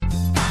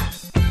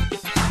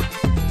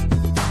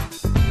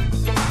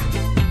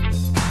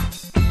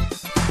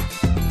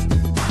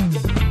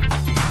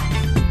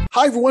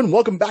Hi, everyone.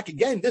 Welcome back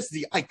again. This is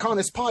the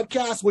iConis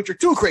podcast with your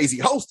two crazy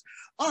hosts.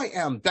 I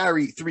am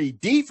Barry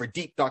 3D for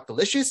Deep Dark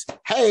Delicious.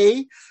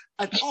 Hey,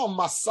 and on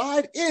my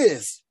side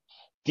is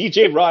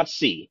DJ Rod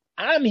C.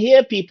 I'm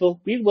here, people.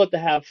 We're about to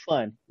have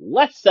fun.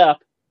 What's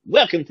up?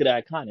 Welcome to the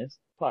iConis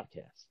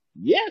podcast.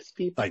 Yes,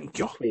 people. Thank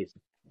you.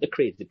 The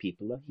crazy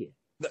people are here.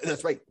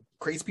 That's right.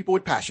 Crazy people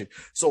with passion.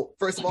 So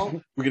first of all,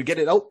 we're going to get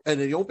it out and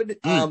then open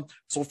it.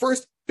 So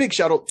first, big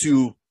shout out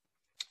to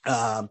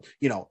so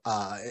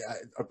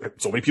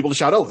many people to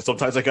shout out.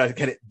 Sometimes I get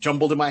it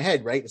jumbled in my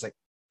head, right? It's like,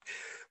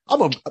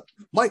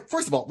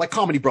 first of all, my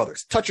comedy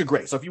brothers, Touch of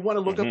Grey. So if you want to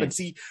look up and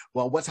see,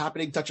 what's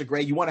happening, Touch of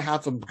Grey, you want to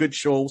have some good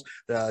shows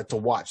to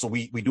watch. So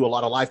we do a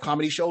lot of live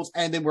comedy shows,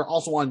 and then we're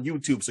also on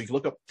YouTube. So you can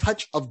look up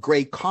Touch of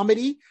Grey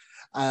Comedy.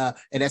 And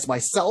that's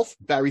myself,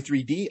 Barry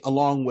 3D,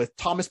 along with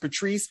Thomas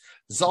Patrice,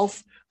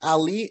 Zulf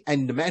Ali,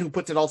 and the man who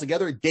puts it all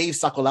together, Dave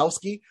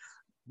Sokolowski.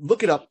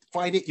 Look it up,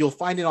 find it. You'll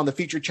find it on the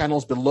featured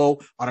channels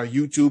below on our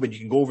YouTube, and you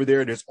can go over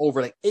there. There's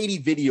over like 80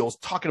 videos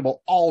talking about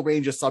all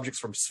range of subjects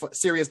from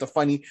serious to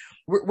funny.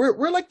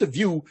 We're like The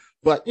View,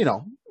 but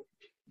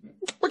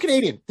we're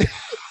Canadian.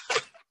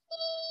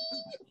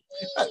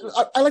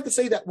 I like to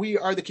say that we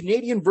are the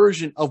Canadian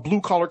version of blue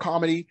collar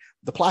comedy,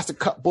 the Plastic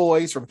Cup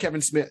Boys from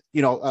Kevin Smith,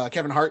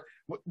 Kevin Hart.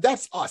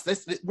 That's us.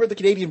 We're the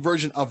Canadian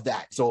version of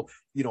that. So,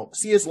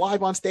 see us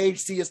live on stage,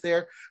 see us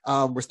there.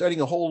 We're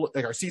starting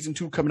our season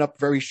 2 coming up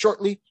very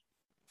shortly.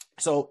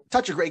 So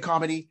Touch of Grey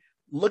Comedy,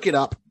 look it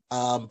up.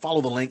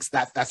 Follow the links.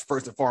 That's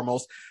first and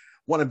foremost.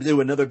 Want to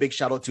do another big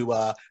shout out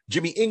to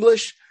Jimmy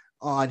English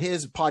on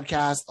his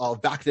podcast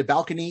of Back to the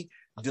Balcony.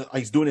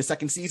 He's doing his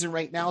second season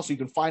right now. So you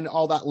can find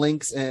all that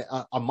links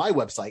on my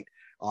website,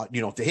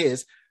 to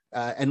his,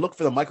 and look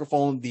for the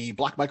microphone, the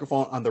black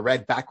microphone on the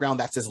red background.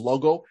 That's his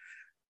logo.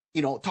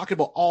 Talking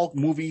about all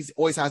movies,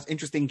 always has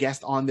interesting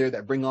guests on there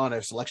that bring on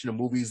a selection of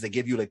movies. They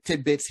give you like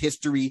tidbits,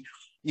 history,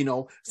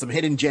 some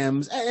hidden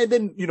gems, and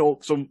then,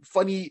 some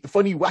funny,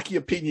 wacky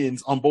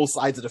opinions on both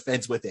sides of the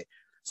fence with it.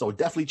 So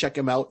definitely check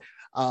him out.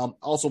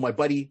 Also, my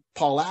buddy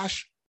Paul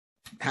Ash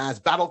has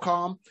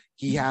Battlecom.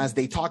 He has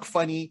They Talk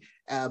Funny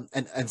and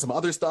some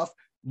other stuff.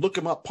 Look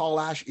him up, Paul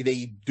Ash.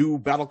 They do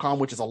Battlecom,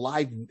 which is a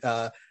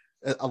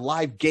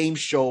live game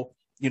show,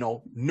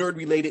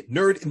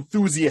 nerd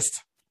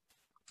enthusiast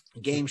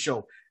game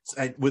show,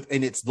 and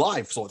it's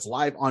live. So it's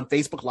live on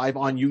Facebook, live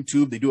on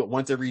YouTube. They do it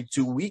once every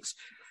 2 weeks.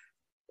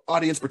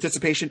 Audience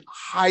participation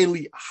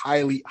highly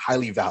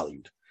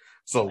valued.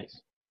 So nice.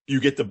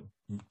 You get to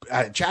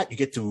chat, you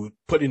get to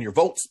put in your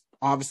votes.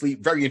 Obviously,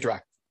 very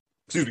interactive.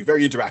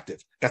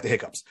 Got the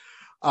hiccups.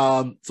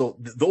 So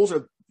those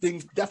are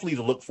things definitely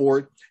to look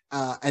forward.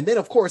 And then,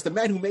 of course, the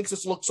man who makes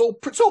us look so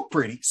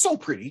pretty,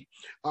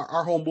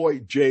 our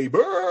homeboy Jay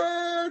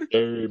Bird.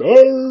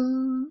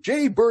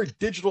 Jay Bird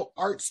Digital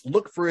Arts.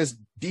 Look for his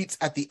deets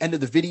at the end of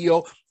the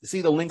video.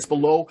 See the links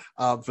below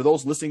for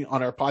those listening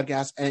on our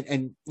podcast.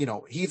 And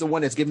he's the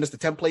one that's giving us the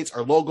templates,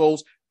 our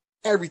logos,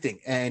 everything.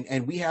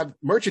 And we have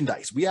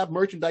merchandise.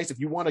 If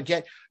you want to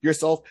get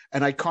yourself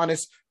an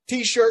iConis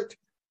t-shirt,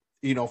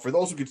 for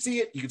those who can see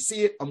it, you can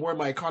see it. I'm wearing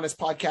my iConis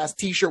podcast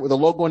t-shirt with a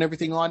logo and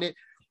everything on it.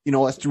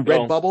 That's through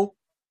Redbubble.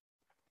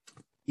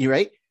 You're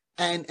right.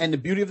 And the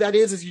beauty of that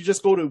is you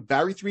just go to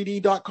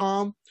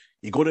barry3d.com.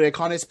 You go to the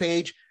iConis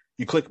page.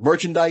 You click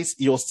merchandise,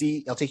 it'll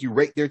take you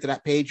right there to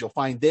that page. You'll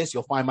find this.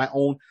 You'll find my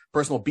own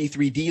personal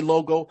B3D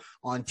logo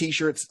on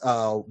t-shirts,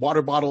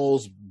 water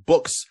bottles,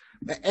 books,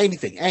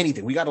 anything.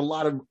 We got a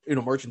lot of,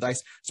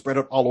 merchandise spread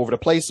out all over the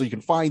place. So you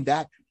can find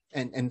that.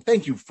 And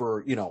thank you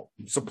for,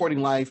 supporting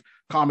live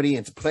comedy,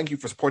 and thank you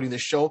for supporting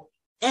this show.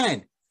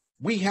 And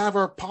we have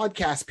our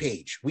podcast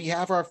page. We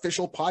have our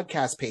official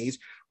podcast page,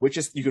 which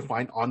is you can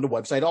find on the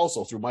website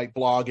also through my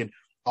blog, and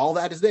all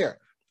that is there.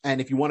 And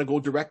if you want to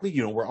go directly,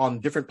 we're on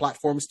different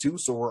platforms too.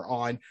 So we're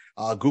on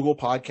Google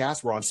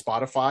Podcasts, we're on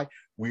Spotify,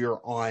 we are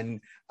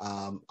on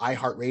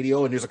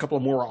iHeartRadio, and there's a couple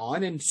more we're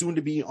on, and soon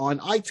to be on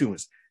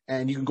iTunes.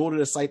 And you can go to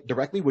the site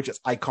directly, which is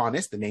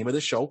iConis, the name of the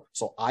show.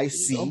 So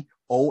ICONIS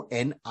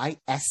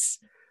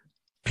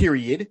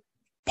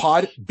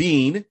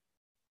podbean.com.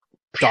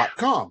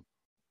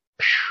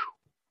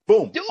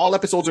 Boom. All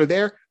episodes are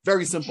there.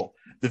 Very simple.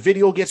 The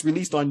video gets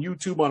released on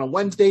YouTube on a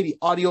Wednesday. The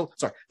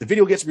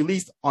video gets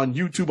released on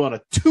YouTube on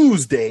a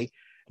Tuesday.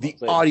 The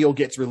audio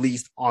gets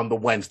released on the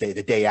Wednesday,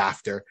 the day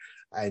after.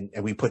 And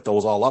we put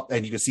those all up,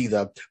 and you can see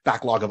the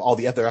backlog of all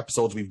the other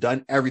episodes we've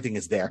done. Everything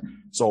is there.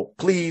 So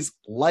please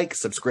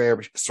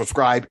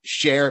subscribe,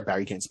 share.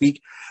 Barry can't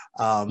speak.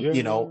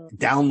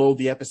 Download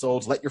the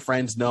episodes, let your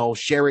friends know,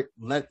 share it.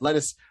 Let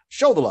us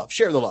share the love.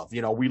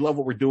 We love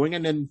what we're doing,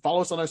 and then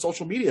follow us on our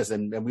social medias.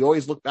 And we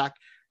always look back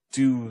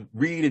to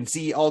read and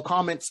see all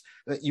comments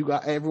that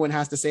everyone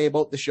has to say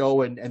about the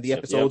show and the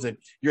episodes and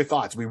your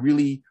thoughts. We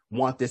really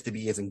want this to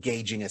be as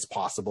engaging as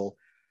possible.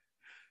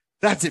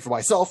 That's it for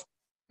myself.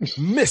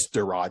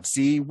 Mr. Rod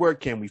C, where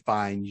can we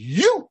find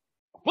you?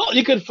 Well,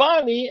 you can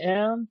find me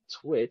on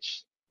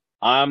Twitch.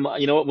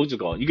 You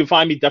can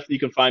find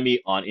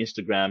me on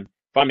Instagram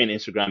Find me on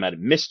Instagram at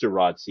Mr.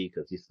 Rod C,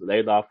 because he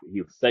segued off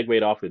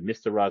with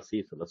Mr. Rod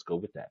C, so let's go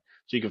with that.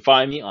 So you can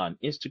find me on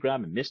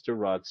Instagram at Mr.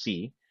 Rod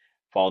C.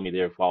 Follow me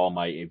there, follow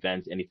my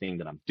events, anything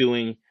that I'm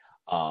doing.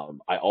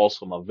 I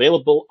also am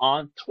available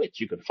on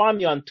Twitch. You can find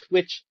me on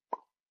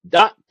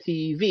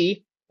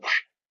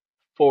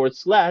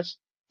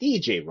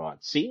twitch.tv/DJ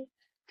Rod C.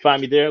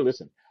 Find me there.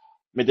 Listen,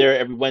 I'm there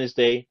every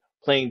Wednesday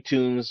playing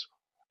tunes,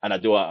 and I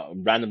do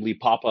randomly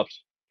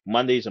pop-ups.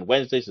 Mondays and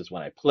Wednesdays is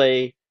when I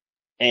play,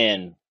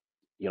 and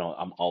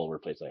I'm all over the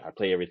place. Like, I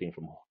play everything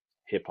from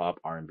hip hop,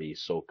 R&B,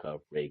 soca,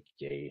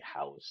 reggae,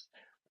 house,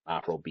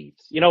 Afro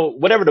beats.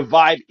 Whatever the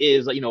vibe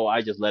is,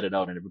 I just let it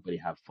out and everybody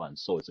have fun.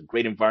 So it's a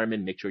great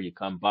environment. Make sure you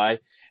come by. And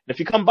if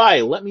you come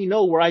by, let me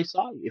know where I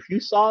saw you. If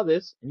you saw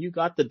this and you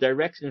got the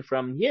direction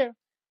from here,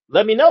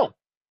 let me know.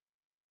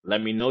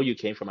 Let me know you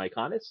came from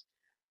iConis.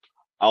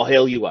 I'll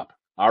hail you up.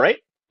 All right?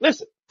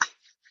 Listen,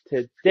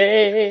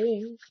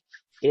 today...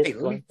 Hey,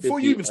 before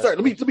you even start,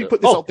 let me put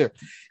this out there.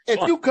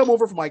 If you come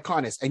over from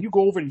iConis and you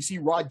go over and you see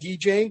Rod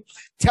DJing,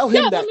 tell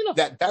him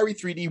that Barry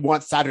 3D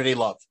wants Saturday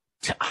Love.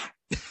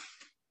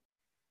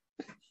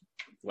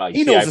 Wow,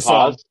 he knows the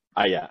song.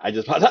 I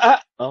just paused.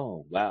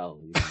 Oh, wow.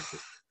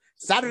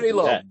 Saturday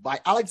Love by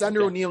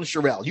Alexander O'Neill and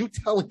Sherelle. You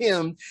tell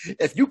him,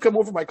 if you come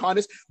over from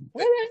iConis,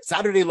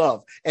 Saturday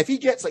Love. If he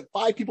gets like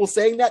 5 people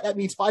saying that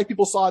means 5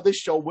 people saw this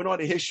show, went on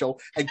to his show,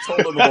 and told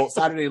him about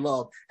Saturday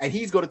Love. And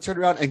he's going to turn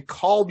around and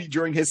call me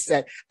during his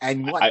set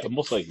and want to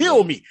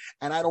kill me.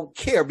 And I don't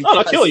care,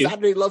 because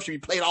Saturday Love should be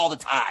played all the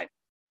time.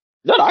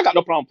 No, I got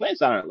no problem playing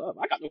Saturday Love.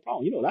 I got no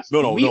problem.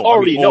 We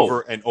already know.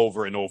 Over and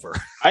over and over.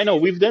 I know,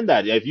 we've done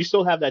that. If you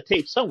still have that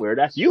tape somewhere,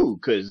 that's you.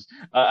 Because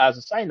as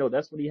a side note,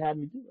 that's what he had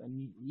me do.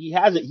 And he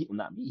has it.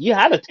 Not me. He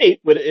had a tape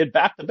with it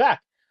back to back.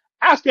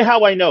 Ask me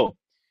how I know.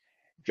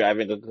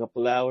 Driving a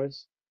couple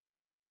hours.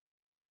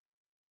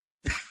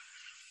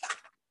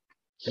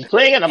 He's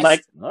playing it. I'm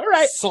like, all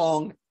right.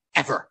 Song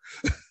ever.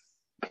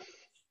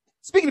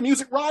 Speaking of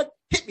music, Rod,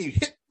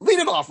 lead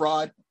it off,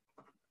 Rod.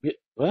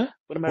 What?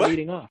 What am I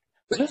reading off?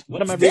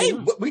 What am I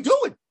reading? What we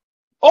doing?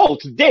 Oh,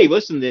 today,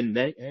 listen then,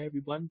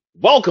 everyone.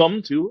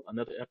 Welcome to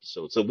another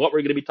episode. So what we're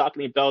going to be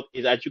talking about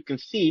is, as you can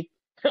see,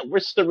 we're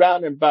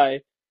surrounded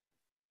by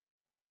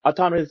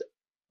autonomous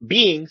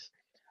beings,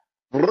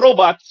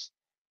 robots,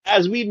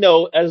 as we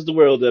know as the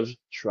world of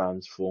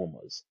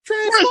Transformers.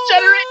 First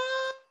generation.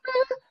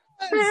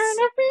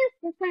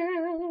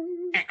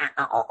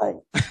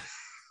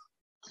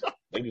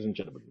 Ladies and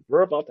gentlemen,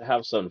 we're about to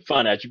have some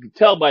fun. As you can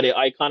tell by the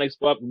iconic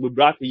spot we're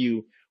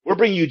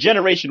bringing you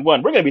Generation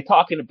 1. We're going to be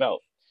talking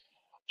about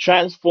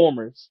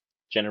Transformers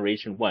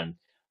Generation 1.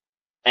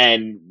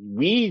 And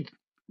we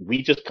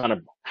just kind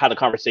of had a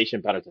conversation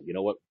about it. You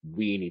know what?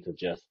 We need to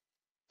just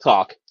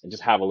talk and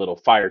just have a little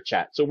fire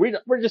chat. So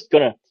we're just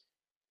going to,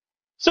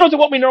 similar to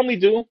what we normally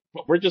do,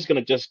 but we're just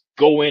going to just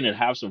go in and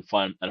have some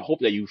fun and hope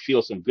that you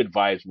feel some good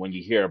vibes when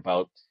you hear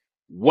about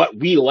what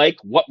we like,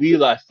 what we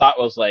thought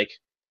was like,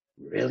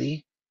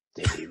 really?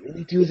 Did they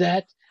really do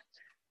that?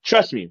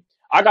 Trust me,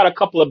 I got a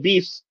couple of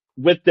beefs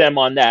with them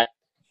on that,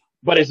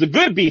 but it's a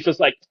good beef. It's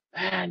like,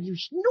 man, you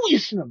know you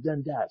shouldn't have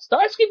done that.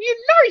 Starscream, you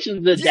know you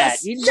shouldn't have done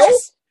that. You know?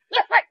 Yes.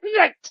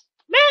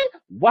 Man,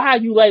 why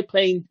you like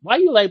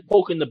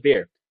poking the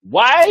bear?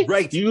 Why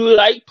do you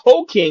like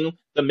poking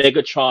the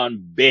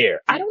Megatron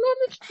bear? I don't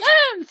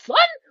understand, son.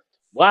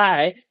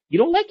 Why? You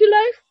don't like your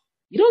life?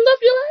 You don't love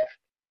your life?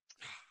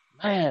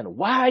 Man,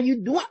 why are you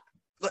doing?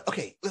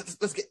 Okay,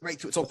 let's get right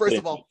to it. So first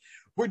of all,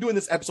 we're doing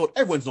this episode.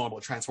 Everyone's knowing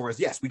about Transformers.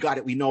 Yes, we got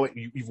it. We know it.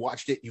 You've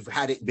watched it. You've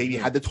had it. Maybe you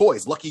had the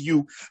toys. Lucky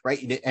you, right?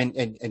 And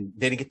they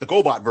didn't get the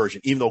GoBot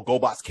version, even though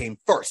GoBots came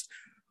first.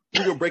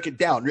 We're gonna break it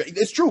down.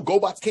 It's true.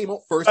 GoBots came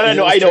out first. I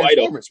know.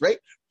 Right?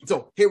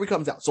 So here we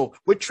comes out. So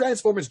with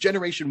Transformers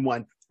Generation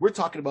 1, we're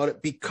talking about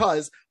it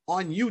because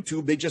on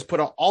YouTube, they just put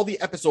out all the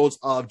episodes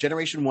of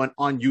Generation 1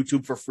 on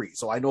YouTube for free.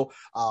 So I know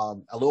a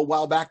little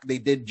while back, they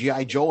did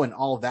G.I. Joe and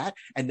all of that.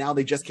 And now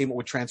they just came out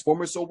with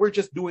Transformers. So we're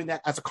just doing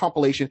that as a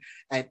compilation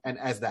and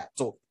as that.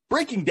 So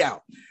breaking down,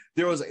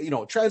 there was,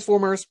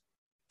 Transformers,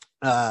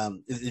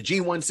 the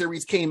G1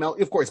 series came out,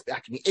 of course,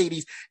 back in the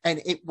 80s.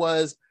 And it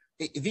was,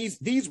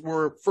 these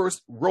were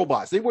first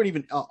robots. They weren't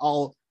even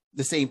all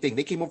the same thing.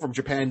 They came over from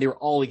Japan. They were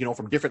all,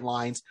 from different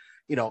lines.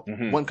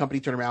 One company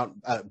turned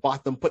around,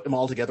 bought them, put them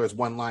all together as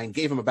one line,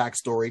 gave them a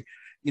backstory,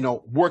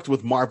 worked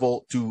with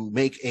Marvel to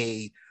make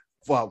a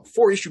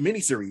 4-issue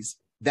miniseries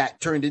that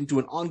turned into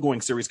an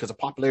ongoing series because the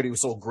popularity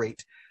was so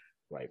great.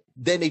 Right.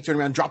 Then they turned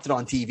around, dropped it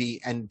on TV,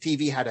 and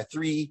TV had a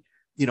 3,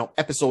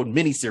 episode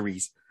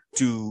miniseries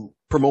to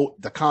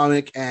promote the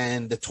comic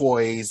and the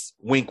toys,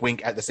 wink,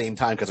 wink, at the same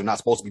time, because they're not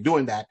supposed to be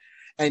doing that.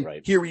 And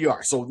here we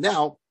are. So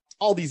now,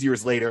 all these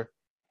years later,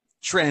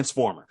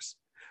 Transformers.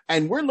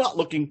 And we're not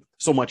looking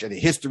so much at the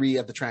history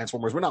of the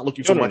Transformers. We're not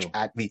looking so much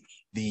at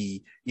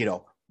the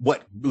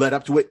what led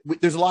up to it.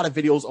 There's a lot of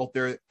videos out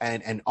there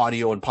and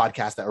audio and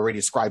podcasts that already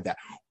describe that.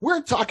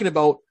 We're talking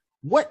about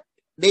what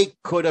they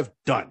could have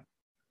done.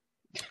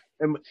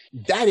 And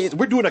that is,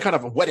 we're doing a kind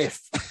of a what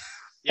if.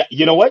 Yeah,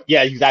 you know what?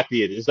 Yeah,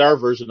 exactly. It is our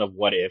version of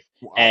what if.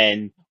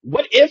 And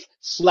what if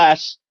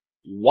slash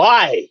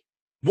why?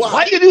 Why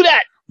Why? you do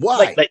that?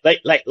 Why?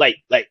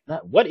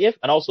 What if?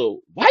 And also,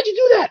 why'd you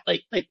do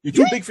that? You're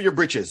too big for your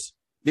britches.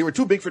 They were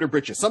too big for their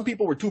britches. Some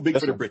people were too big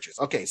for their britches.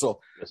 Okay, so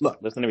look.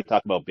 Let's not even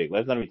talk about big.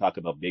 Let's not even talk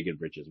about big and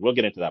britches. We'll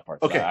get into that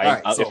part. Okay, all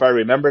right. If I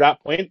remember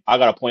that point, I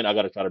got a point. I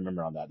got to try to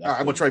remember on that. All right,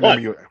 I'm gonna try to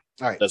remember you.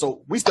 All right,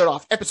 so we start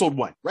off episode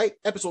 1, right?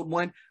 Episode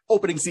 1,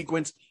 opening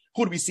sequence.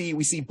 Who do we see?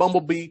 We see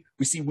Bumblebee.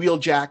 We see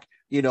Wheeljack.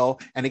 You know,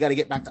 and they got to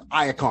get back to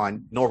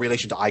Iacon. No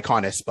relation to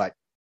iConis, but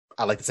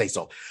I like to say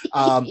so.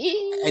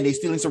 And they're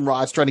stealing some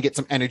rods, trying to get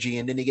some energy,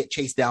 and then they get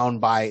chased down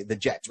by the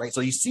jets, right?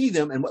 So you see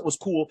them, and what was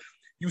cool,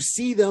 you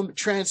see them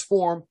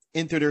transform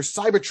into their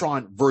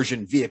Cybertron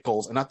version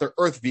vehicles and not their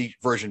Earth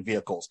version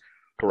vehicles,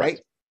 correct?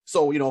 Right?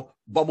 So, you know,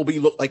 Bumblebee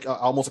looked like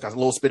almost like a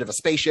little bit of a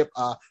spaceship.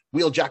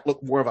 Wheeljack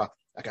looked more of a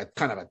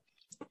kind of a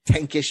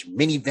tankish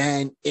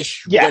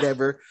minivan-ish,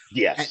 whatever.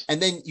 Yes. And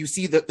then you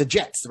see the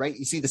jets, right?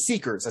 You see the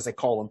Seekers, as I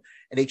call them,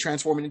 and they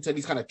transform it into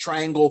these kind of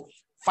triangle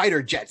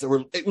fighter jets.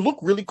 It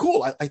looked really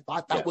cool. I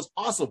thought that was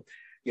awesome.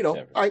 You know,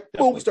 all right,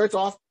 boom, starts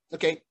off.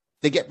 Okay,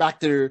 they get back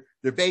to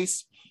their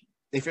base.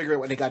 They figure out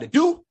what they got to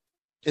do.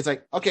 It's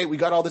like, okay, we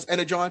got all this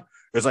energon.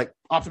 It's like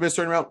Optimus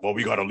turning around. Well,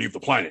 we got to leave the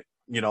planet,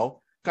 you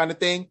know, kind of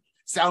thing.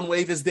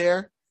 Soundwave is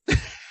there.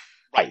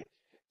 Right.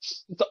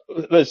 So,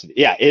 listen,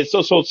 yeah, it's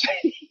so so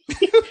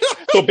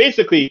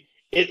basically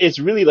it's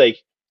really like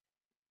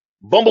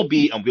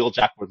Bumblebee and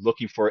Wheeljack were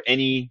looking for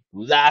any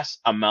last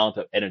amount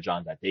of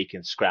energon that they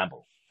can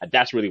scramble. And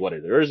that's really what it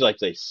is. There was like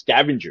a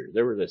scavenger.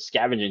 There was a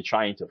scavenging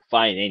trying to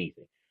find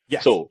anything.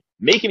 Yes. So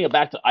making it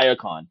back to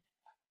Iacon,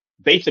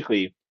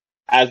 basically,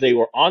 as they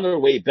were on their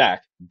way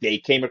back, they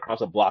came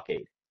across a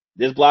blockade.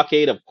 This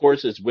blockade, of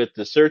course, is with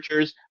the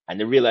searchers, and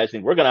they're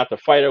realizing we're going to have to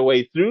fight our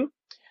way through.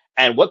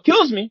 And what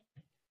kills me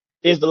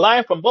is the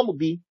line from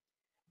Bumblebee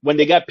when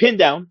they got pinned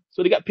down.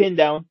 So they got pinned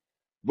down.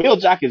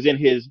 Wheeljack is in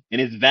his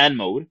van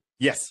mode.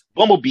 Yes.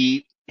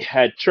 Bumblebee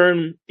had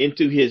turned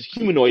into his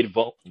humanoid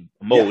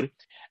mode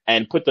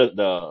and put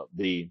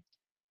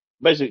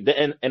basically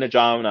the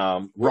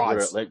energon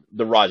rods, like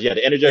the rods,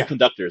 the energetic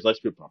conductors. Let's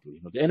do it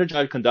properly. The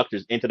energetic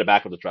conductors into the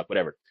back of the truck,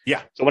 whatever.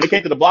 Yeah. So when it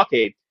came to the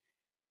blockade,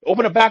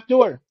 open a back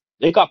door.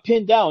 They got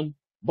pinned down.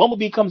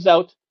 Bumblebee comes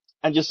out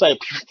and just like,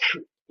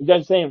 you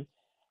guys saying,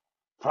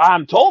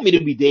 Prime told me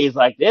to be days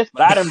like this,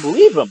 but I didn't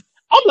believe him.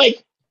 I'm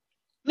like,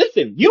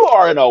 listen, you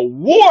are in a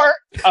war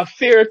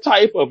affair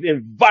type of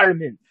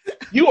environment.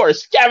 You are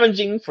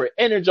scavenging for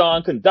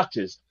energon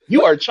conductors.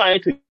 You are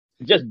trying to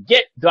just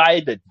get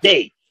by the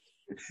day.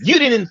 You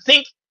didn't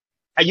think,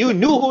 and you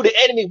knew who the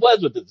enemy was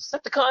with the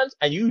Decepticons,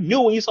 and you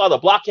knew when you saw the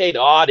blockade,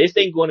 this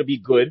ain't going to be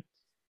good.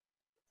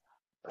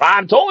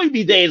 Prime told me to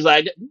be days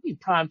like that.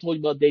 Prime told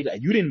you about days like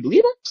that. You didn't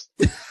believe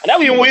him? And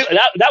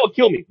that would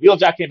kill me.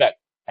 Wheeljack came back,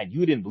 and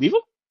you didn't believe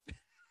him?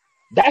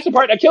 That's the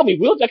part that killed me.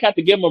 Wheeljack had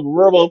to give him a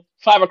verbal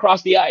 5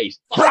 across the eyes.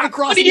 5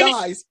 across the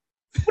eyes?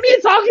 What are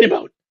you talking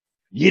about?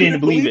 You didn't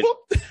believe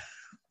it.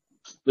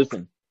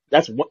 Listen,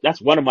 that's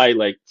one of my,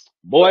 like,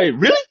 boy,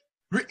 really?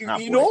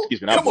 You know?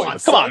 Excuse me,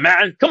 come on,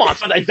 man. Come on,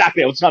 son.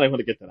 Exactly. I was trying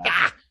to get to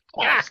that.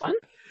 Come on, son.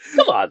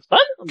 Come on, son.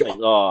 I'm like,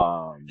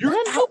 oh, you're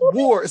at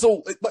war.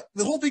 So, but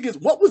the whole thing is,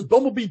 what was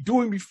Bumblebee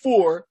doing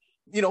before?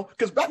 You know,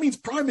 because that means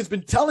Prime has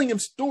been telling him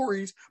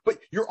stories, but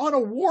you're on a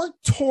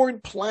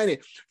war-torn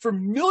planet. For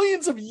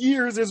millions of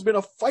years, there's been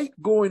a fight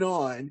going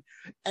on.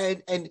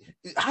 And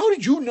how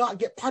did you not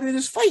get part of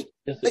this fight?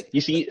 Like,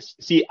 you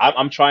see,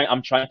 I'm trying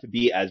to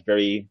be as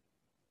very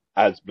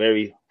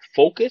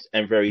focused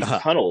and very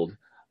tunneled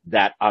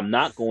that I'm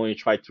not going to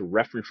try to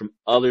reference from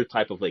other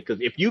type of, like,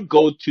 because if you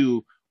go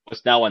to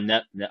what's now on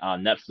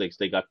Netflix,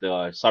 they got the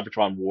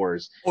Cybertron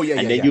Wars. Oh yeah,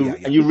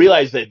 and you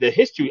realize that the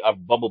history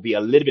of Bumblebee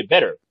a little bit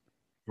better.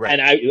 Right.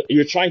 And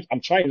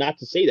I'm trying not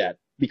to say that,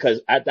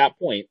 because at that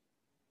point,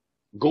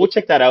 go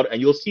check that out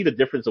and you'll see the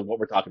difference of what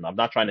we're talking about. I'm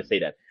not trying to say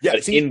that. Yeah,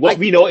 see,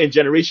 we know in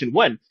Generation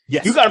 1,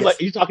 you're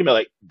talking about,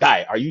 like,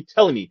 guy, are you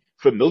telling me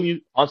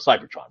on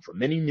Cybertron for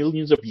many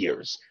millions of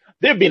years,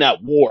 they've been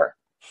at war.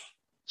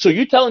 So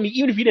you're telling me,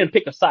 even if you didn't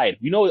pick a side,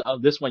 you know,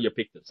 this one you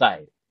picked a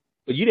side,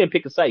 but you didn't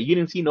pick a side. You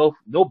didn't see no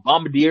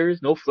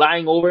bombardiers, no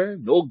flying over,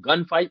 no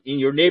gunfight in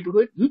your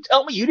neighborhood. You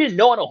tell me you didn't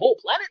know on a whole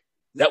planet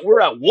that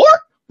we're at war?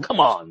 Come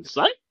on,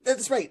 son.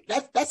 That's right.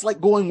 That's like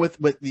going with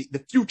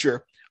the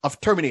future of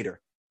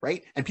Terminator,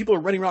 right? And people are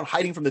running around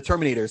hiding from the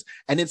Terminators,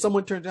 and then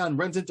someone turns down,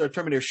 runs into a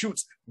Terminator,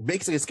 shoots,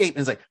 makes an escape,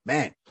 and is like,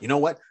 man, you know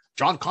what?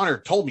 John Connor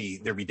told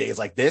me there'd be days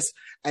like this.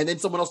 And then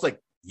someone else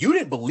like, you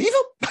didn't believe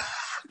him?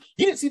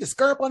 You didn't see the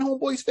scar up on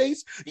Homeboy's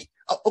face?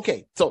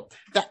 Okay, so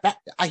that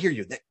I hear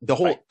you. The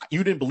whole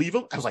you didn't believe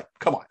him? I was like,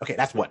 come on. Okay,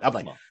 that's what I'm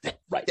like.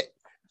 Right.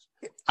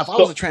 If I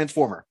was a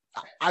Transformer,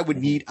 I would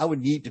need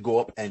to go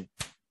up and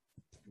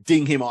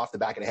ding him off the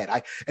back of the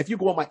head. If you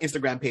go on my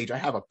Instagram page, I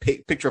have a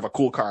picture of a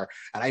cool car,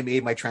 and I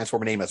made my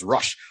Transformer name as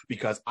Rush,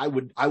 because I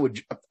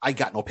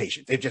got no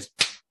patience. It just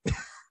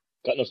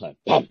got no time.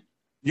 Boom.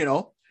 You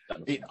know.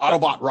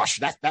 Autobot Rush.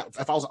 That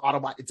if I was an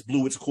Autobot, it's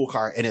blue, it's a cool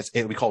car, and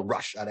it'll be called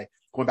Rush.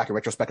 Going back in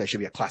retrospect, that should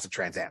be a classic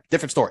Trans Am.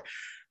 Different story.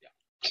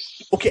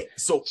 Okay,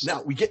 so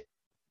now we get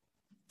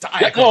to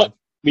Iacon.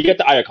 We get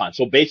to Iacon.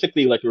 So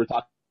basically, like we were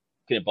talking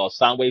about,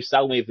 Soundwave.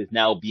 Soundwave is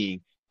now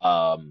being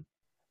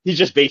he's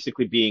just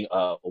basically being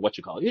what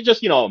you call it. He's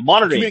just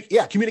monitoring.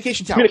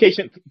 Communication tower.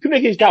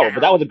 Communication tower.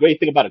 But that was a great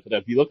thing about it,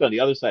 because if you look on the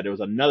other side, there was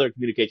another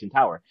communication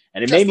tower,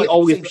 and it made me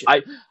always.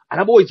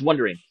 I'm always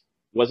wondering,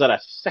 was that a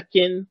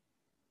second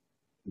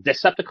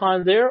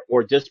Decepticon there,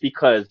 or just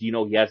because he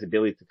has the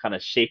ability to kind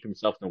of shape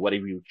himself into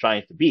whatever he was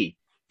trying to be?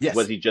 Yes.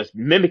 Was he just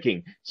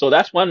mimicking? So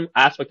that's one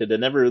aspect that they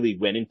never really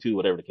went into,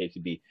 whatever the case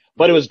would be.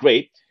 But it was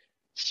great.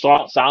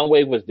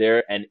 Soundwave was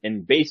there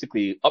and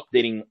basically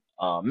updating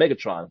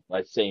Megatron,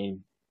 like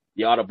saying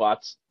the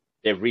Autobots,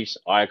 they've reached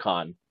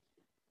Iacon,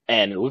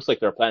 and it looks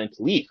like they're planning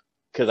to leave,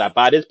 because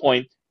by this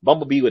point,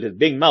 Bumblebee with his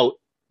big mouth,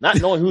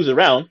 not knowing who's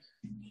around,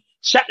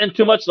 chatting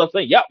too much stuff,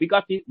 saying, "Yeah, we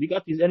got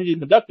these energy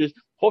conductors.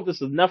 Hope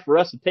this is enough for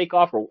us to take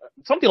off," or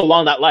something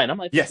along that line. I'm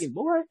like, yes.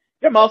 Boy,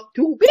 your mouth's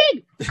too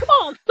big. Come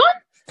on, son.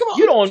 Come on.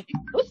 You don't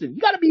listen.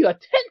 You got to be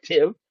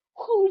attentive.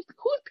 Who's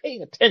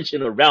paying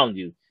attention around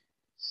you?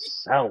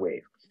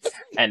 Soundwave.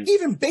 And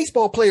even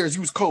baseball players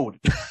use code.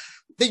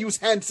 They use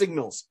hand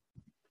signals.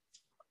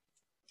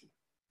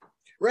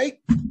 Right?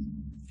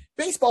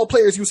 Baseball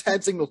players use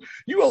hand signals.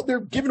 You out there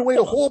giving away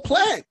the whole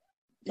plan.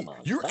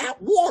 You're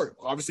at war.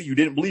 Obviously, you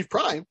didn't believe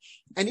Prime,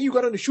 and then you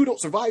got on the shootout,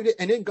 survived it,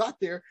 and then got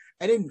there,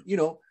 and then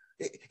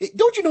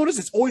don't you notice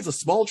it's always the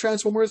small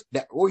Transformers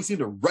that always seem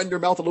to run their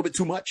mouth a little bit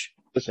too much?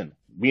 Listen,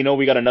 we know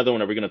we got another one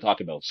that we're going to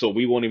talk about, so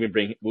we won't even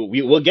bring.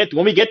 We'll get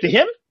when we get to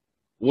him.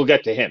 We'll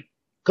get to him.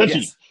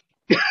 Continue.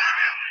 Yes.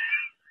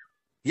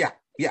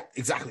 yeah,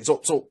 exactly.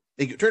 So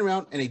they turn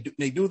around and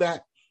they do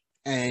that,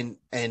 and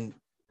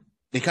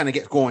they kind of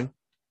get going.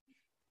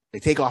 They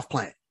take off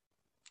planet,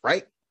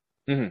 right?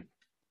 Mm-hmm.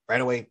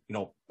 Right away,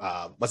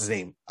 what's his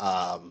name?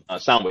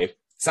 Soundwave.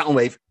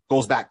 Soundwave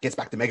gets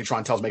back to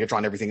Megatron, tells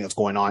Megatron everything that's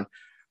going on.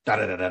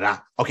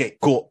 Okay,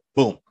 cool.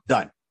 Boom,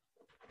 done.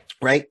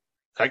 Right?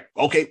 Like,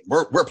 okay,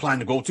 we're planning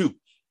to go too.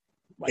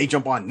 They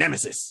jump on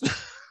Nemesis.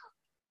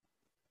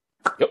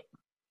 Yep.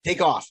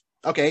 Take off.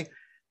 Okay.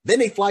 Then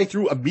they fly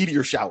through a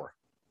meteor shower.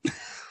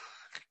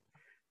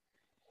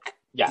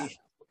 Yeah.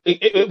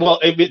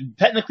 It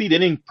technically they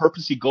didn't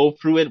purposely go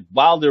through it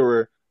while they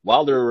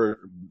were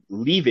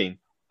leaving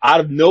out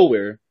of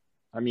nowhere.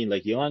 I mean,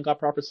 like, you ain't got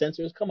proper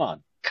sensors? Come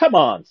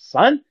on,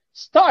 son.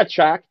 Star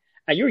Trek,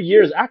 and you're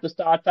years after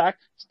Star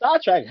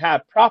Trek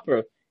had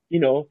proper,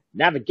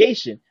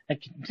 navigation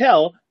and can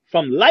tell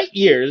from light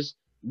years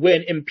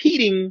when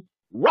impeding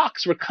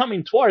rocks were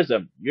coming towards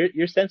them.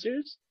 Your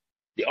sensors,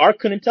 the Ark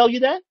couldn't tell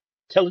you that.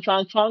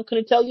 Teletron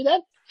couldn't tell you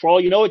that. For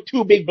all you know,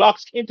 two big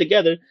blocks came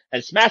together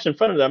and smashed in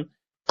front of them.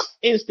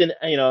 Instant,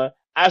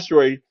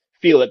 asteroid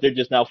field that they're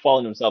just now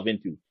falling themselves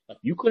into.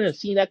 You couldn't have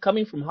seen that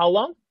coming from how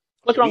long?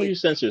 What's wrong with your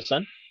sensors,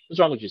 son? What's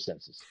wrong with your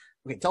sensors?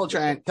 Okay,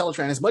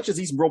 Teletran, as much as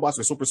these robots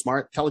were super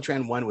smart,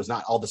 Teletran 1 was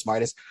not all the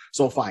smartest.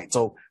 So fine.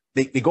 So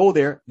they go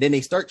there, then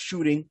they start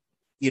shooting,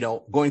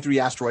 going through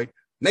the asteroid.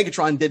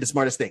 Megatron did the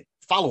smartest thing.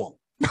 Follow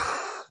them.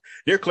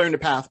 They're clearing the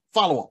path.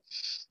 Follow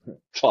them.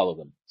 Follow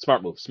them.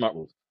 Smart move.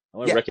 I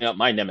want to reckon out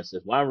my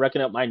nemesis. Why I'm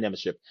wrecking out my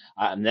nemesis?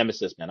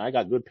 Nemesis, man. I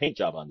got good paint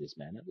job on this,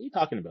 man. What are you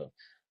talking about?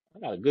 I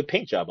got a good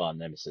paint job on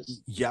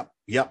Nemesis. Yep.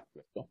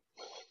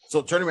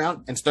 So turn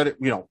around and started,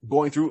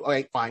 going through. All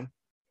right, fine.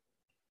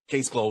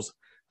 Case closed.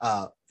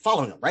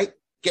 Following him, right?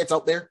 Gets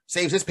out there,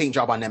 saves his paint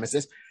job on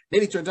Nemesis.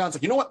 Then he turns around and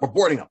says, you know what? We're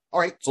boarding him. All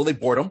right. So they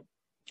board him.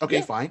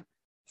 Okay, fine.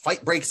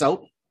 Fight breaks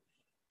out.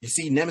 You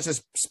see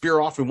Nemesis spear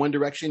off in one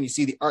direction. You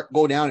see the Ark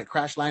go down and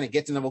crash land. It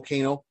gets in the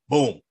volcano.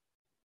 Boom.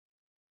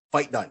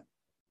 Fight done.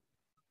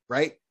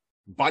 Right?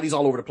 Bodies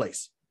all over the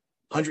place.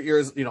 100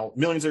 years,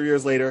 millions of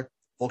years later,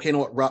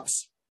 volcano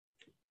erupts,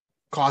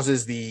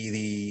 causes them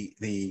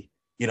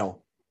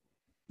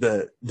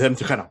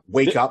to kind of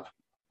wake up.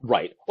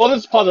 Right. Well,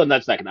 let's pause on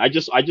that second. I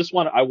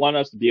want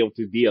us to be able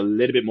to be a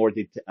little bit more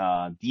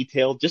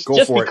detailed, just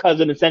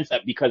because in the sense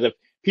that, because if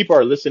people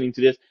are listening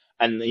to this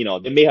and,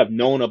 they may have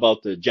known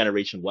about the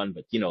Generation 1,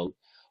 but,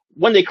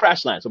 when they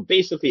crash land. So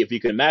basically, if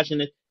you can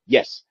imagine it,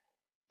 yes,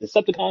 the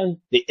Decepticons,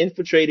 they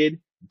infiltrated,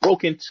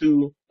 broke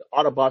into the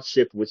Autobot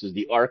ship, which is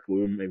the Ark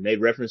we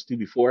made reference to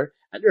before,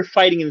 and they're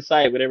fighting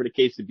inside, whatever the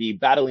case to be,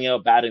 battling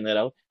that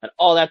out, and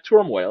all that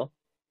turmoil.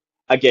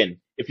 Again,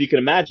 if you can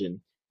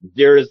imagine,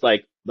 there is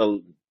like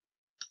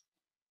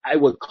I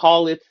would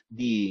call it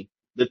the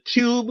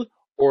tube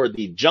or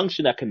the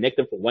junction that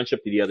connected from one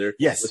ship to the other.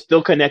 Yes. Was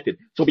still connected.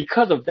 So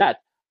because of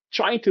that,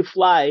 trying to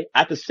fly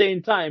at the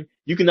same time,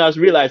 you can now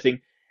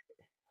realizing,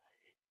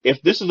 if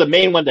this is the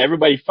main one that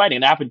everybody's fighting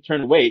and I happen to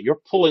turn away,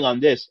 you're pulling on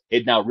this,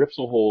 it now rips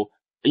a hole.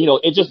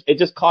 It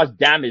just caused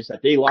damage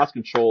that they lost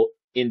control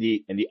in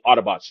the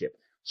Autobot ship.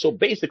 So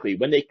basically,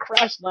 when they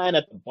crash land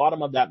at the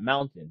bottom of that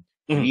mountain,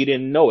 we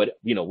didn't know it.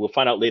 We'll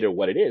find out later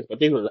what it is, but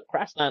they will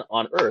crash land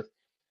on Earth.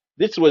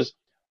 This was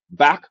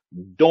back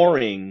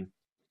during,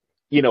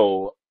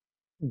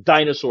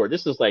 dinosaur.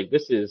 This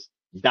is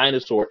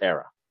dinosaur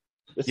era.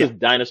 This is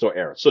dinosaur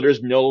era. So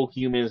there's no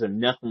humans and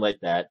nothing like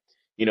that.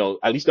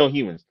 At least no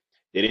humans.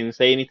 They didn't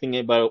say anything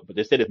about it, but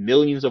they said it's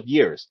millions of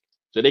years.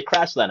 So they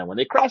crash landed. When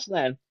they crash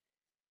land,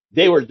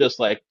 they were just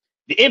like,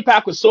 the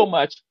impact was so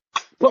much.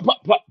 Pop,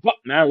 pop, pop, pop.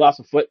 Man lost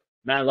a foot.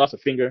 Man lost a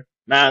finger.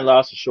 Man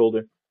lost a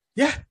shoulder.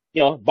 Yeah.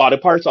 Body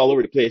parts all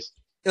over the place.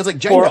 It was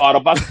like Poor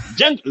Jenga.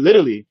 Autobots.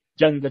 Literally.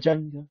 Jenga,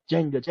 Jenga,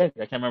 Jenga,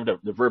 Jenga. I can't remember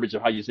the verbiage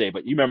of how you say it,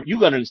 but you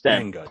gotta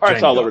understand. Jenga, parts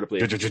Jenga. all over the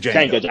place.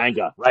 Jenga.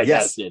 Jenga. Right,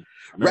 Yes. that's it.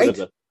 I remember Right.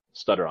 there's a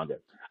stutter on there.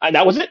 And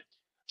that was it.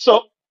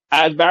 So,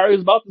 as Barry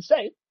was about to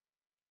say,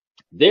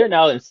 they're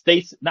now in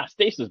stasis, not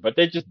stasis, but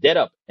they're just dead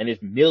up. And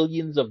it's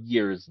millions of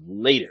years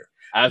later.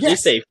 As they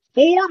say,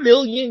 4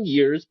 million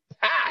years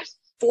past.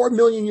 4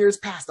 million years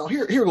past. Now,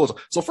 here goes.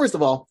 So, first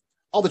of all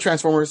the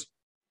Transformers,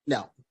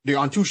 now, they're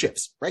on two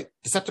ships, right?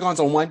 Decepticons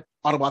on one,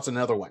 Autobots on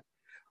another one.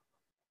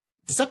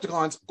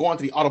 Decepticons go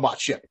onto the Autobot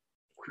ship.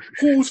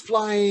 Who's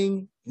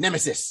flying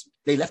Nemesis?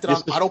 They left it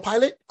on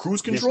autopilot,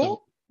 cruise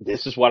control?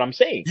 This is what I'm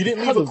saying. You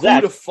didn't leave a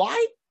crew to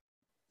fly?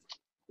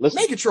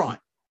 Listen, Megatron.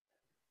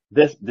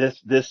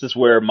 This is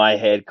where my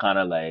head kind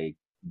of like,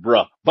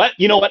 bruh. But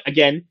you know what?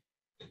 Again,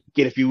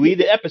 if you read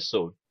the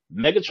episode,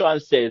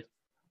 Megatron says,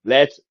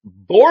 let's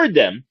board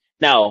them.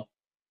 Now,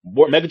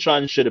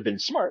 Megatron should have been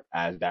smart,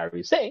 as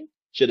Barry is saying,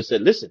 should have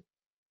said, listen,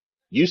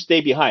 you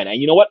stay behind.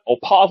 And you know what? I'll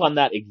pause on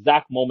that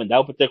exact moment. That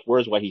would predict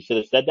words why he should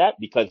have said that,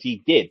 because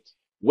he did.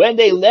 When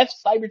they left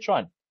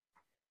Cybertron,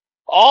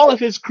 all of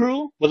his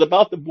crew was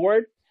about to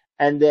board,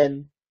 and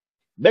then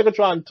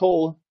Megatron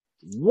told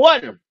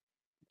one,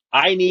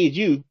 I need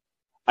you,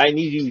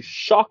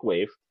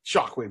 Shockwave.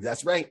 Shockwave,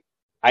 that's right.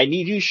 I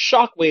need you,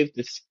 Shockwave,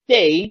 to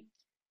stay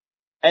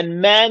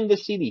and man the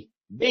city.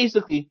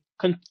 Basically,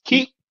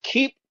 keep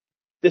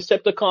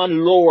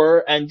Decepticon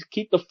lore and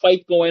keep the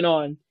fight going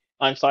on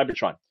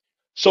Cybertron.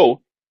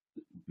 So,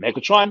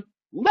 Megatron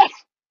left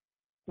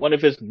one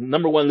of his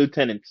number one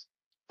lieutenants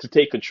to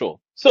take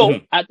control.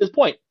 So, at this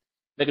point,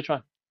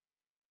 Megatron,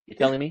 you're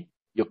telling me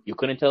you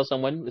couldn't tell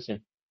someone,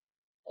 listen,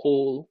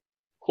 hold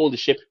the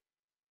ship.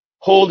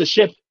 Hold the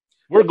ship.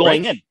 We're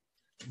going in.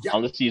 Yeah.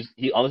 Unless he,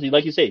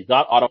 like you say, he's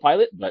not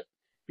autopilot, but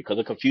because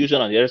of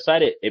confusion on the other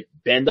side, it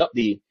bend up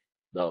the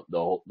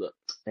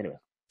anyway.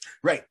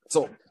 Right.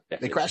 So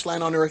they crash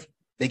land on Earth.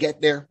 They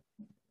get there.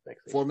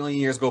 4 million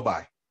years go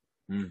by.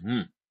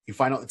 Mm-hmm. You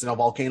find out it's in a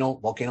volcano.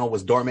 Volcano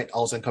was dormant.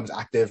 All of a sudden comes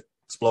active,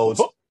 explodes.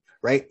 Oh.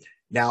 Right.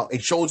 Now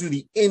it shows you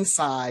the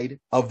inside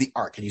of the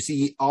Ark, and you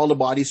see all the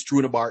bodies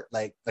strewn apart,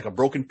 like a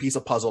broken piece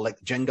of puzzle, like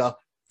Jenga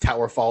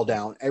tower fall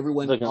down.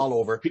 Everyone all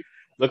over.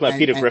 Look like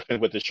Peter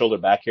Griffin with his shoulder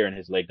back here and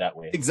his leg that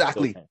way.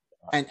 Exactly.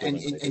 And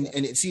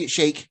it see it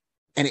shake,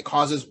 and it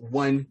causes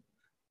one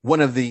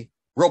of the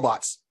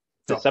robots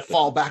to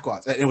fall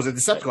backwards. It was a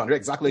Decepticon, right?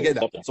 Exactly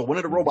again. So one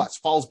of the robots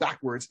falls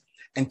backwards,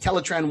 and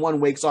Teletran 1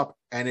 wakes up,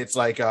 and it's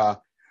like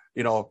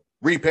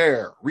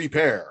repair,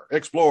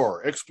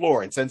 explore,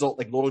 and sends out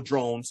like little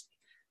drones.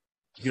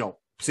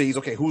 Says,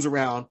 okay, who's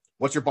around?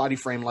 What's your body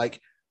frame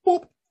like?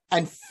 Boop,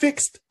 and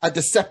fixed a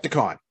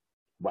Decepticon.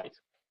 Right.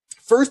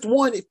 First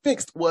one it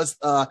fixed was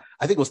I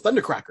think it was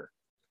Thundercracker.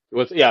 It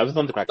was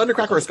Thundercracker.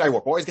 Thundercracker or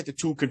Skywarp. I always get the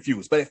two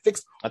confused, but it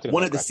fixed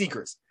one of the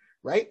Seekers,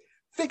 right?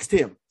 Fixed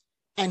him.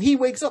 And he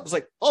wakes up, it's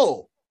like,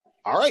 oh,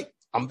 all right,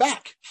 I'm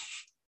back.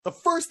 The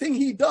first thing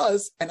he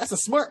does, and that's a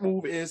smart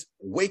move, is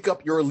wake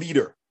up your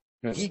leader.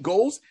 Mm-hmm. He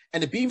goes,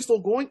 and the beam's still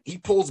going, he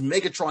pulls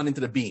Megatron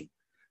into the beam,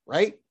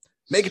 right?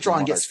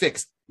 Megatron gets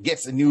fixed,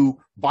 gets a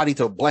new body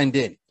to blend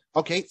in.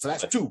 Okay, so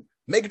that's 2.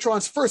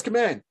 Megatron's first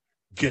command,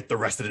 get the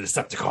rest of the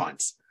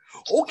Decepticons.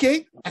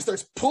 Okay, and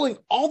starts pulling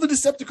all the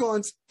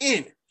Decepticons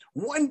in,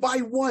 one by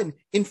one,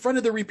 in front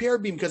of the repair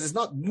beam, because it's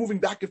not moving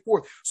back and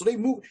forth. So they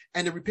move,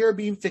 and the repair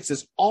beam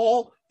fixes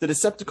all the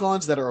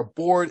Decepticons that are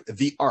aboard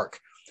the Ark.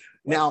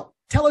 Now,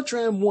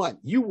 Teletran 1,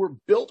 you were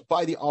built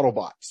by the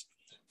Autobots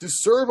to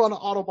serve on an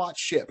Autobot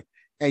ship,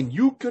 and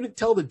you couldn't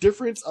tell the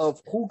difference of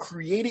who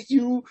created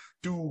you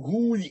to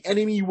who the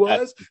enemy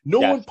was. No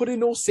one put in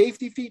no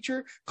safety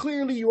feature.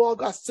 Clearly, you all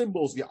got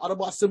symbols. The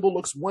Autobot symbol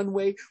looks one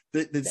way.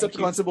 The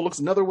Decepticon symbol looks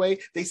another way.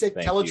 They said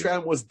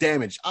Teletran was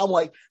damaged. I'm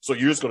like, so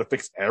you're just going to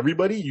fix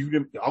everybody? You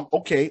didn't?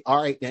 Okay,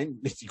 all right, then.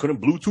 You couldn't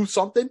Bluetooth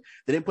something?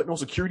 They didn't put no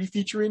security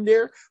feature in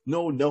there?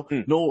 No,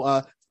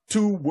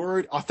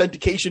 2-word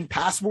authentication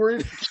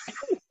password?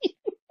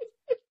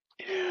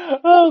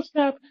 Oh,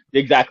 snap.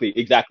 Exactly.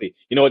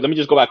 You know what? Let me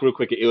just go back real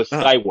quick. It was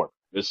Skywarp.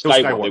 It was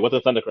Skywarp. It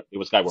wasn't Thundercracker. It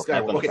was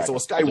Skywarp. Okay, so it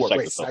was Skywarp.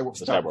 Right. Skywarp's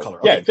the type of color.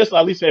 Yeah, just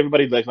at least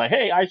everybody's like,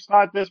 hey, I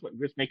saw this. We're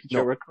just making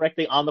sure we're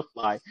correcting on the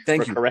fly.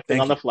 Thank you.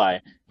 On the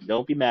fly.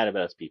 Don't be mad at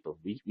us, people.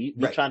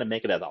 We're trying to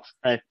make it as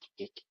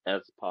authentic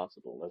as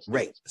possible.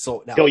 Right.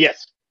 So now,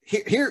 yes.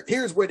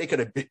 Here's where they could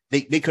have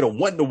they could have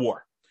won the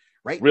war.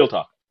 Right. Real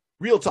talk.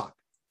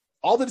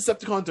 All the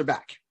Decepticons are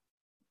back.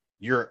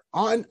 You're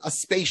on a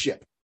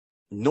spaceship.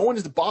 No one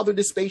has bothered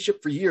this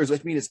spaceship for years,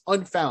 which means it's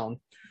unfound.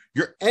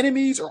 Your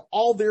enemies are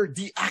all there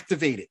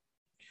deactivated.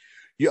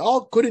 You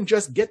all couldn't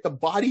just get the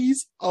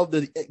bodies of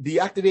the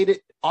deactivated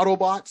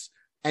Autobots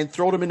and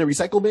throw them in the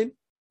recycle bin?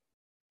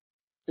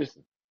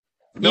 Listen,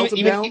 Melt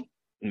him down.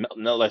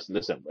 No, let's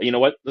listen. You know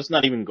what? Let's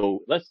not even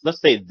go.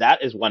 Let's say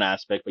that is one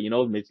aspect, but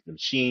the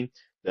machine,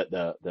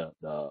 the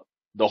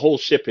whole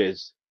ship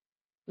is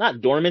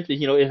not dormant.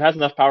 It has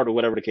enough power to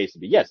whatever the case to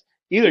be. Yes,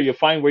 either you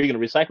find where you're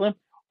going to recycle him,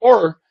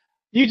 or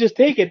you just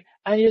take it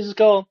and you just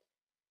go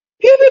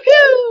pew pew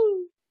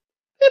pew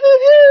pew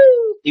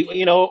pew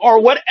pew.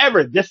 Or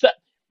whatever. Just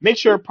make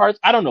sure parts.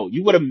 I don't know.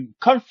 You would have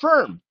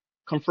confirm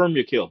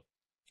your kill.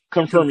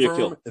 Confirm your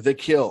kill. The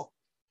kill.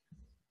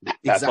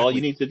 That's all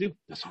you need to do.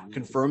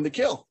 Confirm the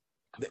kill.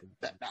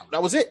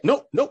 That was it.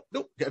 No.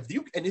 If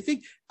you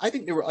anything, I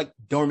think they were like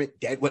dormant,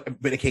 dead when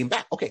it came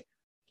back. Okay,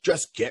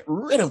 just get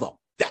rid of them.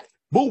 That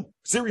boom,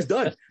 series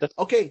done.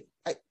 Okay.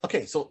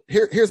 So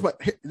here's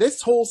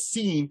this whole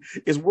scene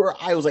is where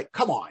I was like,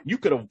 come on, you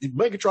could have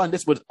Megatron.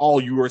 This was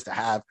all yours to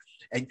have.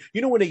 And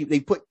when they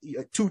put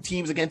two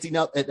teams against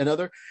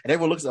another, and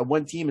everyone looks at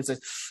one team and says,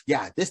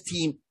 yeah, this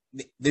team,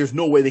 there's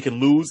no way they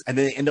can lose, and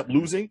then they end up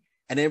losing.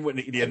 And then when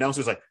the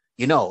announcer's like,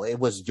 it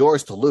was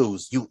yours to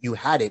lose. You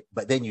had it,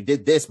 but then you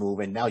did this move,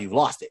 and now you've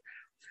lost it.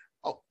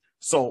 Oh,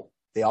 so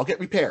they all get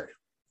repaired.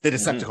 The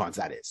Decepticons,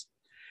 that is.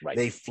 Right.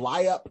 They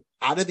fly up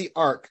out of the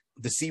Ark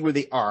to see where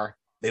they are.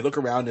 They look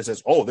around and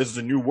says, oh, this is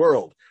a new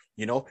world.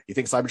 You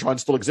think Cybertron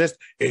still exists?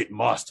 It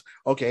must.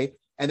 Okay.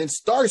 And then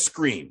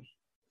Starscream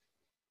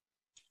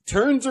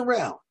turns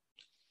around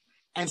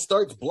and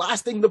starts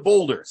blasting the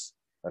boulders.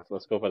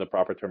 Let's go for the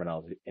proper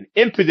terminology. An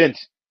impudent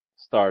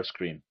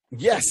Starscream.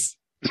 Yes.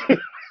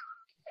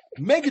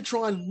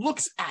 Megatron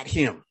looks at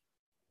him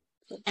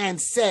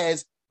and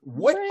says,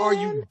 what are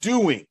you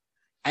doing?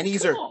 And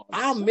he's like,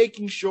 I'm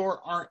making sure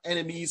our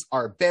enemies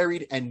are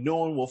buried and no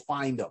one will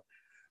find them.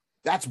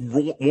 That's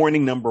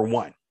warning number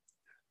one.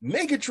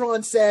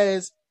 Megatron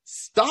says,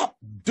 stop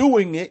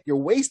doing it. You're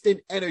wasting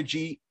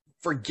energy.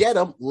 Forget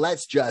them.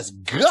 Let's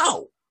just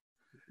go.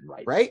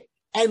 Right?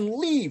 And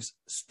leaves.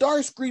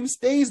 Starscream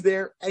stays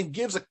there and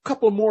gives a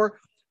couple more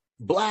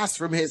blasts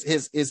from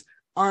his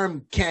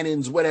arm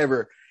cannons,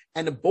 whatever.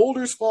 And the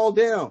boulders fall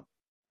down,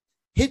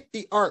 hit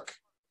the Ark,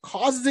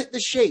 causes it to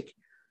shake.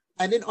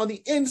 And then on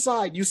the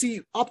inside, you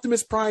see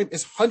Optimus Prime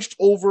is hunched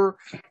over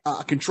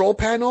a control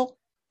panel,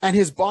 and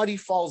his body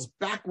falls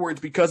backwards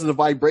because of the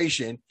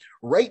vibration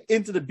right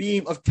into the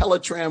beam of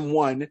Teletran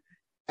 1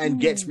 and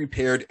gets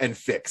repaired and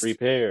fixed.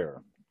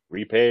 Repair.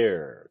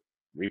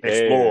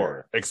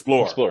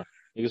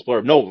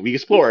 Explore. No, we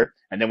explore.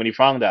 And then when he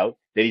found out,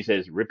 then he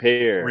says,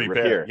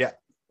 repair. Yeah.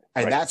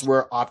 And that's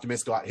where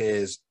Optimus got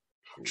his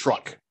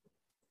truck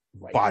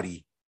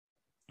body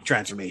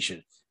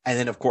transformation. And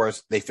then, of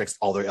course, they fixed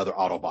all their other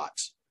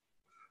Autobots.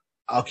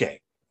 Okay,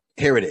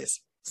 here it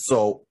is.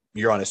 So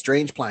you're on a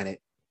strange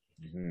planet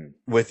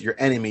with your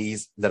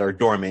enemies that are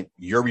dormant.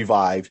 You're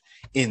revived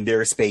in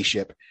their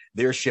spaceship.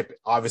 Their ship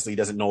obviously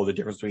doesn't know the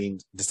difference between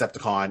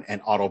Decepticon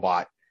and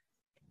Autobot.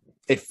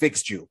 It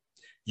fixed you.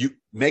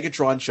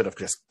 Megatron should have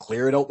just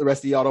cleared out the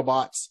rest of the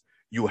Autobots.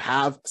 You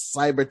have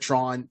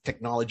Cybertron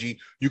technology.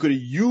 You could have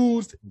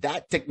used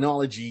that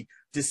technology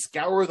to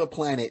scour the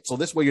planet. So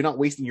this way you're not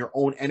wasting your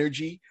own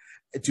energy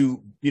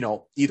to,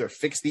 either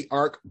fix the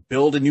Ark,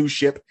 build a new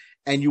ship,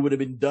 and you would have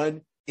been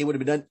done. It would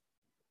have been done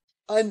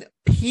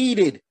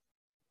unimpeded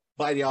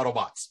by the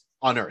Autobots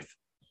on Earth.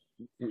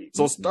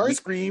 So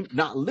Starscream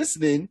not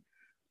listening.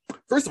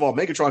 First of all,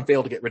 Megatron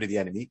failed to get rid of the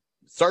enemy.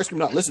 Starscream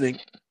not listening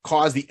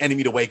caused the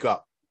enemy to wake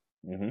up.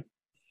 Mm-hmm.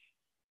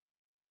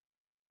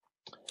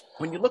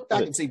 When you look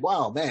back and say,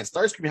 wow, man,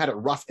 Starscream had it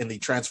rough in the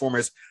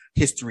Transformers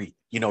history.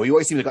 He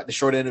always seemed to got the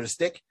short end of the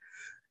stick.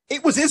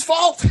 It was his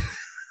fault.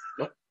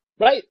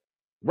 Right.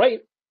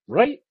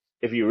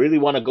 If you really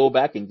want to go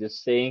back and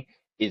just say,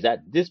 is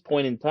at this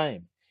point in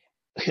time,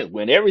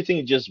 when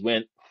everything just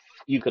went,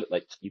 you could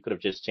have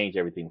just changed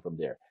everything from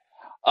there.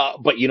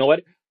 But you know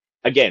what?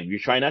 Again, you're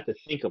trying not to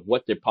think of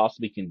what they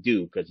possibly can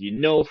do, because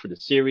for the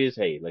series,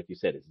 hey, like you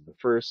said, this is the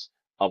first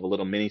of a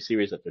little mini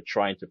series that they're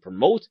trying to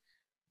promote.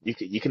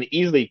 You can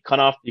easily cut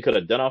off. You could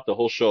have done off the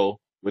whole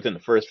show within the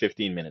first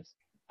 15 minutes.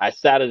 As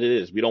sad as it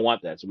is, we don't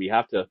want that. So we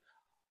have to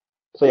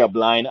play a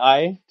blind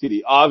eye to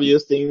the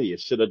obvious thing that you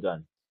should have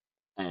done.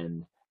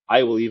 And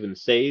I will even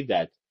say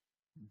that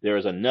there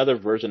is another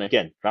version.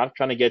 Again, not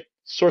trying to get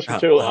source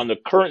material on the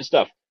current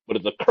stuff, but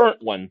it's the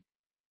current one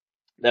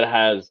that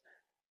has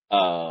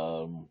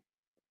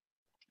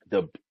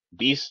the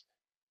Beast.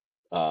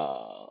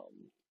 Oh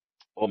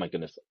my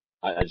goodness.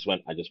 I just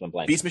went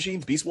blank. Beast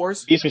Machines? Beast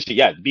Wars? Beast Machine,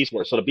 yeah, Beast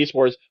Wars. So the Beast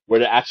Wars, where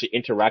they're actually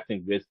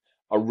interacting with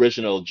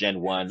original Gen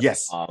 1.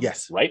 Yes,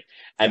 yes. Right?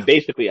 And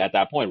basically at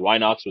that point,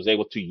 Rhinox was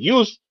able to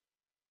use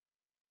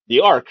the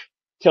Ark,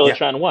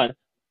 Teletran 1,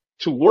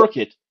 to work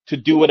it to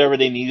do whatever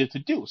they needed to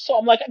do. So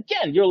I'm like,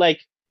 again, you're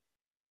like,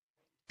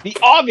 the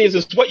obvious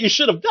is what you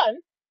should have done.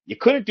 You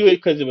couldn't do it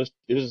because it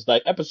was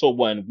like episode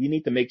 1. We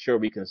need to make sure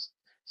we can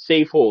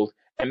save hold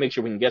and make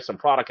sure we can get some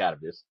product out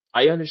of this.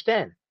 I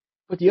understand.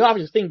 But the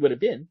obvious thing would have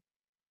been,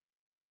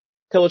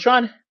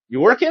 Teletron, you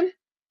working?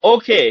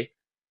 Okay.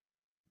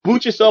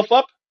 Boot yourself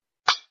up.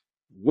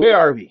 Where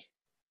are we?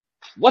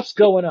 What's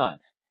going on?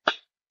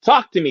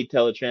 Talk to me,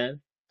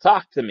 Teletran.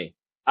 Talk to me.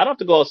 I don't have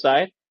to go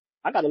outside.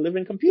 I got a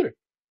living computer.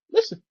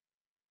 Listen,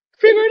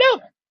 figure it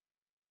out.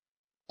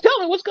 Tell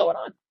me what's going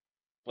on.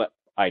 But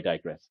I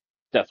digress.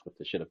 That's what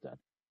they should have done.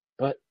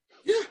 But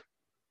yeah.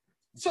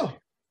 So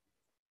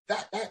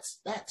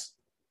that's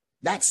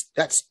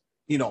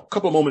a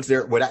couple of moments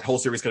there where that whole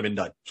series could have been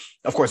done.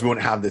 Of course, we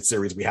wouldn't have the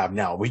series we have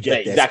now. We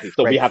get this, exactly.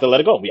 So right? we have to let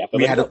it go. We have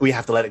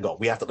to let it go.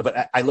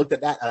 But I looked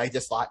at that and I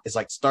just thought it's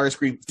like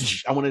Starscream.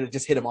 I wanted to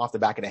just hit him off the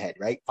back of the head,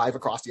 right? 5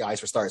 across the eyes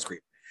for Starscream.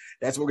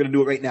 That's what we're gonna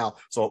do it right now.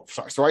 So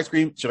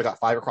Starscream should have got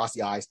 5 across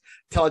the eyes.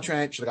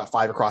 Teletran should have got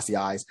 5 across the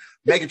eyes.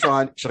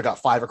 Megatron should have got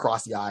 5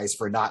 across the eyes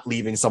for not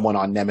leaving someone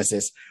on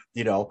Nemesis,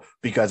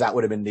 because that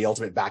would have been the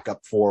ultimate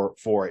backup for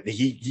it.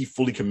 He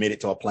fully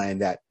committed to a plan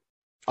that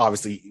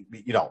obviously,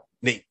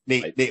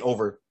 they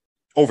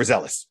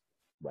overzealous.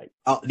 Right.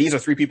 These are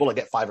 3 people that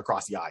get 5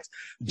 across the eyes.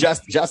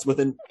 Just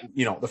within,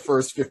 the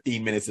first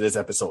 15 minutes of this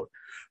episode.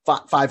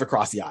 5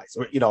 across the eyes.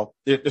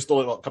 There's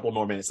still a couple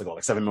more minutes to go,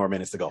 like 7 more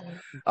minutes to go.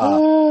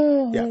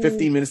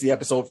 15 minutes of the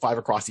episode, 5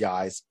 across the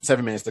eyes,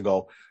 7 minutes to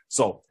go.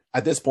 So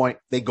at this point,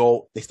 they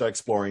start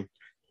exploring,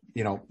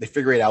 they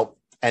figure it out,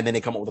 and then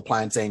they come up with a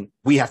plan saying,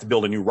 we have to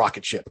build a new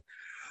rocket ship.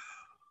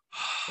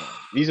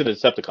 These are the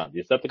Decepticons.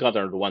 The Decepticons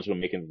are the ones who are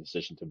making the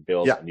decision to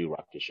build a new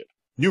rocket ship.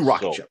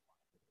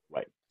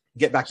 Right.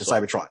 Get back to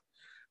Cybertron,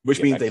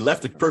 which means they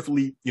left it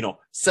perfectly,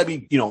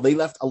 they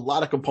left a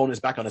lot of components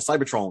back on the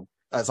Cybertron,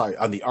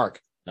 on the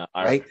Ark,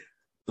 right?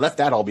 Left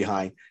that all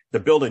behind to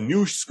build a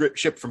new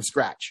ship from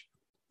scratch,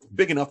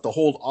 big enough to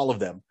hold all of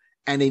them,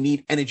 and they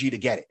need energy to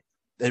get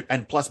it,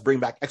 and plus bring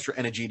back extra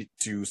energy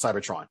to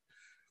Cybertron.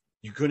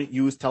 You couldn't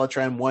use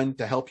Teletran 1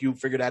 to help you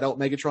figure that out,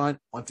 Megatron.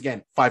 Once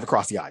again, 5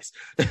 across the eyes.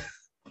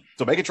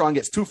 So Megatron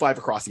gets 2 5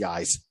 across the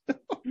eyes.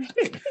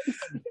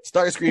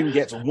 Starscream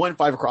gets 1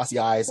 5 across the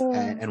eyes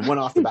and 1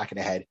 off the back of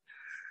the head.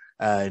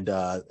 And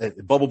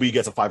Bumblebee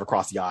gets a 5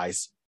 across the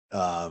eyes.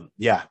 I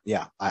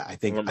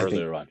think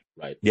earlier on,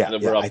 right? Yeah,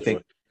 I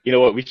think. You know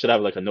what? We should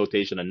have like a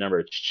notation, a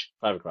number,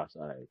 5 across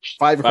the eyes.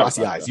 5 across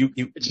the eyes.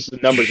 It's just a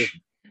number.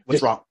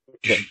 What's wrong?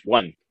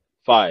 1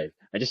 5.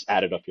 I just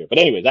added up here. But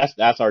anyway,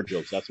 that's our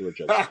jokes. That's what we're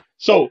joking.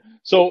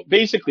 So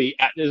basically,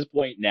 at this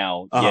point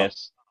now,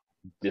 yes,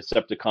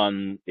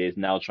 Decepticon is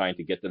now trying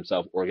to get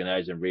themselves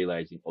organized and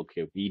realizing,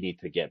 okay, we need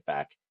to get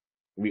back.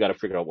 We got to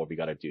figure out what we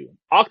got to do.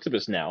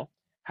 Octopus now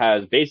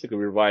has basically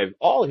revived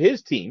all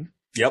his team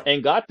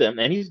and got them,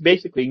 and he's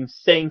basically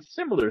saying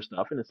similar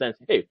stuff in the sense,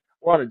 hey,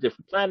 we're on a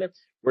different planet,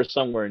 we're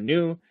somewhere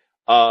new,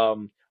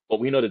 but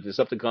we know that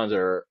Decepticons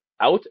are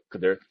out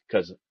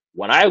because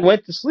when I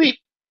went to sleep,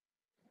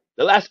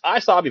 the last I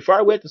saw before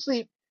I went to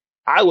sleep,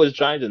 I was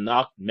trying to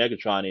knock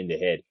Megatron in the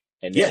head,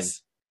 and then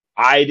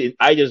I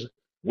just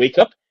wake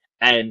up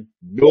and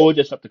no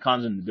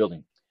Decepticons in the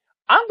building.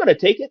 I'm gonna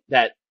take it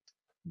that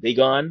they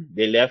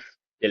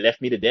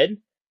left me to dead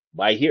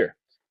by here.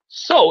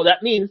 So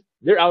that means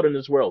they're out in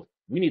this world.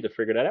 We need to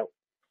figure that out.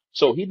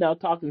 So he's now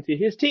talking to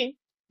his team,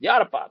 the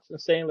Autobots,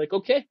 and saying like,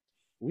 okay,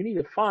 we need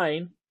to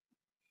find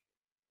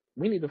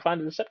the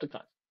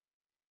Decepticons.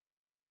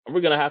 And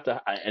we're gonna have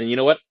to, and you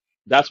know what?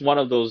 That's one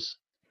of those.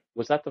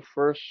 Was that the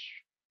first?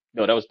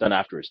 No, that was done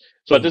afterwards.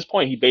 So at this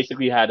point, he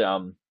basically had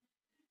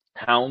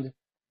Hound.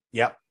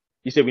 Yep.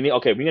 He said, we're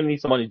gonna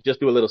need someone to just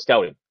do a little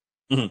scouting.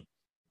 Mm-hmm.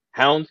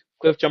 Hound,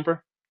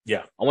 Cliffjumper.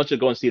 Yeah. I want you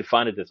to go and see the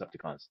find the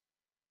Decepticons.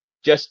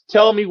 Just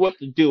tell me what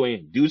to do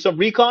and do some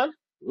recon.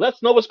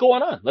 Let's know what's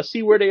going on. Let's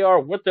see where they are,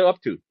 what they're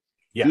up to.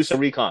 Yes. Do some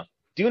recon.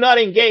 Do not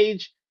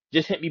engage.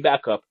 Just hit me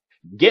back up.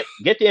 Get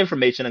the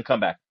information and come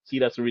back. See,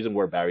 that's the reason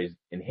where Barry's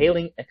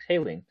inhaling,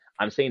 exhaling.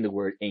 I'm saying the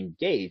word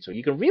engage so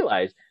you can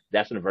realize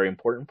that's a very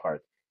important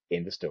part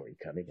in the story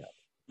coming up.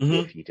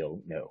 If you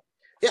don't know.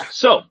 Yeah.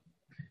 So,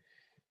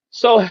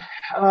 do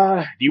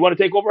you want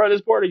to take over on this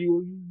board, or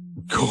you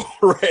go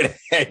right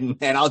ahead,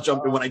 and I'll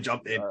jump in when I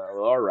jump in.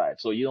 All right.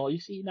 So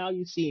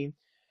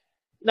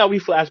now we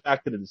flash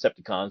back to the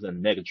Decepticons,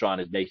 and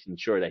Megatron is making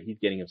sure that he's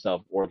getting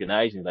himself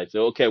organized. And he's like,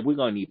 so okay, we're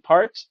gonna need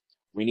parts.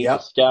 We need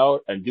to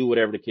scout and do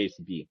whatever the case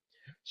to be.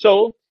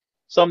 So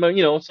some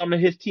of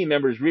his team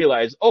members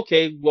realize,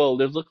 okay, well,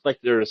 there looks like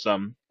there is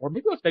some, or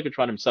maybe it was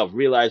Megatron himself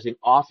realizing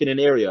off in an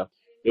area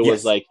it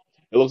was like.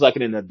 It looks like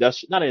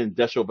not an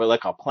industrial, but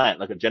like a plant,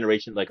 like a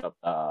generation, like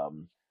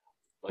an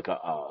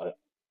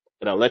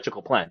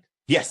electrical plant.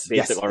 Yes.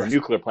 Or a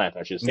nuclear plant,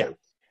 I should say. Yeah.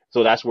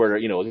 So that's where,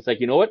 it's like,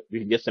 you know what? We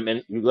can get some,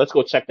 let's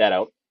go check that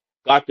out.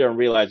 Got there and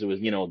realized it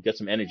was, get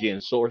some energy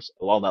and source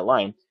along that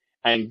line.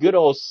 And good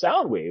old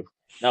Soundwave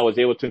now was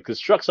able to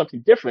construct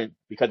something different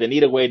because they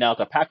need a way now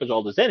to package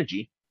all this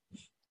energy.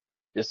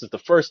 This is the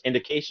first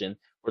indication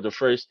or the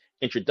first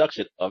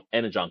introduction of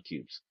energon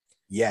cubes.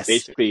 Yes.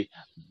 Basically,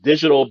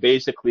 digital,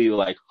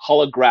 like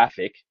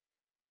holographic,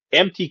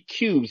 empty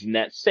cubes in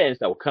that sense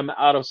that will come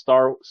out of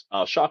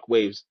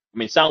Soundwave's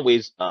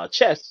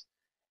chest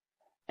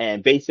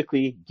and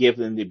basically give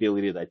them the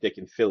ability that they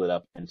can fill it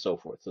up and so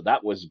forth. So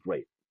that was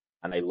great.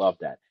 And I love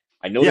that.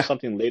 I noticed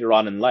something later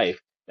on in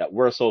life that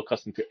we're so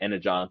accustomed to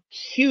energon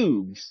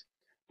cubes,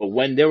 but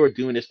when they were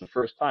doing this the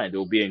first time, they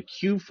would be in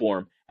cube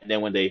form. And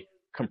then when they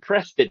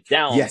compressed it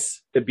down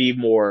to be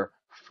more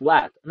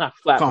not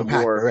flat, but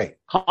Compact, more right?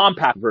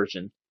 compact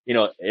version,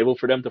 able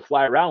for them to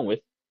fly around with.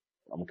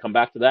 I'm gonna come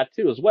back to that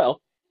too as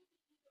well.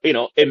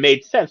 It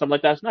made sense. I'm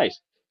like, that's nice.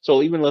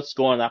 So even let's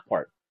go on that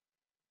part.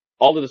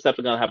 All the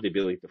Decepticons have the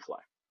ability to fly.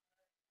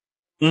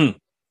 Mm.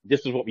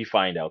 This is what we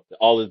find out.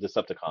 All the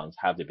Decepticons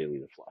have the ability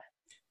to fly.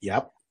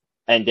 Yep.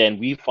 And then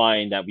we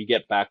find that we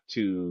get back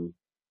to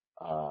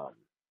Hound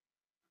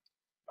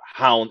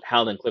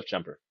and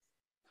Cliffjumper.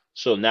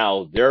 So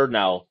now they're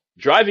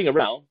driving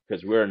around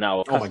because we're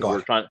now Oh my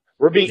God.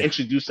 we're being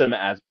introduced to them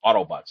as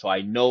Autobots. So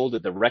I know the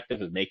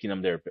directive is making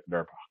them their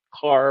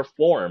car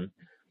form.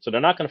 So they're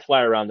not going to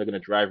fly around. They're going to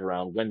drive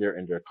around when they're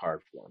in their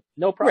car form.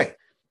 No problem. Right.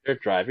 They're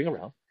driving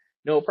around.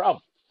 No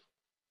problem.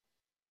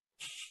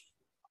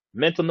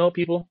 Mental note,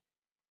 people,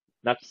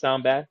 not to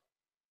sound bad.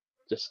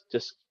 Just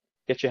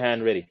get your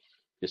hand ready.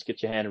 Just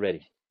get your hand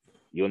ready.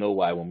 You'll know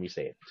why when we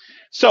say it.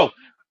 So,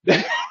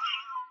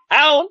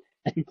 Hound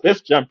and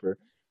Cliffjumper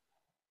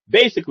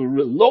basically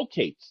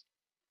locates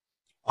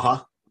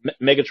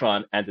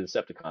Megatron and the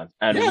Decepticons,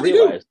 and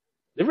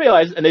they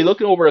realize, and they're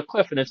looking over a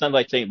cliff, and it sounds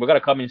like saying, "We're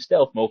gonna come in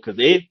stealth mode," because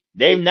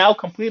they've now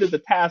completed the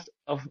task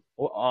of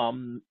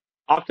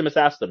Optimus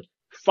asked them,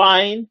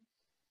 "Find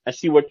and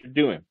see what you're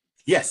doing."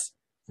 Yes,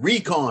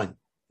 recon.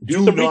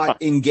 Do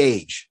not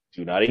engage.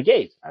 Do not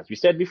engage, as we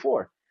said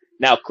before.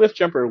 Now,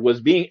 Cliffjumper was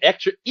being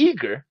extra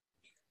eager.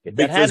 Get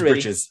that hand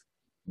ready.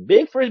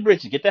 Big for his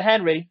britches. Get that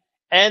hand ready.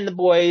 And the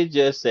boy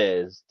just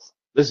says,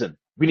 "Listen,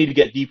 we need to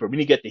get deeper. We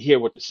need to get to hear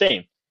what they're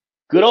saying."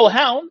 Good old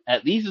Hound,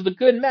 at least is a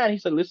good man. He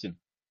said, "Listen,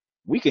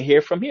 we can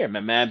hear from here."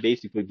 My man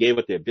basically gave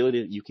it the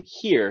ability that you can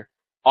hear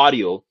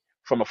audio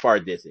from a far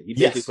distance. He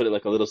basically put it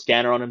like a little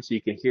scanner on him so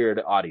you can hear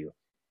the audio.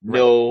 Right.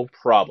 No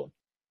problem.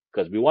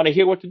 Because we want to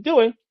hear what they're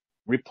doing,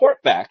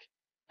 report back,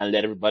 and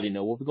let everybody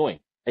know where we're going.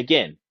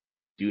 Again,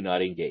 do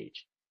not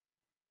engage.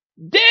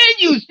 Then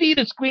you see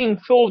the screen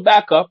fills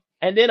back up,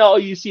 and then all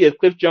you see is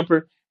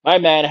Cliffjumper. My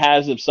man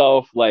has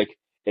himself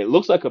it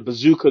looks like a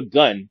bazooka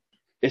gun.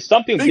 It's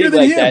something big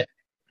like that.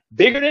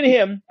 Bigger than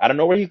him. I don't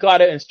know where he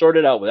got it and stored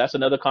it out, but that's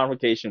another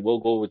conversation. We'll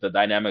go with the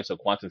dynamics of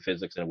quantum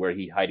physics and where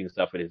he's hiding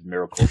stuff with his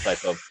miracle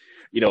type of,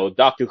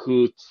 Doctor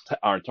Who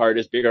or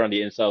TARDIS, bigger on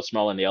the inside,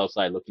 small on the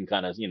outside, looking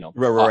kind of, pockets.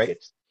 Right.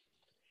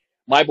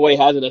 My boy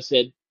has it. I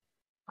said,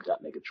 "I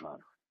got Megatron.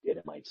 Get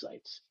in my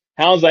sights."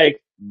 Hound's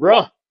like,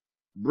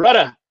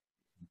 brother,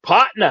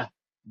 partner,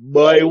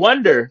 boy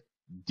wonder,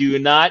 do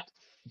not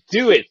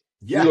do it.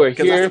 Yeah,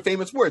 because that's the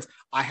famous words.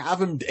 I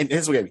have him, and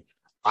here's what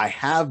I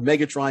have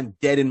Megatron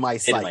dead in my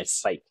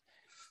sights.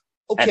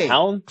 Okay,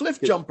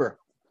 Cliffjumper,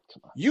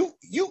 you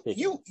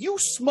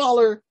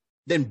smaller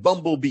than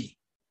Bumblebee.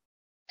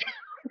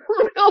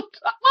 Real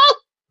talk.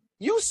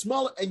 You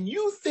smaller, and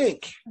you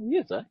think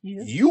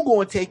you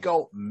gonna take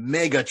out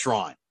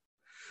Megatron?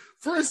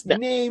 First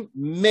name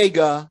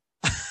Mega,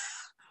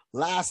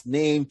 last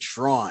name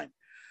Tron.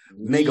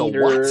 Mega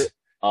what?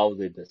 Of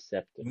the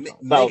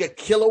Decepticons. Mega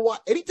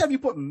kilowatt. Anytime you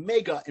put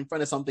mega in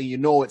front of something, you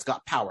know it's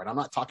got power. And I'm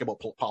not talking about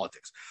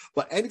politics,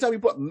 but anytime you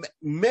put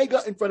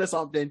mega in front of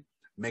something,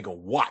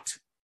 megawatt,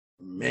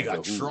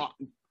 Megatron,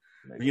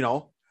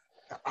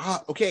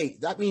 okay,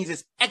 that means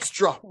it's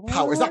extra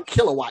power. It's not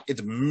kilowatt,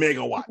 it's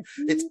megawatt.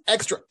 It's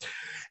extra.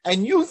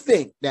 And you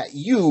think that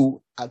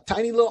you, a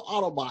tiny little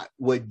Autobot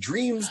with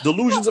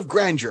delusions of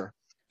grandeur,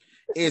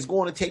 is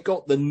going to take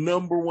out the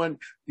number one.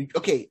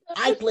 Okay,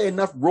 I play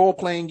enough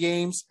role-playing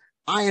games.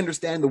 I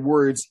understand the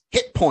words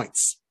hit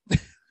points,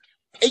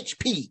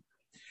 HP,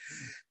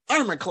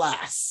 armor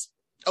class.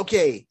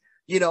 Okay,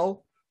 you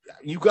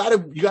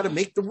gotta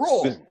make the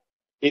roll.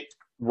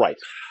 Right.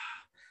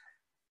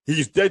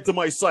 He's dead to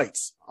my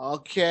sights.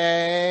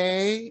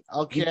 Okay.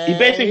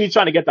 He's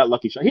trying to get that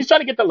lucky shot. He's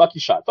trying to get the lucky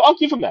shot. So I'll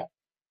give him that.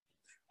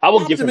 I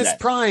will give him that. Optimus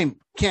Prime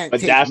can't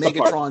take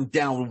Megatron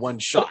down one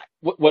shot.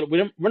 We're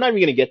not even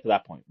going to get to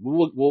that point.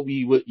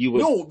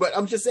 No, but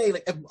I'm just saying,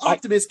 if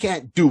Optimus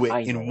can't do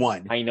it in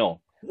one. I know.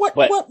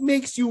 What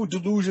makes you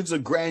delusions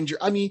of grandeur?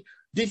 I mean,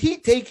 did he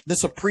take the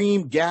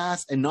Supreme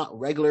gas and not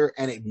regular,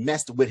 and it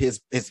messed with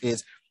his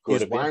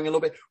wiring a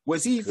little bit?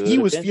 Was he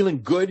was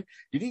feeling good?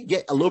 Did he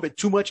get a little bit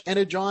too much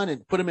energon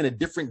and put him in a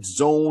different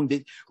zone?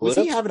 Was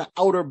he having an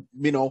outer,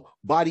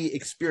 body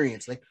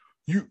experience? Like,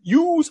 you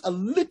use a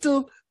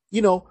little,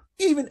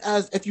 even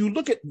as if you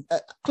look at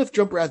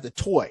Cliffjumper as the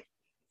toy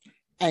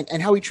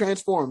and how he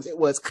transforms,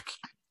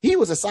 he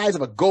was the size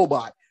of a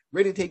GoBot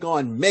ready to take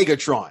on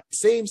Megatron,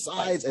 same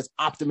size as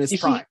Optimus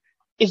Prime.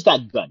 It's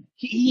that gun.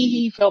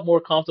 He felt more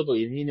comfortable.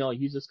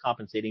 He's just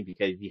compensating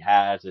because he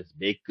has this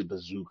big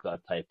bazooka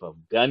type of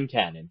gun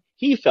cannon.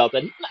 He felt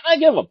that I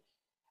give him,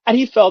 and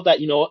he felt that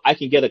I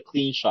can get a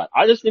clean shot.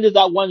 I just needed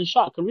that one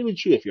shot. Cause really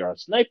true, if you're a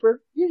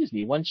sniper, you just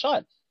need one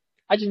shot.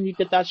 I just need to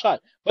get that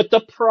shot. But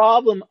the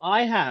problem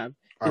I have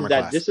is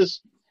that this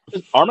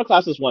armor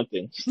class is one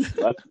thing.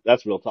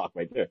 That's real talk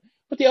right there.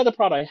 But the other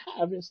problem I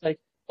have is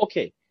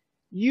okay,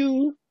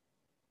 you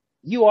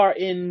are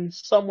in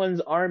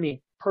someone's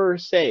army per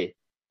se.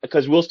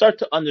 Because we'll start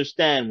to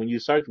understand when you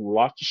start to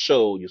watch the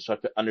show, you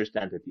start to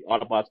understand that the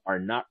Autobots are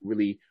not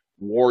really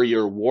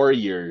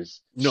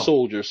warriors, No.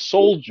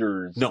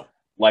 soldiers, No.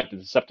 like the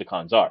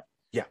Decepticons are.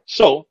 Yeah.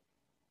 So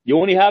you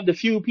only have the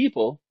few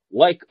people,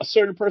 like a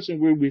certain person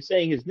we'll be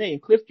saying his name,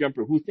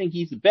 Cliffjumper, who think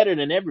he's better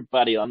than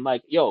everybody. I'm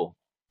like, yo,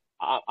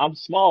 I'm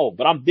small,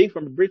 but I'm big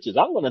from the britches.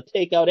 I'm gonna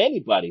take out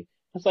anybody.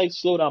 It's like,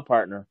 slow down,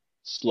 partner.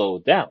 Slow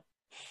down.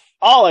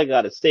 All I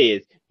gotta say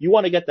is, you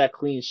want to get that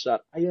clean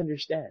shot. I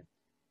understand.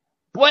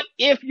 But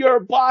if your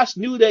boss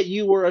knew that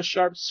you were a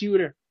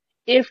sharpshooter,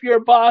 if your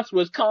boss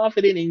was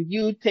confident in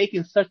you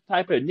taking such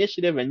type of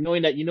initiative and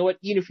knowing that, you know what,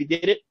 even if you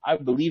did it, I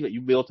believe that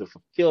you'll be able to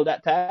fulfill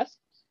that task.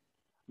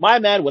 My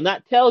man will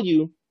not tell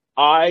you,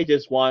 I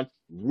just want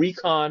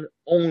recon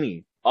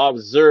only.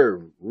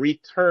 Observe,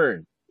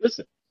 return.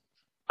 Listen,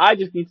 I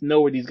just need to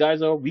know where these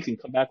guys are. We can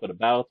come back with a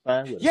battle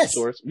plan, with a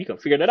source. We can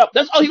figure that out.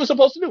 That's all he was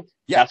supposed to do.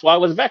 Yeah. That's why I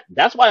was vexed.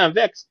 That's why I'm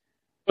vexed.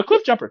 But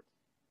Cliffjumper,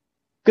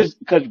 because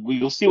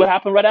we'll see what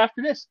happened right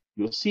after this.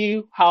 You'll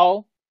see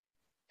how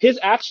his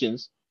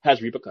actions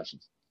has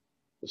repercussions.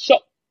 So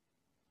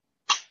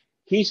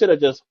he should have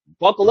just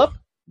buckled up,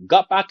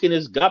 got back in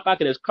his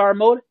car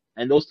mode,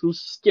 and those two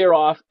scare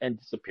off and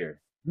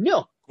disappear.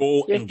 No,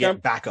 go and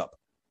get back up.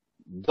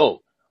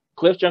 Go.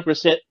 Cliffjumper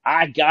said,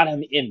 "I got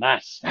him in my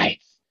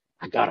sights.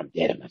 I got him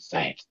dead in my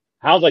sights."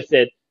 Hound's like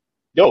said,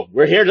 "No,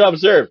 we're here to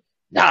observe."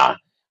 "Nah,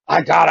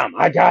 I got him.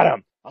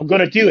 I'm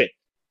gonna do it."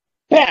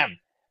 Bam!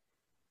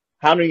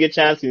 Hound didn't get a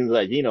chance. He was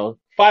like,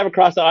 5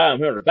 across the eye. I'm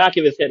here on the back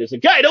of his head. He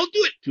said, "Guy, don't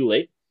do it." Too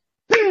late.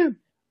 Bam!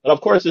 But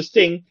of course, this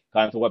thing,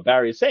 kind of to what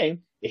Barry is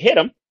saying, it hit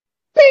him.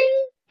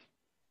 Bing!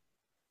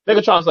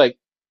 Megatron's like,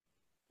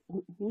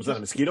 was that a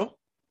mosquito?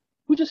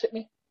 Who just hit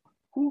me?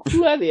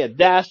 Who had the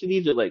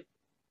audacity to like,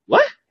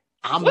 what?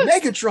 I'm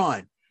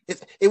Megatron.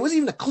 It wasn't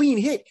even a clean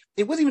hit.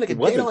 It wasn't even like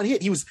a dead-on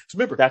hit. He was,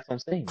 remember, that's what I'm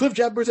saying.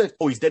 Cliffjumper said,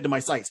 "Oh, he's dead to my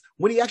sights."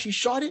 When he actually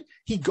shot it,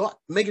 he got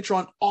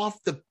Megatron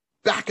off the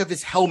back of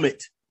his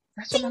helmet.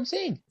 That's what I'm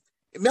saying.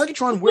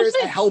 Megatron wears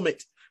a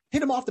helmet.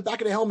 Hit him off the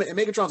back of the helmet, and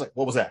Megatron's like,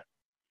 "What was that?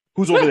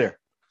 Who's over there?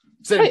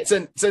 Send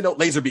out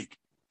Laserbeak."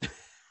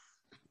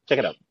 Check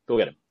it out. Go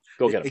get him.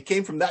 It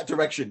came from that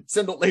direction.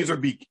 Send out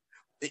Laserbeak.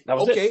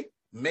 Okay. It.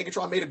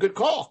 Megatron made a good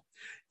call.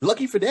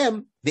 Lucky for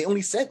them, they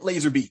only sent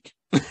Laserbeak.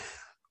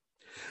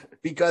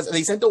 Because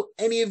they sent out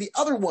any of the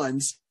other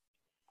ones.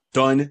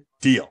 Done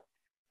deal.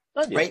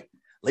 Right?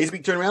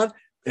 Laserbeak turned around,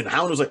 and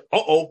Hound was like,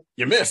 "Uh-oh,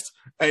 you missed."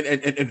 And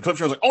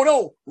Cliffjumper was like, "Oh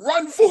no,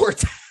 run for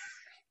it."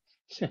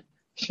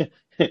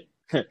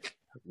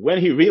 When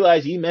he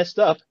realized he messed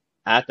up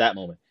at that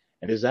moment.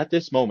 And it was at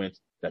this moment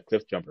that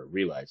Cliffjumper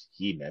realized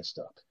he messed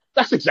up.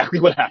 That's exactly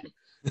what happened.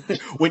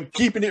 When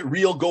keeping it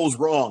real goes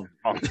wrong.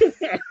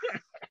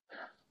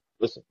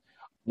 Listen,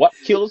 what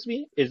kills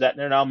me is that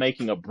they're now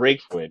making a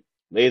break for it.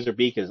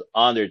 Laserbeak is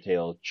on their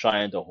tail,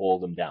 trying to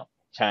hold them down,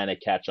 trying to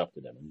catch up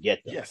to them and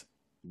get them. Yes.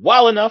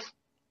 Well enough,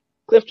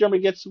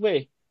 Cliffjumper gets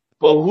away.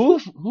 But who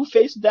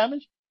faced the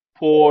damage?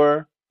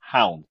 Poor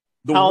Hound.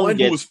 The one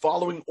who was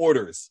following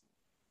orders.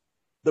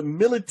 The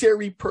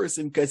military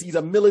person, because he's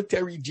a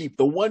military Jeep.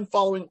 The one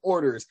following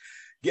orders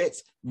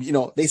gets,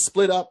 they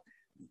split up.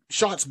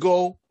 Shots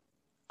go.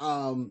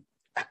 Hound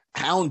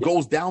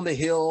goes down the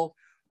hill,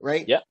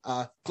 right? Yeah.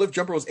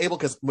 Cliffjumper was able,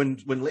 because when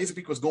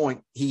Laserbeak was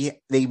going,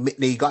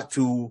 they got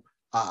to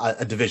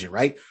a division,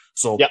 right?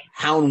 So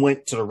Hound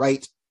went to the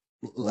right.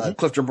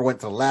 Cliffjumper went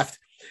to the left.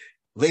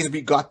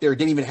 Laserbeak got there,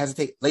 didn't even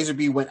hesitate.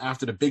 Laserbeak went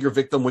after the bigger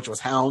victim, which was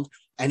Hound,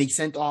 and he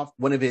sent off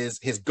one of his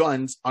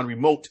guns on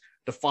remote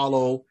to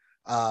follow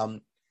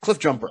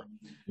Cliffjumper.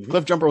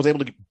 Cliffjumper was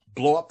able to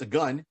blow up the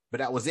gun, but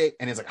that was it.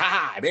 And it's like,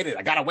 I made it.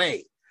 I got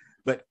away.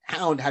 But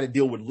Hound had to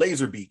deal with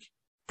Laserbeak.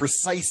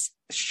 Precise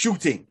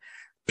shooting.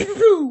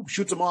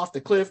 Shoots him off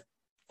the cliff,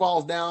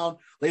 falls down.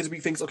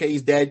 Laserbeak thinks, okay,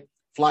 he's dead.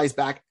 Flies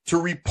back to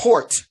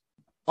report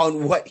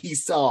on what he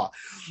saw.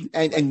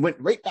 And went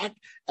right back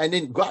and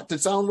then got to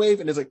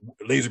Soundwave and it's like,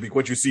 "Laserbeak,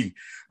 what you see?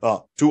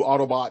 2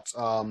 Autobots,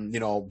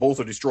 both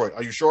are destroyed.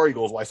 Are you sure?" He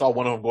goes, "Well, I saw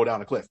one of them go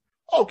down a cliff."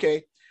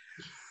 Okay.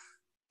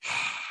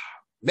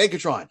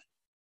 Megatron.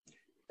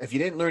 If you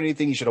didn't learn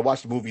anything, you should have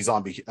watched the movie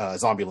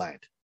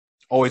Zombieland.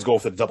 Always go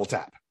for the double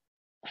tap.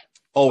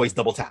 Always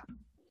double tap.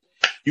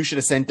 You should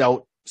have sent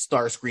out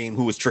Starscream,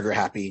 who was trigger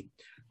happy,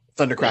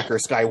 Thundercracker,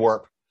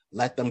 Skywarp,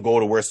 let them go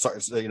to where,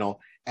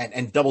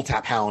 and double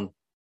tap Hound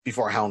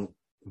before Hound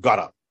got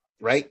up,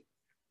 right?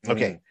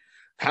 Okay.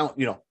 Hound,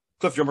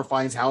 Cliffjumper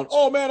finds Hound.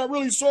 "Oh man, I'm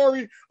really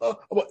sorry."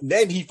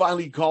 Then he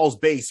finally calls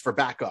base for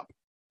backup.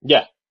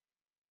 Yeah.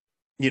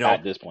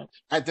 At this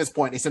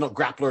point, they send out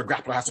Grappler.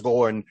 Grappler has to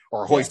go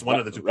or hoist one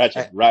of the two.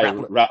 Ratchet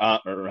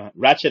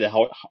and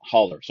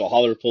Holler. So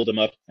Holler pulled him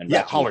up, and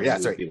Holler. Yeah,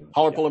 sorry.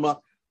 Holler pulled him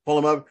up.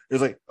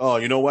 It's like, "Oh,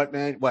 you know what,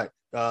 man? What?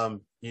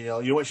 You know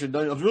what you should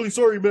have done? I'm really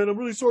sorry, man. I'm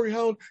really sorry,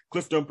 Hound."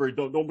 Cliffjumper,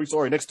 don't be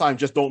sorry. Next time,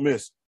 just don't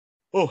miss.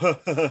 Oh,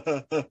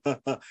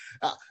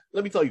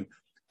 let me tell you,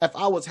 if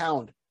I was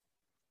Hound,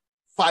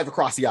 5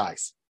 across the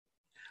eyes,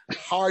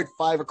 hard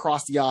 5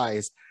 across the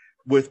eyes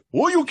with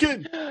you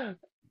kid.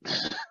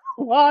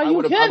 I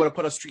would have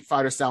put a Street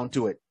Fighter sound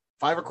to it.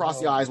 5 across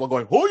the eyes while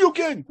going, you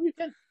can.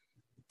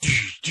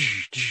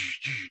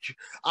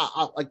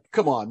 Like,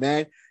 come on,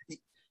 man.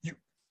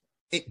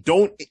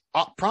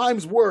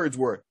 Prime's words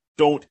were,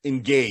 don't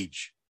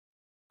engage.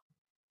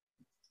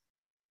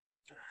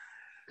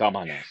 Come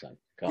on now, son.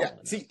 Come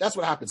on. See, that's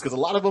what happens because a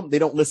lot of them, they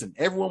don't listen.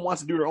 Everyone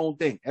wants to do their own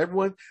thing.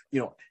 Everyone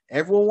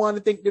wants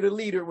to think they're the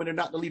leader when they're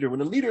not the leader. When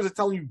the leaders are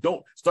telling you,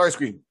 don't,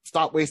 Starscream,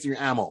 stop wasting your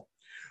ammo.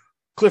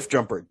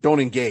 Cliffjumper, don't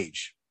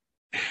engage.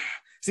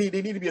 See,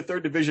 they need to be a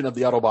third division of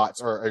the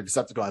Autobots or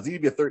Decepticons. They need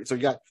to be a third. So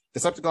you got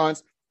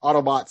Decepticons,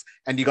 Autobots,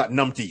 and you got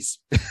numpties.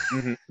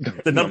 Mm-hmm.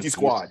 The numpty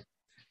squad.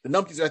 The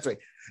numpties, that's right.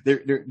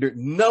 They're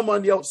numb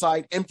on the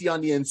outside, empty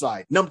on the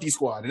inside. Numpty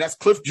squad. And that's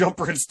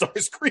Cliffjumper and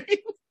Starscream.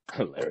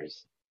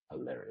 Hilarious.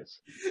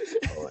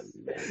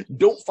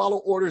 Don't follow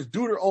orders,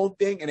 do their own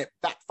thing, and it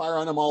backfire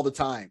on them all the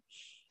time.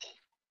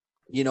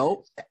 Yeah.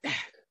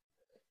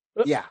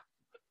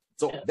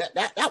 So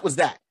that was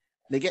that.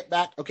 They get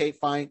back, okay,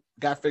 fine,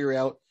 gotta figure it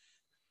out.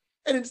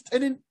 And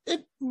then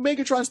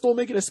Megatron's still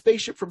making a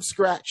spaceship from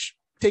scratch,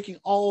 taking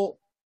all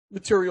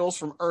materials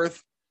from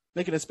Earth,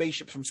 making a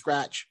spaceship from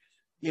scratch.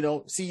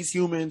 Sees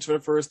humans for the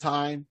first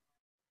time.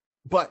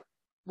 But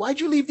why'd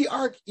you leave the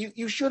Ark?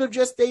 You should have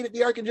just stayed at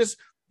the Ark and just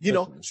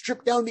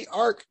strip down the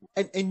Ark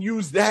and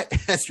use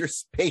that as your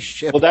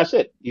spaceship. Well, that's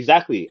it.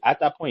 Exactly. At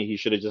that point, he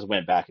should have just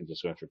went back and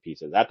just went for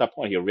pieces. At that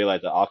point, he'll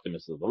realize that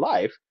Optimus is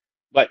alive,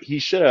 but he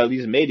should have at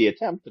least made the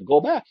attempt to go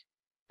back.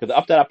 Because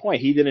up to that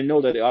point, he didn't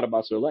know that the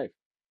Autobots are alive.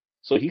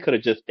 So he could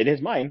have just, in his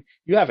mind,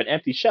 you have an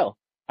empty shell.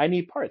 I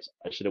need parts.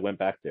 I should have went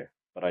back there,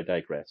 but I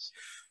digress.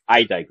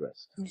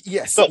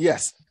 Yes.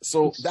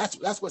 So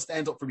that's what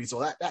stands up for me.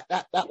 So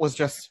that was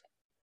just,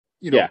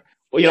 yeah.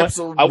 Well,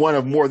 episode one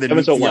of more than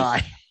episode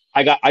one.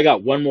 I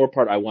got one more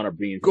part I want to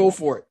bring in. Go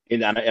for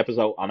it. On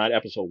that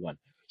episode one.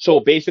 So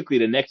basically,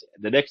 the next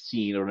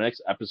scene or the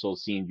next episode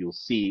scene you'll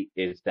see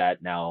is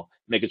that now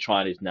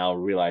Megatron is now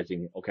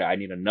realizing, okay, I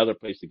need another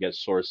place to get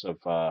source of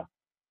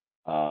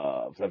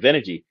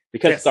energy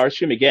because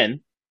Starscream again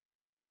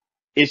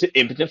is an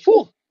impotent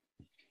fool.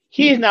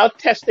 He is now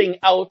testing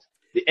out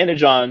the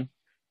energon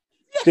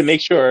to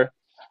make sure,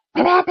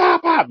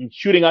 and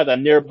shooting out the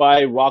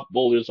nearby rock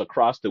boulders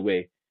across the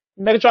way.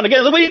 Megatron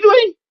again, what are you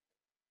doing?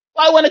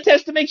 I want to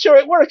test to make sure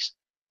it works.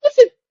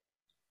 Listen,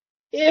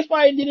 if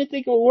I didn't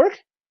think it would work,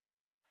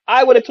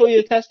 I would have told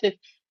you to test it.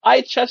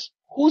 I trust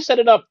who set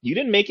it up. You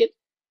didn't make it.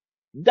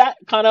 That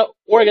kind of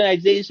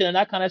organization and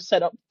that kind of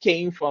setup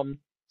came from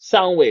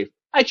Soundwave.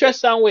 I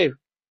trust Soundwave.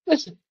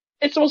 Listen,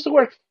 it's supposed to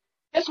work.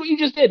 That's what you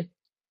just did.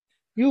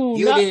 You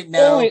didn't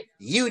know.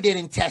 You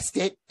didn't test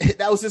it.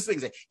 That was his thing.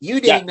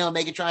 You didn't know,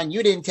 Megatron.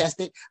 You didn't test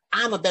it.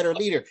 I'm a better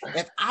leader.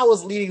 If I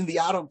was leading the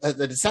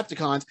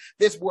Decepticons,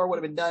 this war would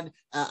have been done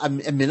a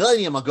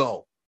millennium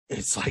ago.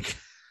 It's like,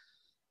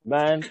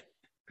 man,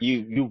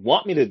 you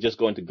want me to just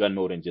go into gun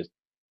mode and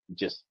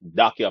just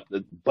knock you up,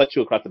 butt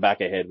you across the back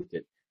of the head with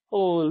it.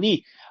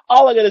 Holy!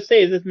 All I gotta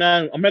say is this,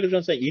 man.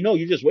 Megatron saying,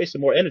 you just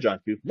wasted more energy on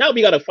you. Now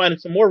we gotta find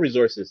some more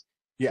resources.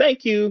 Yeah.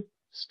 Thank you,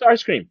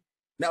 Starscream.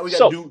 Now we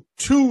got to do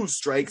 2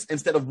 strikes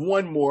instead of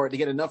 1 more to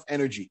get enough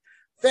energy.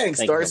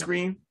 Thanks,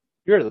 Starscream.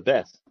 You're the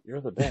best.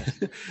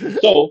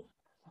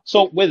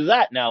 So with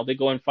that, now they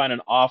go and find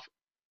an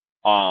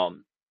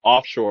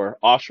offshore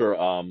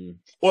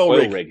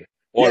oil rig.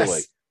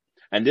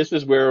 And this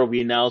is where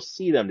we now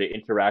see them. They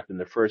interact in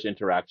the first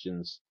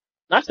interactions.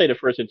 Not say the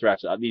first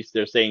interaction. At least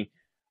they're saying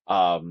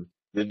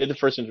they did the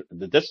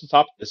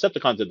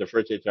Decepticons did the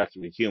first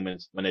interaction with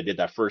humans when they did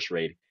that first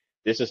raid.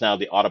 This is now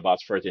the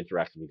Autobots' first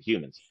interaction with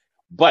humans.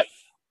 But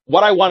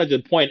what I wanted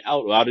to point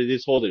out of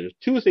this whole, there's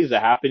 2 things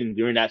that happened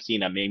during that scene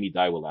that made me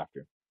die with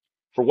laughter.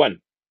 For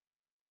one,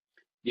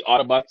 the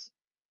Autobots,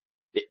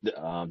 the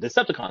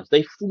Decepticons,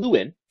 they flew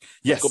in.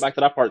 Yes. Let's go back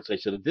to that part. So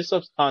the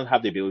Decepticons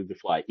have the ability to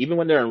fly. Even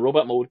when they're in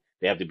robot mode,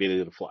 they have the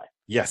ability to fly.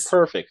 Yes.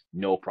 Perfect.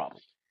 No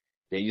problem.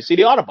 Then you see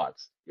the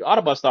Autobots. The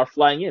Autobots start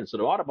flying in. So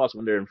the Autobots,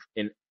 when they're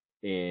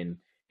in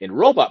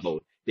robot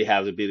mode, they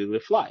have the ability to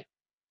fly.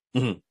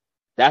 Mm-hmm.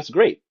 That's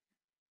great.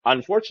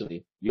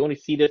 Unfortunately, you only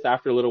see this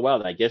after a little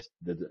while. I guess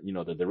the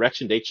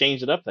direction they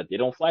changed it up that they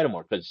don't fly no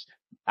more. Because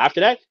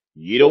after that,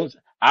 you don't.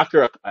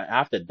 After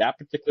that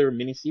particular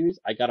miniseries,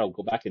 I gotta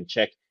go back and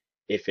check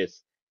if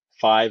it's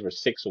 5 or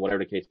 6 or whatever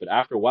the case. But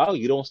after a while,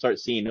 you don't start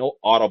seeing no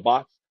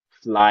Autobots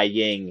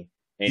flying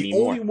anymore.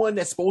 The only one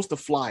that's supposed to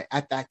fly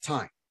at that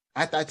time,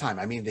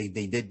 I mean,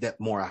 they did that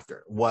more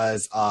after,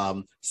 was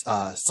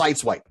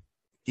Sideswipe.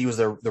 He was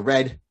the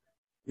red.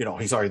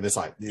 He's already this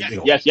side.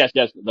 Yes.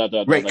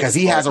 Right, because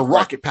he has a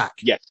rocket pack.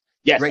 Yes.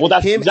 Right? Well,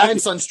 that's him exactly. And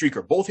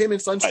Sunstreaker. Both him and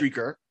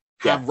Sunstreaker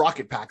have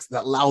rocket packs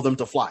that allow them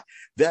to fly.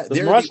 Didn't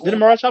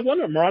Mirage have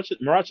one? Or Mirage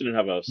didn't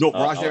have a... No,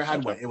 Mirage never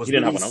had one. It was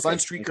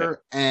Sunstreaker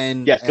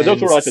and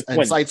those were like the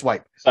twins.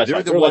 Sideswipe.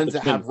 They're the ones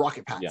that have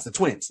rocket packs, the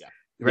twins. Yeah.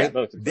 Right?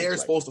 Yeah, they're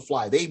supposed to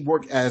fly. They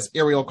work as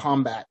aerial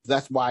combat.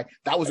 That's why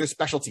that was their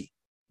specialty.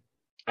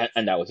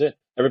 And that was it.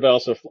 Everybody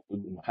else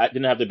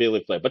didn't have the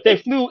ability to fly. But they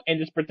flew in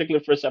this particular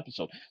first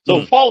episode.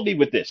 So follow me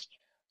with this.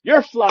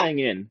 You're flying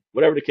in,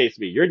 whatever the case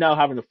may be. You're now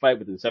having to fight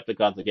with the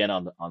Decepticons again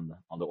on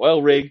the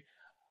oil rig.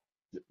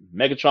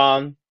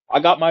 Megatron. I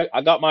got my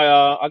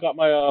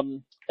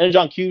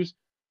Energon cues.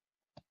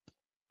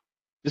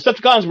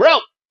 Decepticons, we're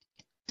out.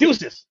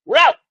 Deuces, we're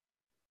out.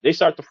 They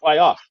start to fly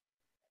off.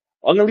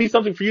 I'm gonna leave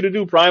something for you to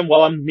do, Prime,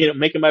 while I'm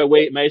making my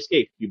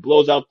escape. He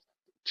blows out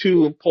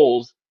 2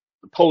 posts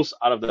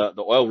out of the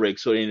oil rig,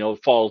 so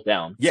it falls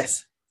down.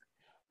 Yes.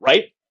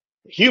 Right?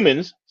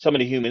 Humans, some of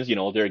the humans,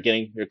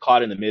 they're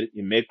caught in the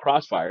mid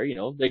crossfire.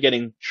 They're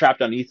getting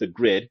trapped underneath the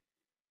grid.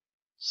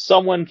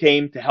 Someone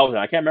came to help them.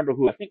 I can't remember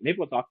who. I think maybe it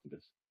was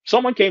Octopus.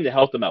 Someone came to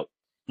help them out.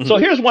 Mm-hmm. So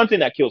here's one thing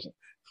that kills them.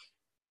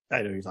 I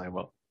know what you're talking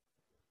about.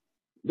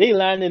 They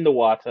land in the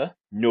water,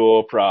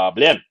 no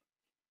problem.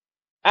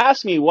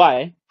 Ask me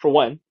why, for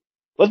one.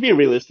 Let's be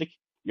realistic.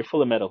 You're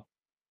full of metal.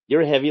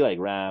 You're heavy like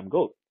Ram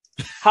Goat.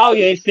 How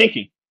you ain't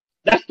thinking?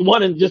 That's the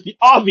one and just the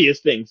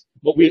obvious things.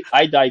 But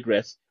I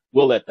digress.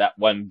 We'll let that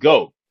one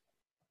go.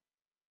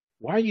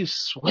 Why are you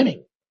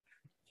swimming?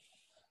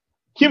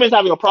 Humans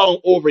having a problem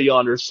over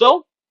yonder,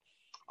 so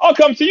I'll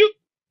come to you.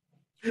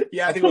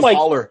 Yeah, I think it was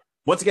Holler.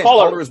 Once again,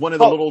 Holler is one of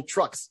the little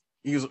trucks.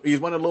 He's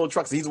one of the little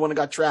trucks. He's the one that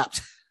got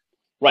trapped.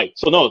 Right.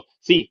 So no,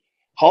 see,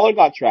 Holler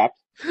got trapped,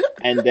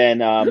 and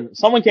then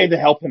someone came to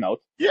help him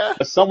out. Yeah.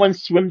 But someone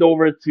swam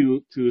over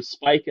to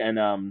Spike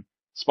and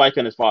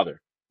his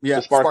father. Yeah,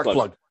 the spark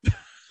plug.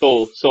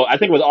 So I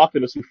think it was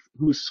Optimus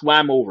who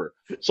swam over.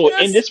 So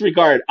yes. In this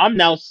regard, I'm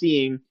now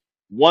seeing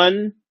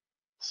 3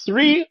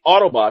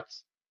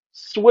 Autobots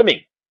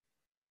swimming.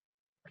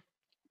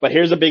 But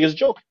here's the biggest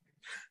joke.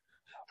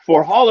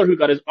 For Holler, who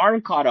got his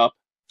arm caught up,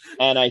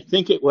 and I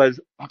think it was,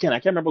 again, I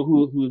can't remember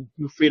who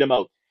freed him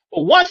out.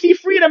 But once he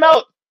freed him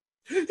out,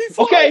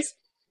 okay,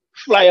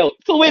 fly out.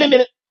 So wait a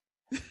minute.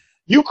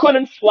 You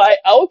couldn't fly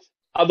out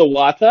of the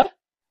water,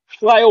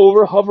 fly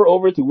over, hover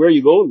over to where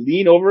you go,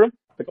 lean over him,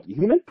 pick up the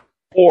human,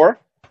 or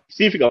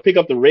see if you can pick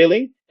up the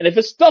railing. And if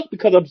it's stuck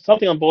because of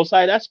something on both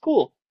sides, that's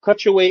cool.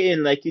 Cut your way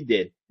in like you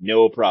did.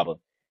 No problem.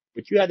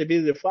 But you had to be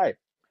able to fly.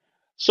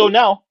 So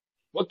now,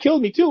 what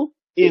killed me too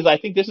is I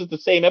think this is the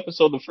same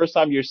episode the first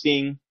time you're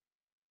seeing.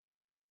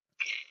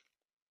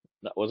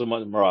 That wasn't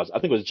Mirage. I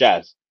think it was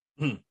Jazz.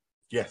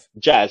 Yes.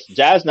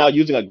 Jazz now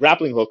using a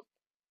grappling hook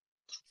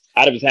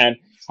out of his hand.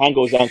 Hand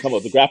goes down, come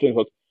up with the grappling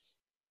hook.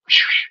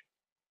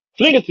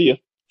 Fling it to you.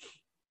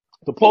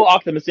 To pull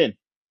Optimus in.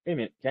 Wait a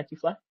minute, can't you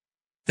fly?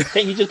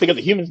 Can't you just pick up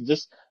the humans and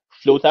just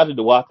float out of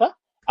the water,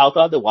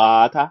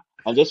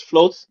 and just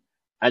floats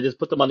and just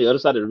put them on the other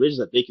side of the ridge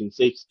that they can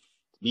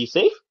be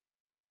safe?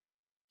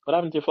 What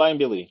happened to your flying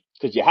ability?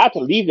 Because you had to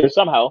leave there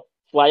somehow,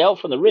 fly out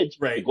from the ridge,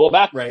 right. to go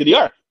back to the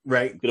arc.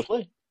 Right. You could have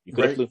flown. You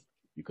could have flew.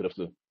 You could have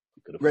flew.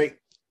 Right.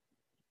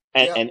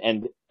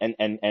 And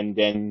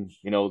then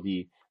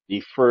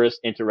the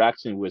first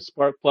interaction with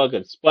Sparkplug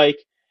and Spike.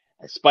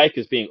 And Spike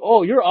is being,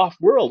 oh, you're off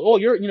world. Oh,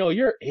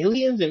 you're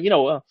aliens, and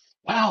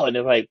wow. And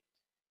they're like,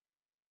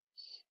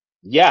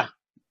 yeah,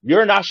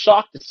 you're not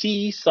shocked to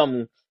see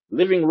some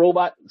living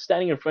robot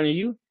standing in front of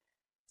you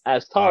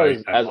as tall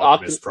as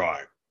Optimus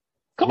Prime.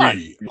 Come on.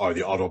 We are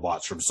the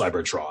Autobots from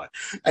Cybertron.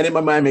 And in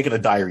my mind, making a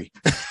diary.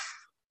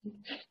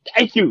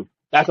 Thank you.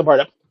 That's the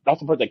part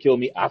that killed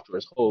me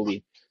afterwards.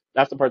 Holy,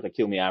 that's the part that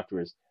killed me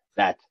afterwards.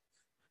 That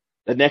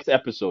the next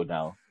episode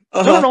now.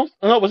 No,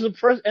 was it the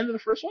first end of the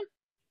first one?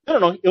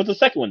 No, it was the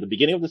second one, the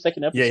beginning of the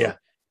second episode. Yeah.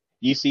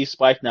 You see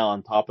Spike now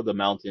on top of the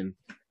mountain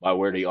by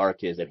where the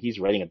arc is, and he's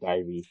writing a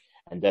diary,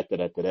 and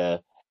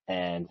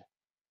and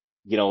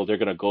they're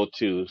gonna go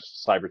to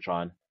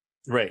Cybertron,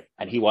 right?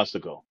 And he wants to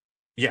go.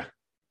 Yeah,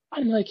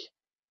 I'm like,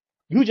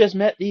 you just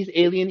met these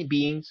alien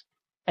beings,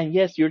 and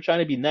yes, you're trying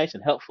to be nice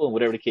and helpful and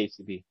whatever the case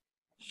to be,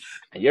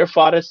 and your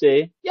father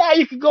say, yeah,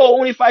 you can go,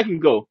 only if I can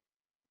go.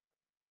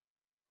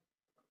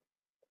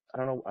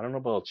 I don't know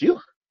about you.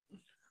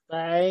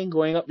 I ain't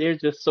going up there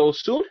just so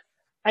soon.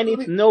 I need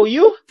to know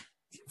you.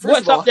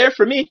 What's up there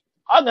for me?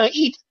 I'm gonna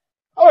eat.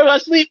 Or I'm gonna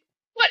sleep.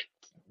 What?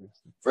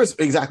 First,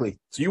 exactly.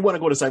 So you want to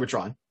go to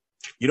Cybertron.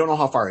 You don't know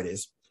how far it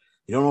is.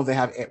 You don't know if they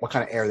have what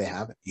kind of air they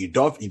have. You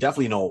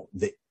definitely know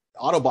the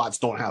Autobots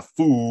don't have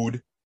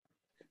food.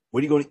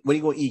 What are you going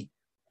to eat?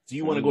 So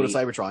you want to go to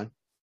Cybertron.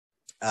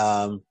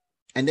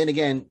 And then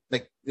again,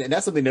 and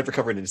that's something never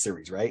covered in the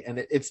series, right?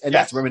 And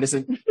that's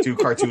reminiscent to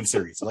cartoon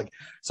series. When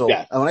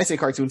I say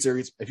cartoon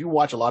series, if you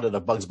watch a lot of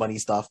the Bugs Bunny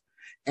stuff,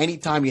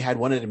 anytime you had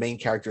one of the main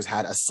characters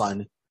had a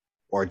son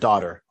or a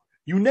daughter,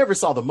 you never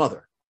saw the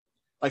mother.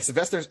 Like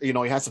Sylvester, you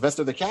had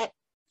Sylvester the cat.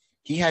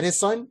 He had his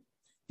son.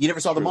 You never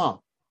saw the mom.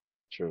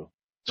 True.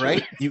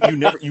 Right? You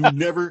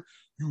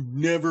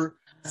never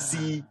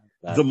see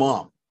the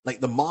mom. Like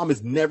the mom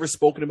is never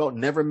spoken about,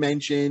 never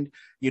mentioned.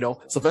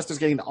 Sylvester's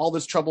getting into all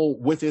this trouble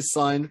with his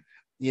son.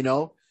 You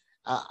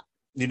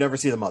never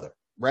see the mother,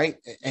 right?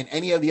 And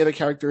any of the other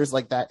characters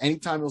like that,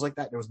 anytime it was like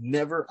that, there was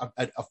never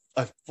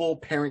a full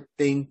parent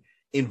thing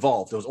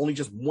involved. There was only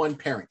just one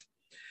parent.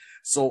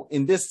 So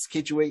in this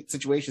situation,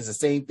 it's the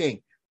same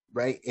thing,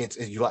 right? It's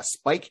you got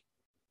Spike,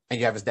 and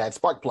you have his dad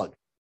Sparkplug.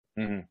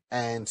 Mm-hmm.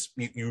 And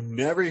you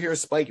never hear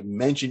Spike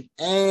mention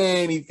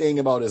anything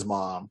about his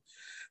mom.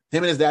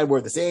 Him and his dad wear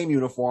the same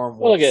uniform,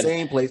 the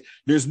same place.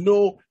 There's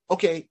no,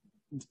 okay,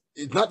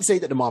 it's not to say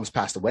that the mom's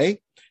passed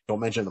away. Don't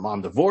mention the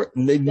mom divorced.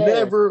 They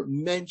never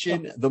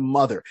mention the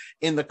mother.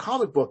 In the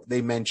comic book,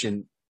 they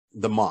mention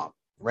the mom,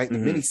 right? The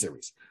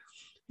miniseries,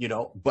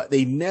 but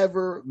they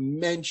never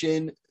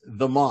mention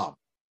the mom,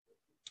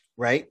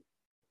 right?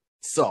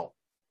 So,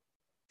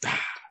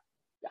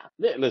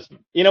 listen,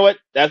 you know what?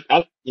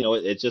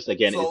 It's just,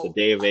 again, it's a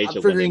day of age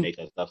of when they make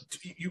that stuff.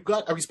 You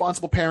got a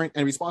responsible parent,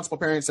 and a responsible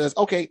parent says,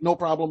 okay, no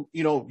problem.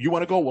 You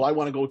want to go? Well, I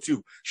want to go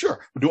too.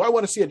 Sure. Do I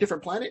want to see a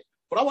different planet?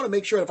 But I want to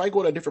make sure if I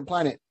go to a different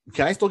planet,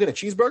 can I still get a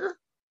cheeseburger?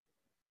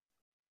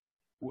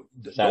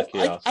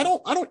 I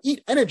don't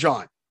eat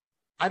Energon.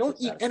 I don't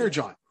eat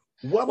Energon.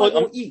 What am I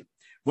going to eat?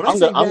 When I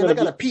say, man, I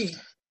got to pee.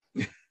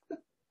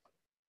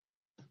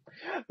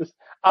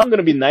 I'm going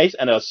to be nice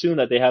and assume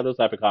that they have those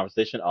type of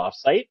conversation off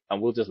site,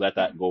 and we'll just let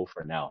that go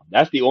for now.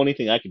 That's the only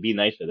thing I can be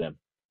nice to them.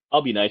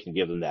 I'll be nice and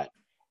give them that.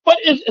 But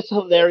it's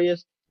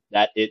hilarious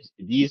that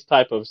these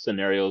type of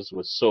scenarios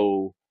was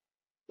so,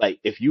 like,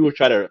 if you were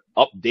trying to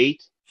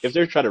update, if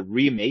they're trying to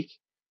remake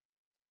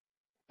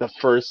the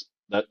first,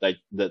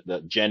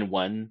 the Gen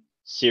 1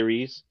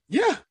 series,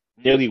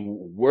 nearly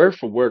word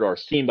for word or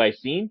scene by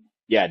scene,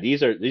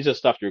 these are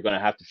stuff you're going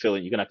to have to fill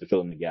in. You're going to have to fill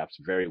in the gaps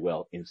very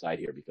well inside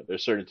here, because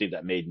there's certain things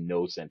that made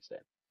no sense then.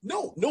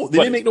 No, they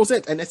didn't make no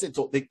sense. And that's it.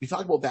 So we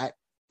talk about that,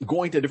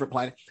 going to a different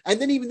planet. And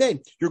then even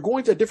then, you're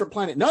going to a different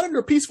planet, not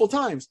under peaceful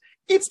times.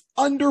 It's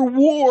under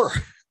war.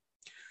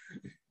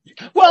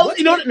 Well,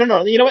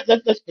 no. You know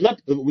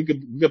what? We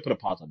could put a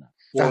pause on that.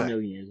 4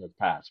 million years have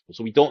passed,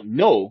 so we don't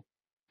know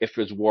if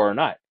there's war or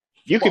not.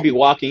 You could be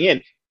walking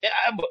in.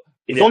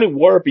 It's only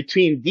war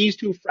between these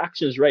two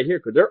fractions right here,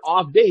 because they're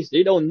off base.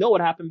 They don't know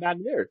what happened back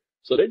there,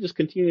 so they just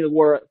continue to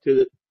war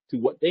to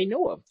what they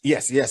know of.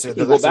 Yes. So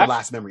that's the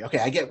last memory. Okay,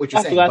 I get what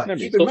you're saying.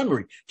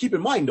 But keep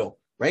in mind though,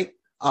 right?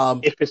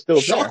 If it's still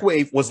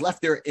Shockwave was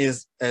left there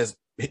as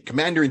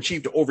commander in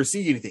chief to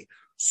oversee anything.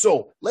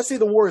 So let's say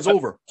the war is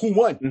over. Who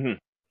won? Mm-hmm.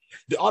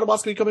 The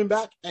Autobots could be coming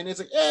back, and it's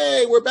like,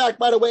 hey, we're back,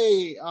 by the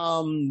way.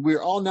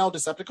 We're all now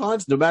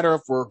Decepticons, no matter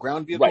if we're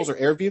ground vehicles or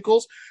air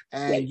vehicles,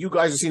 and you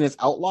guys are seen as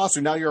outlaws,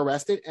 so now you're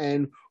arrested.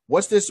 And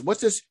what's this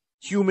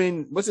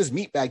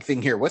meat bag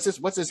thing here? What's this?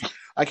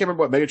 I can't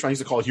remember what Megatron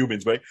used to call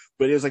humans, right?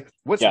 But it was like,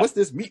 what's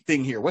this meat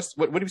thing here? What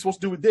are we supposed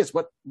to do with this?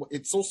 What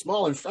it's so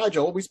small and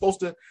fragile. What are we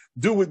supposed to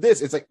do with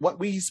this? It's like when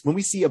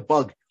we see a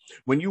bug,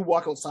 when you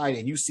walk outside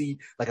and you see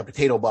like a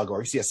potato bug,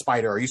 or you see a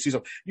spider, or you see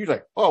something, you're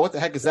like, oh, what the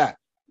heck is that?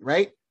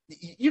 Right?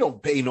 You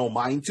don't pay no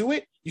mind to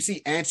it. You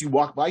see ants, you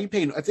walk by, if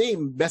they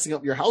ain't messing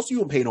up your house, you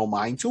don't pay no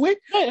mind to it.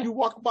 Yeah. You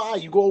walk by,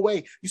 you go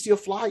away. You see a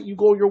fly, you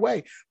go your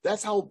way.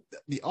 That's how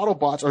the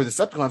Autobots or the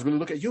Decepticons really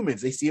look at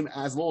humans. They see them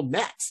as little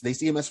gnats. They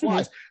see them as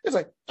flies. Mm-hmm. It's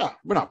like,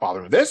 we're not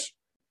bothering with this,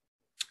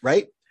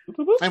 right?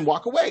 Mm-hmm. And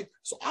walk away.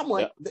 So I'm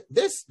like,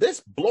 this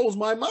blows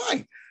my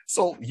mind.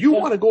 So you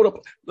want to go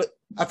to,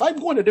 if I'm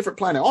going to a different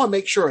planet, I want to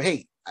make sure,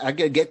 hey, I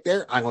gotta get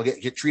there. I'm gonna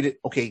get treated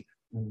okay.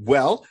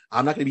 Well,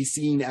 I'm not going to be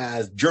seen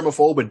as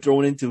germaphobe and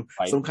thrown into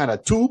some kind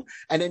of tube.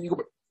 And then you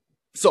go.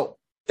 So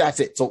that's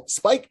it. So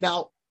Spike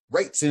now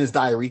writes in his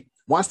diary,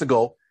 wants to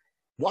go,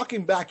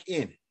 walking back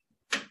in.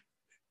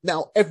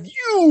 Now, this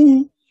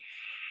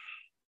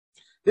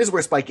is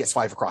where Spike gets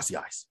 5 across the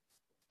eyes.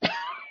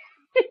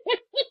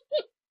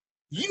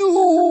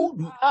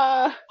 You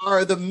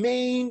are the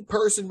main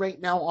person right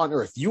now on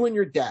Earth. You and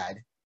your dad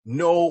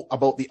know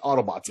about the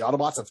Autobots. The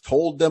Autobots have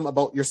told them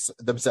about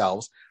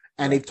themselves.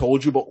 And they've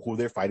told you about who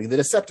they're fighting, the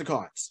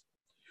Decepticons.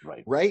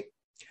 Right?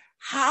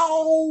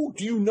 How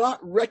do you not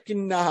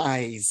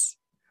recognize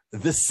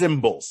the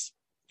symbols?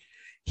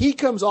 He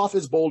comes off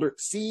his boulder,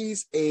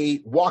 sees a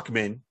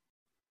Walkman,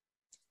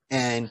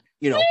 and,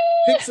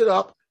 picks it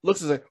up,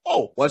 looks and says,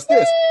 oh, what's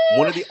this?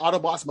 One of the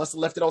Autobots must have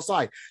left it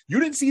outside. You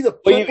didn't see the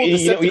purple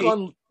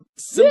Decepticon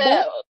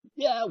symbol?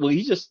 Yeah, well,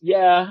 he just,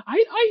 I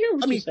hear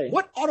what you're saying.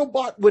 What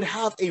Autobot would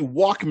have a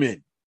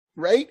Walkman?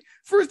 Right?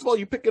 First of all,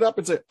 you pick it up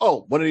and say,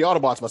 oh, one of the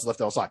Autobots must have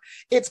left it outside.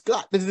 It's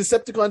got the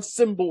Decepticon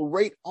symbol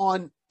right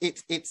on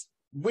its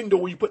window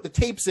where you put the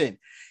tapes in.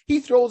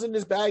 He throws in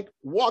his bag,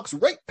 walks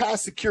right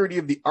past security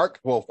of the Ark.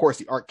 Well, of course,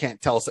 the Ark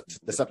can't tell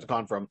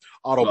Decepticon from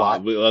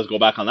Autobot. Let's go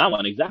back on that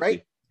one. Exactly.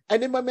 Right?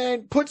 And then my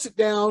man puts it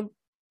down,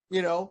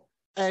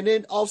 and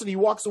then all of a sudden he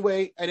walks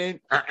away, and then,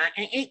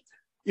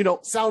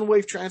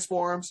 Soundwave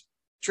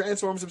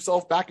transforms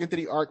himself back into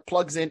the Ark,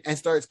 plugs in, and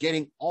starts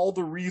getting all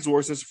the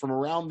resources from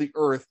around the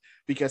Earth,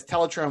 because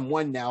Teletran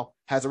 1 now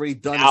has already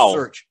done a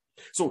search.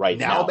 So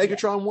now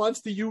Megatron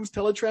wants to use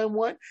Teletran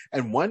 1,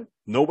 and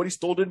nobody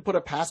still didn't put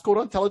a passcode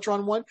on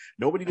Teletran 1.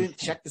 Nobody didn't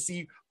check to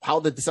see how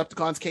the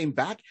Decepticons came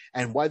back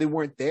and why they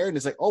weren't there. And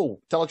it's like,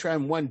 oh,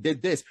 Teletran 1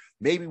 did this.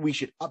 Maybe we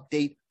should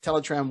update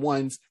Teletran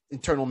 1's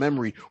internal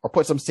memory or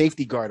put some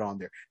safety guard on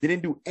there. They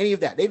didn't do any of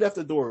that. They left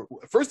the door.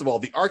 First of all,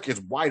 the Ark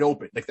is wide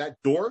open. Like that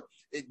door,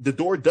 the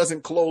door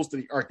doesn't close to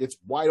the Ark. It's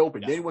wide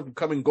open. Yeah. Anyone can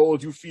come and go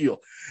as you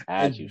feel.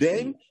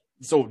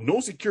 So no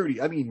security.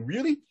 I mean,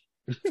 really?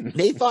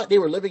 They thought they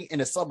were living in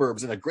the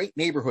suburbs in a great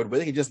neighborhood where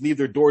they can just leave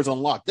their doors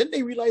unlocked. Then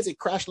they realized they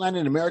crash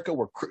landed in America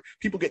where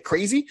people get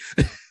crazy.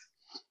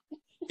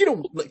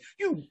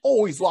 You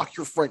always lock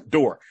your front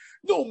door,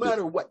 no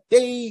matter what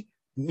day,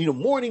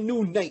 morning,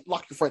 noon, night.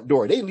 Lock your front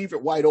door. They leave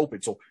it wide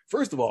open. So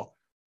first of all,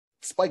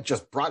 Spike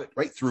just brought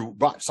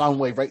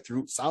Soundwave right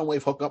through.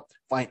 Soundwave hookup,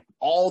 find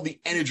all the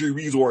energy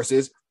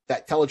resources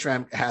that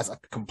Teletran has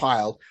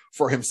compiled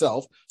for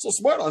himself. So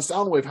smart on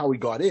Soundwave how he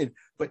got in.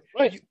 But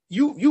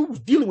you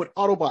dealing with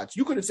Autobots,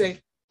 you couldn't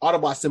say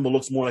Autobot symbol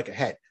looks more like a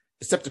head.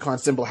 Decepticon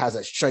symbol has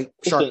a sharp,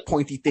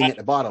 pointy thing at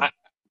the bottom.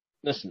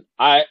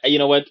 You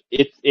know what?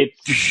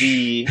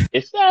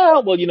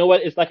 Well, you know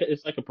what? It's like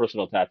a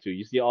personal tattoo.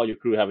 You see all your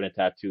crew having a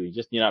tattoo.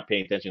 You're not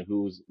paying attention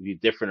who's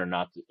different or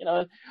not.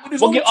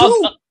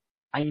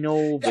 I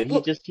know, but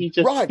he's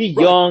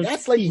young.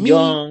 That's like me.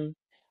 Young.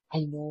 I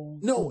know.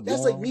 No,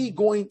 that's like me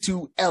going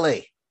to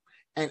LA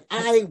and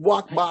I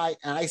walk by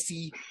and I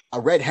see a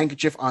red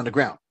handkerchief on the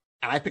ground.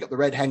 And I pick up the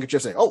red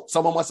handkerchief and say, oh,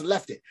 someone must have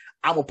left it.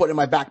 I'm going to put it in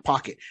my back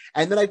pocket.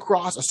 And then I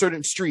cross a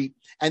certain street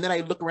and then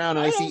I look around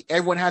and I see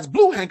everyone has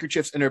blue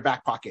handkerchiefs in their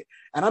back pocket.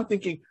 And I'm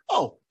thinking,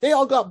 oh, they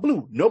all got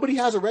blue. Nobody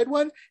has a red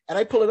one. And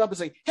I pull it up and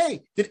say,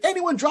 hey, did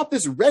anyone drop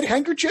this red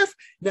handkerchief?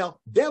 Now,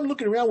 them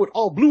looking around with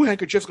all blue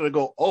handkerchiefs going to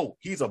go, oh,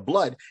 he's a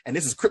blood and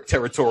this is Crypt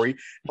territory.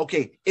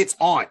 Okay, it's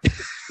on.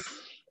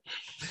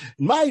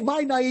 My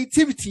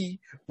naivety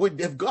would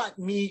have got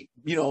me,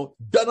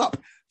 done up.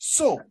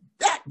 So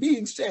that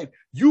being said,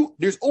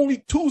 there's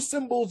only 2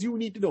 symbols you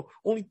need to know.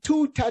 Only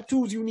 2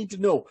 tattoos you need to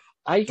know.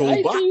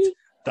 Autobot,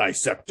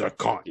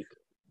 Decepticon.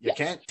 You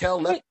can't tell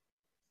that.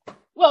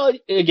 Well,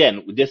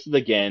 this is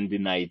the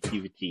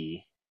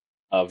naivety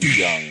of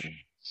young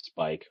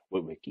Spike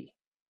with Wiki.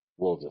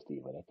 We'll just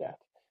leave it at that.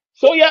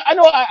 So yeah, I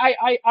know.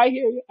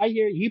 I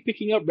hear you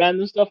picking up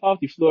random stuff off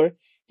the floor.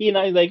 He and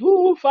I like,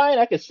 ooh, fine,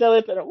 I could sell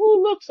it. And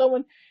ooh, look,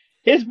 someone.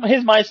 His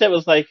mindset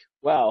was like,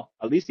 wow,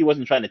 at least he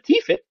wasn't trying to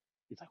thief it.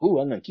 He's like, ooh,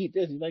 I'm gonna keep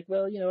this. He's like,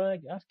 well,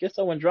 I guess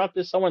someone dropped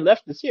this. Someone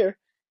left this here.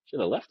 Should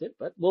have left it,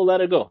 but we'll let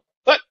it go.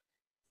 But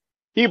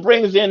he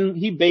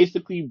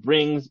basically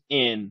brings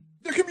in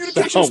the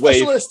communication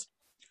specialist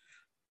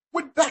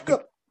with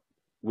backup.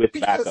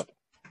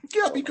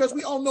 Yeah, because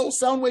we all know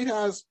Soundwave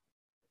has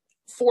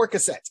 4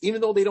 cassettes,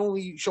 even though they'd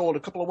only showed a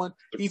couple of ones.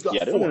 He's got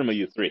 4. They only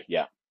use 3.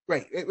 Yeah.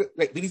 Right,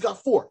 but he's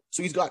got 4.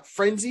 So he's got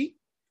Frenzy.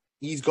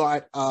 He's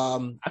got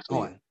you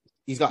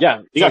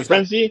got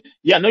Frenzy.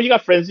 You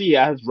got Frenzy. You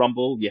have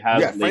Rumble. You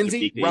have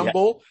Frenzy,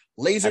 Rumble,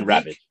 Laser and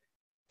Beak,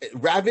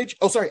 Ravage.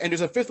 Oh, sorry, and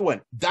there's a 5th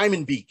one,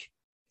 Diamond Beak.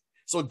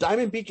 So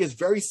Diamond Beak is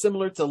very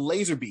similar to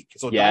Laser Beak.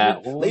 So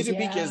Laser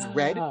Beak is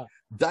red.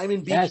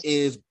 Diamond Beak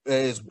is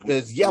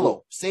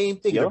yellow. Same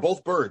thing. They're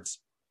both birds.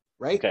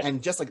 Right? Okay.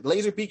 And just like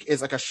Laser Beak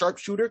is like a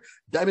sharpshooter,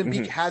 Diamond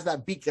Beak has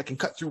that beak that can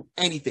cut through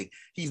anything.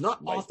 He's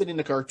not often in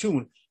the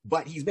cartoon,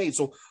 but he's made.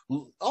 So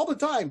all the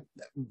time,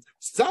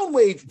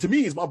 Soundwave to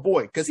me is my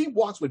boy because he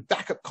walks with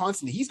backup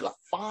constantly. He's got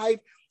 5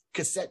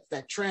 cassettes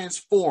that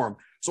transform.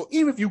 So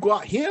even if you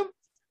got him,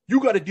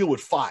 you got to deal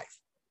with 5.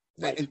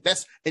 Right. And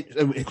that's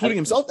including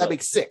himself. That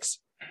makes 6.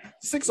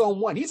 6 on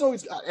 1. He's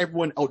always got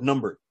everyone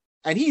outnumbered.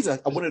 And he's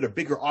one of the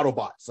bigger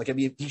Autobots. Like, I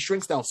mean, he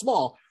shrinks down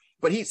small,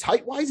 but he's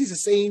height-wise, he's the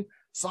same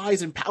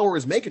size and power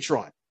as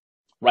Megatron.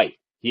 Right,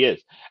 he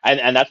is.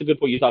 And that's a good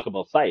point you talk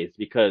about size,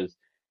 because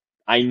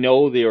I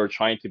know they are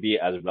trying to be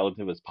as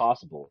relative as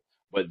possible,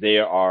 but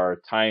there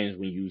are times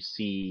when you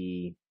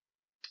see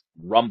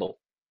Rumble.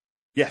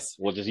 Yes.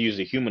 We'll just use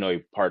the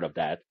humanoid part of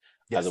that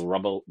as a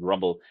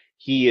Rumble.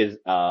 He is,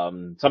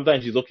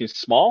 sometimes he's looking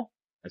small,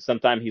 and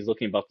sometimes he's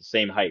looking about the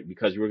same height,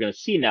 because we're going to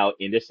see now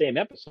in this same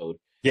episode,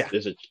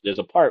 there's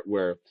a part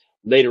where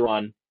later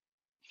on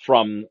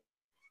from,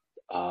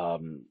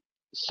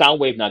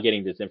 Soundwave now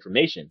getting this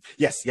information.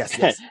 Yes.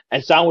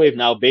 And Soundwave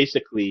now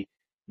basically,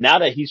 now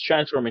that he's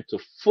transformed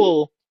into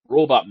full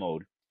robot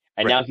mode,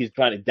 and now he's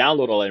trying to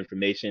download all that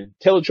information,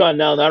 Teletron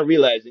now not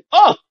realizing,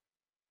 oh,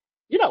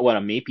 you're not one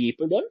of me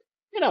people, then.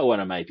 You're not one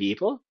of my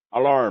people.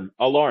 Alarm.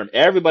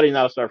 Everybody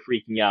now start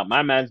freaking out.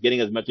 My man's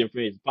getting as much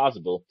information as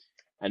possible,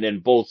 and then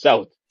bolts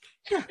out.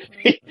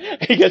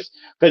 The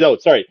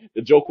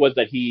joke was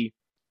that he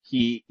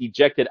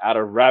ejected out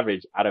of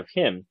Ravage, out of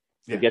him,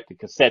 to get the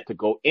cassette to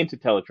go into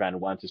Teletran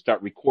 1 to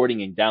start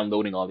recording and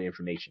downloading all the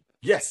information.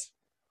 Yes.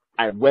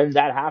 And when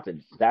that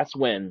happened, that's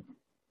when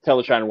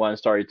Teletran 1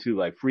 started to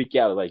like freak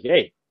out, like,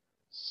 hey,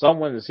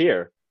 someone's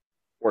here,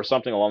 or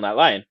something along that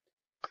line.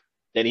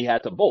 Then he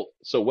had to bolt.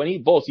 So when he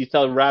bolts, he's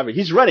telling Ravage,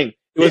 he's running.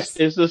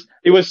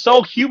 It was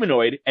so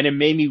humanoid, and it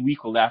made me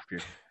weak with laughter.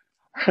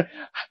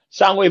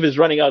 Soundwave is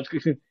running out,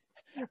 screaming,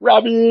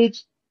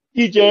 Ravage,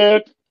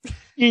 eject.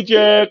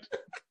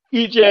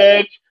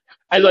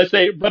 As I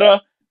say,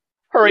 brother,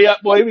 hurry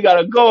up, boy, we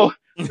gotta go.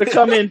 They're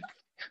coming.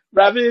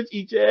 Ravage,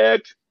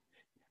 eject.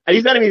 And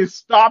he's not even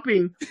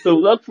stopping to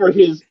look for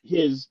his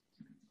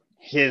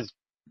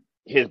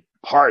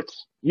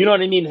parts. You know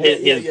what I mean?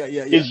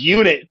 His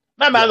unit.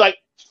 My man's like,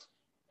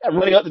 I'm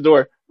running out the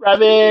door.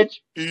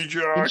 Ravage,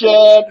 eject.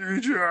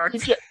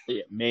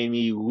 It made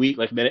me weak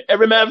like a minute.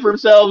 Every man for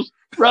himself.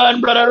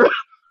 Run, brother.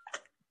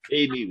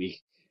 Made me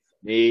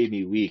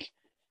weak.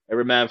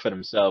 Every man for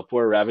himself.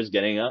 Poor Ravage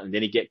getting out, and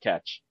then he get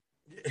catch.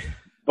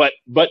 but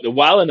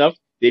while enough,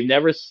 they've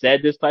never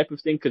said this type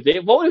of thing because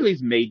they've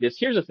always made this.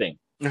 Here's the thing.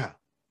 Yeah.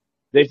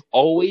 They've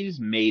always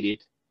made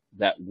it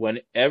that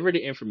whenever the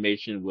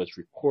information was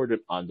recorded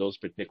on those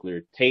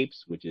particular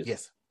tapes, which is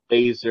Yes.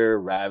 Laser,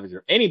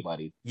 Ravager,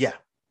 anybody, Yeah.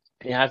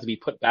 it has to be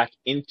put back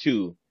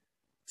into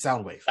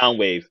Soundwave.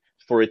 Soundwave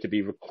for it to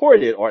be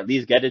recorded, or at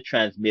least get it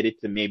transmitted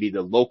to maybe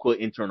the local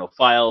internal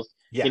files,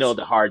 Yes.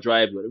 the hard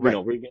drive.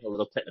 Right. We're getting a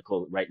little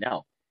technical right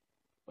now.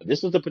 But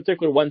this was the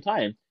particular one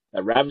time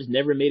that Ravage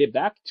never made it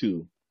back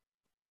to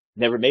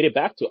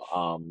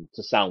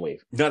Soundwave.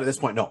 Not at this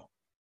point, no.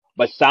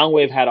 But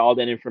Soundwave had all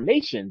that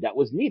information that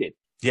was needed.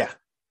 Yeah.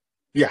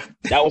 Yeah.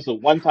 That was the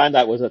one time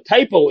that was a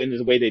typo in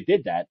the way they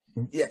did that.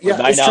 Yeah.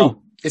 It's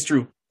true. It's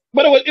true.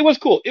 But it was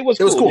cool. It was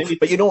cool.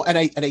 But and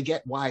I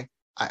get why.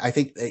 I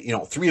think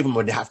three of them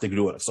would have to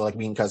do it. So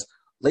because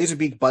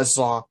Laserbeak,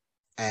 Buzzsaw,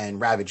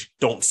 and Ravage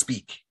don't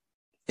speak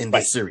in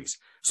this series,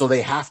 so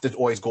they have to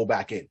always go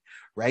back in,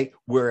 right?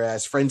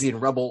 Whereas Frenzy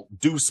and Rebel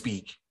do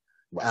speak.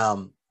 They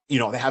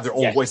have their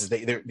own voices.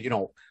 They're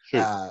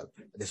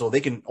so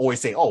they can always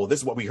say, "Oh, this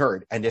is what we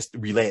heard," and just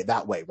relay it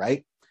that way,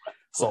 right?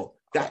 So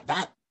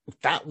that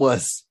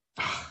was.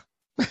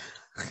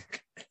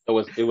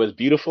 It was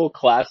beautiful,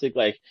 classic,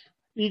 like.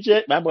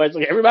 DJ, my boy's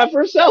like everybody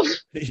for herself.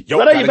 Yo,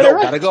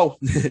 gotta go.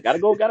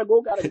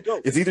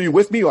 It's either you're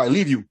with me or I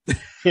leave you.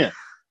 Yeah.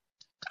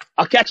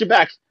 I'll catch you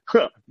back.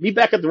 Meet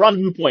back at the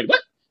rendezvous point.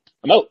 What?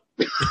 I'm out.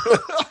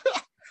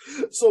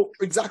 So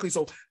exactly.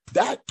 So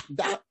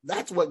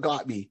that's what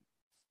got me.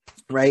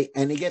 Right.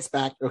 And he gets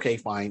back. Okay,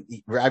 fine.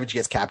 Ravage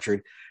gets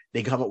captured.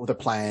 They come up with a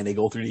plan. They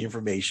go through the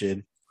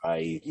information.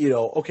 Right.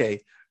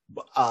 Okay.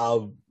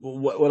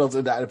 What else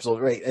in that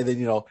episode? Right. And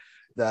then,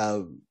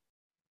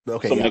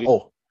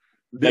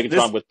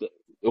 Megatron with the.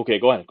 Okay,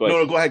 go ahead.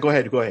 No, go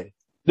ahead.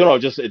 No,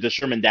 just the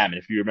Sherman Dam.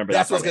 If you remember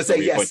that's that. That's what I was gonna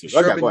say. Yes,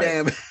 Sherman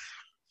Dam.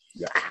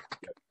 Yeah.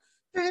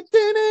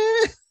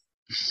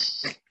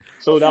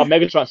 So now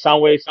Megatron,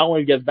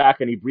 Soundwave gets back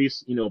and he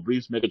briefs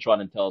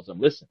Megatron and tells him,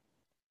 "Listen,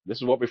 this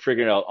is what we're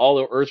figuring out. All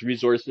the Earth's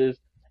resources,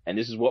 and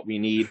this is what we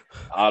need.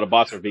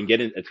 Autobots have been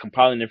it's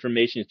compiling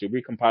information, it's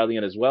recompiling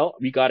it as well.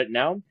 We got it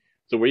now.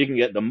 So where you can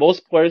get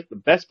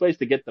the best place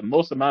to get the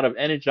most amount of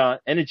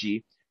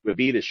energy would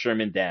be the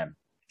Sherman Dam."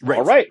 Right.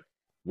 All right,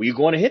 we're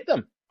going to hit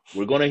them.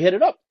 We're going to hit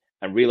it up.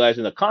 And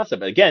realizing the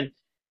concept. Again,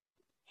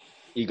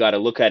 you got to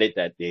look at it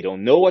that they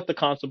don't know what the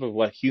concept of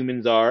what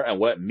humans are and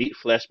what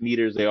flesh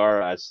meters they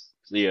are as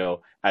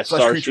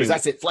flesh creatures.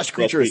 That's it. Flesh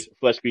creatures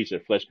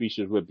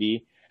would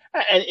be.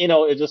 And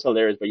it's just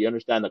hilarious, but you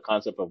understand the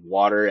concept of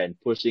water and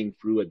pushing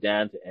through a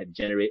dam to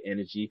generate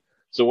energy.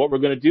 So what we're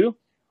going to do,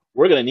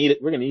 we're going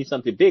to need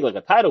something big like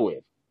a tidal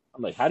wave.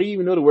 I'm like, how do you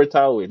even know the word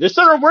tidal wave? There's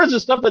certain words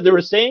and stuff that they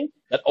were saying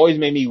that always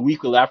made me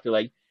weak with laughter.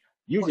 Like,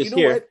 I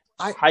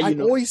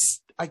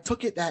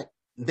took it that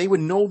they would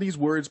know these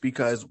words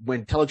because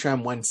when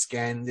Teletran 1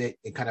 scanned it,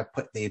 it kind of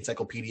put the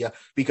encyclopedia,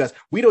 because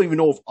we don't even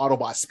know if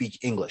Autobots speak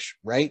English,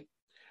 right?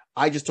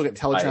 I just took it.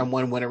 Teletran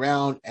 1 went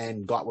around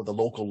and got what the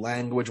local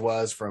language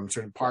was from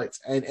certain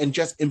parts and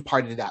just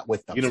imparted that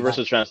with them.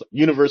 Universal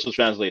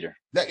translator.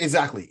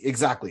 Exactly.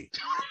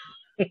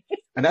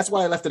 And that's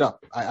why I left it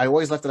up. I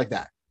always left it like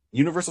that.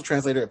 Universal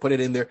translator, I put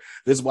it in there.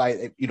 This is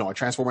why, a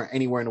transformer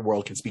anywhere in the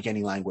world can speak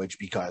any language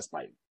because,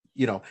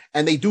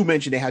 and they do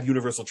mention they have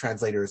universal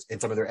translators in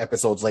some of their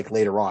episodes, like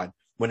later on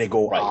when they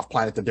go off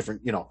planet to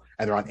different, and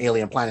they're on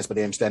alien planets, but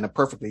they understand them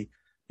perfectly.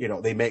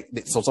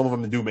 So some of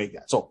them do make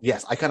that. So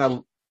yes, I kind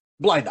of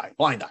blind eye.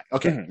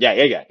 Okay. Mm-hmm.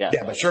 Yeah.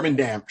 But Sherman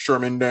Dam.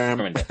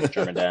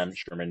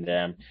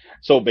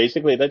 So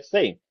basically, let's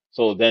say,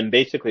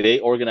 they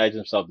organize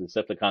themselves. The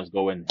Decepticons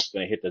going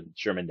to hit the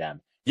Sherman Dam.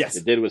 Yes.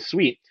 What they did was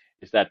sweet.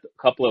 Is that a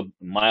couple of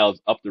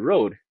miles up the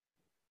road?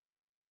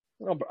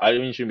 I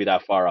mean, it shouldn't be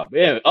that far up. But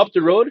anyway, up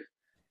the road,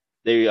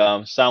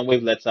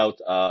 Soundwave lets out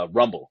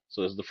Rumble.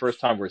 So this is the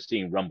first time we're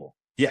seeing Rumble.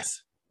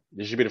 Yes.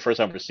 This should be the first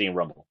time we're seeing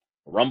Rumble.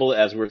 Rumble,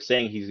 as we're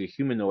saying, he's a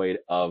humanoid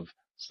of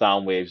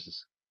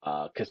Soundwave's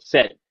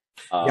cassette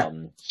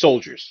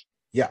soldiers.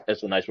 Yeah.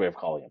 That's a nice way of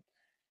calling him.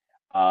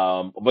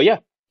 But yeah,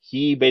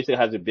 he basically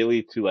has the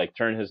ability to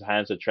turn his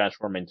hands to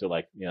transform into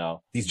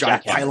these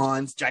giant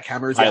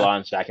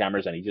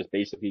jackhammers, and he just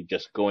basically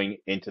just going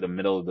into the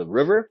middle of the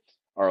river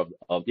of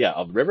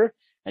the river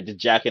and just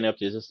jacking up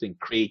to this thing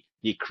create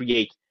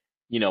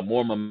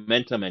more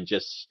momentum, and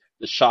just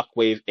the shock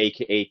wave,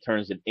 aka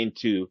turns it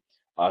into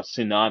a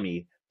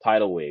tsunami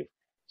tidal wave.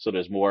 So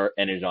there's more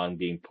energy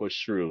being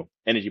pushed through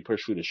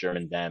the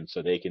Sherman Dam,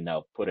 so they can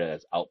now put it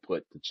as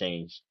output to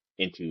change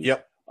into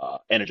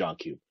Energon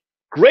Cube.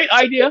 Great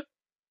idea.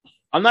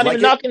 I'm not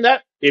even knocking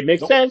that. It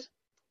makes sense.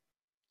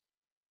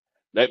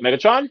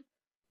 Megatron,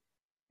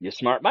 you're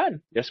smart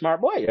man. You're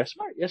smart boy. You're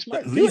smart.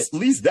 At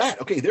least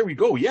that. Okay, there we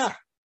go. Yeah.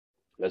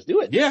 Let's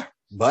do it. Yeah.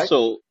 But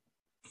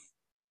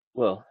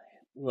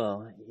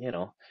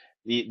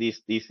these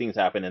things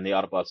happen, and the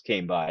Autobots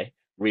came by,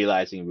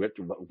 realized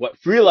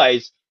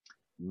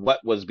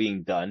what was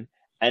being done,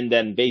 and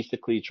then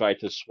basically tried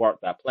to thwart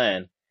that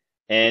plan.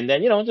 And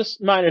then,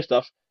 just minor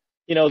stuff.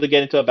 They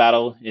get into a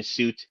battle in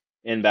suit.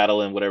 in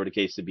battle and whatever the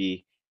case to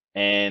be.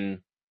 And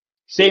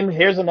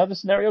here's another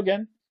scenario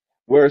again,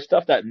 where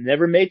stuff that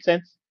never made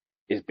sense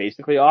is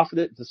basically off of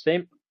it. The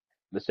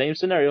same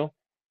scenario.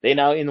 They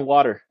now in the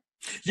water.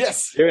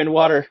 Yes. They're in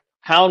water.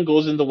 Hound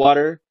goes in the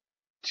water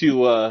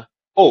to,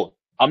 I'll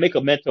make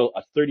a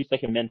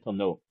 30-second mental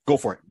note. Go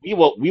for it.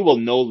 We will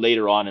know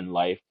later on in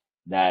life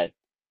that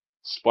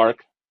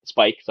Spike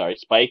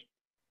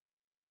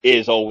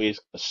is always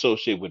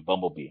associated with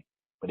Bumblebee.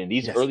 But in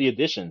these early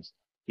editions,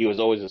 he was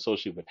always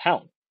associated with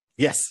Hound.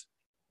 Yes.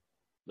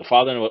 The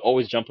father would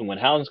always jump in with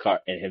Hound's car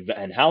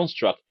and Hound's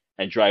truck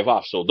and drive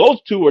off. So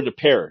those two were the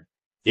pair.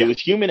 It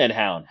was human and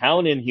Hound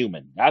and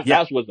human.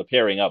 That's what the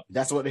pairing up.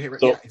 That's what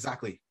yeah,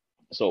 exactly.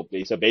 So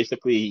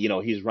basically,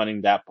 he's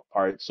running that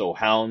part. So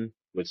Hound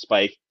with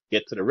Spike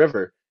get to the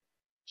river,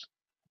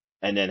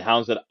 and then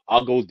Hound said,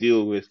 "I'll go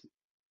deal with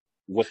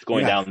what's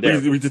going down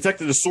there." We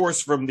detected the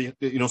source from the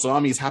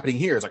tsunami is happening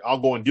here. It's like, I'll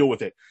go and deal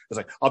with it. It's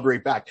like, I'll be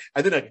right back.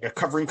 And then a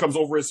covering comes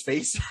over his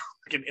face,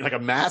 like a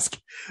mask.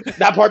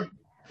 That part,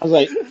 I was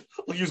like,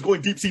 he was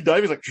going deep sea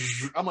diving. He's like,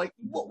 I'm like,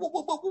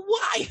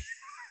 why?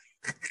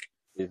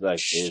 It's like,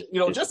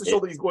 just to show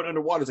that he's going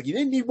underwater. It's like, you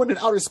didn't need one in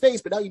outer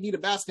space, but now you need a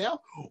mask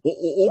now.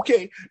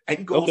 Okay, and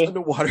he goes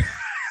underwater.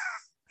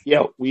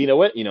 Yeah, you know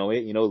what?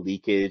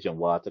 Leakage and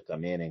water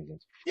come in and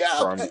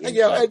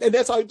and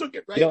that's how I took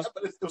it, right?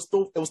 But it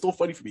was still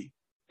funny for me.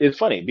 It's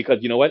funny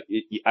because you know what?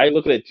 I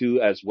look at it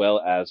too as well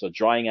as a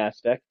drawing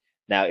aspect.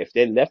 Now, if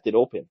they left it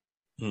open,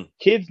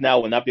 kids now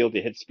will not be able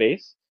to hit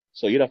space,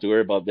 so you'd have to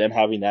worry about them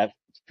having that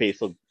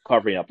space of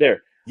covering up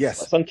there. Yes.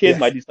 But some kids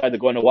might decide to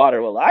go in the water.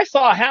 Well, I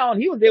saw a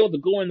Hound. He was able to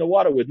go in the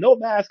water with no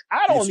mask.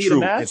 I don't need a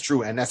mask. It's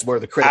true, and that's where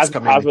the credits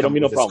come in. Hasbro don't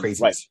need no problem.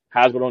 Right.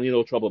 Hasbro don't need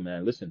no trouble,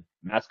 man. Listen,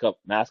 mask up.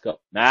 Let's go.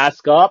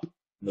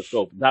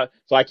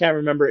 So I can't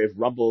remember if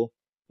Rumble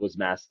was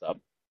masked up.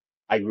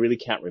 I really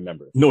can't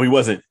remember. No, he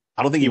wasn't.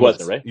 I don't think he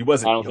wasn't, right? He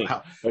wasn't. I don't think.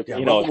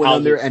 Rumble went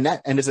under, and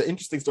it's an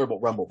interesting story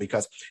about Rumble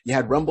because you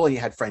had Rumble and you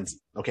had Frenzy.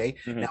 Okay,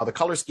 now the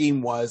color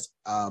scheme was,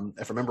 if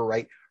I remember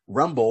right,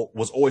 Rumble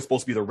was always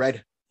supposed to be the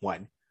red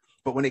one.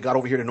 But when they got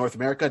over here to North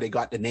America, they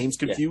got the names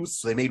confused,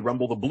 so they made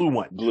Rumble the blue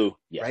one. Blue,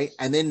 yes. Right?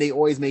 And then they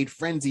always made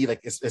Frenzy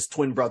like his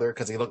twin brother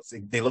because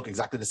they look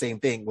exactly the same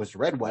thing, was the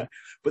red one.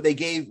 But they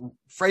gave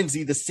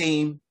Frenzy the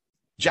same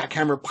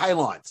jackhammer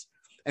pylons.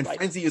 And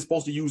Frenzy is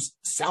supposed to use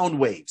sound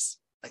waves,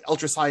 like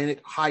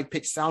ultrasonic,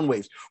 high-pitched sound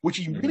waves, which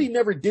he really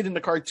never did in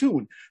the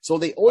cartoon. So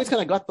they always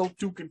kind of got those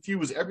two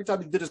confused. Every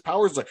time he did his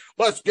powers, it's like,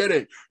 let's get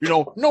it.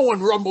 No one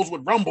rumbles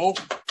with Rumble.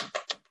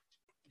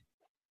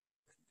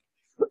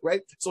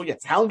 Right. So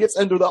yes, Hound gets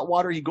under that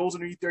water. He goes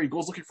underneath there. He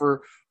goes looking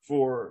for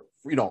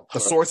the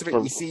source of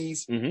it. He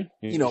sees,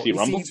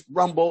 sees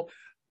Rumble.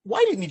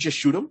 Why didn't he just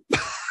shoot him?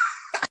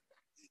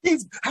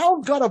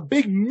 Hound got a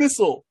big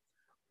missile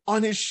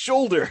on his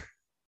shoulder.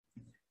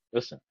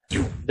 Listen,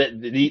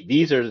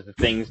 these are the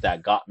things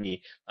that got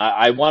me.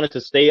 I wanted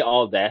to say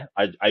all that.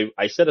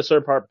 I said a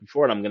certain part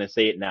before, and I'm going to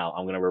say it now.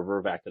 I'm going to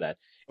revert back to that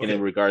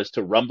in regards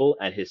to Rumble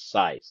and his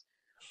size,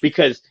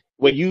 because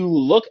when you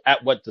look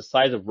at what the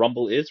size of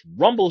Rumble is,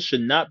 Rumble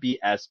should not be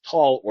as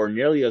tall or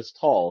nearly as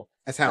tall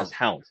as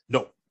Hound.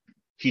 No.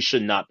 He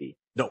should not be.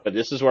 No. But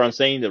this is where I'm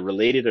saying they're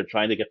related. They're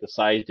trying to get the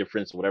size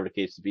difference, whatever the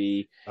case to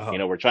be.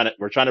 We're trying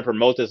to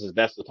promote this as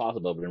best as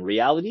possible. But in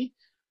reality,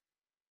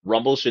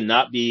 Rumble should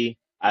not be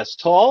as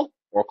tall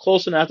or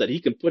close enough that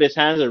he can put his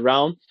hands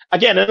around.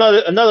 Again,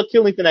 another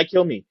killing thing that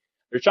killed me.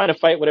 They're trying to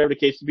fight, whatever the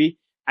case to be,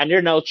 and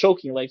they're now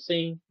choking, like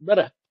saying,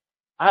 "Brother,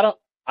 I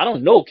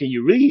don't know. Can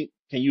you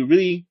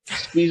really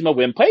squeeze my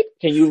windpipe?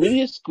 Can you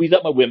really squeeze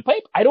up my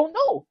windpipe? I don't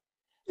know."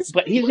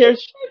 But he's there.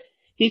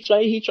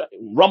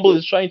 Rumble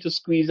is trying to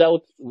squeeze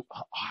out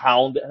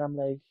Hound, and I'm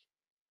like,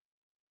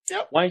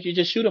 why don't you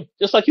just shoot him?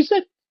 Just like you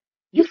said.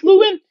 You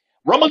flew in.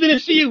 Rumble didn't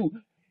see you.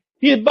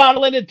 He is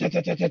battling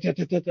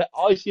it.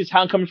 All you see is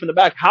Hound coming from the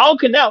back.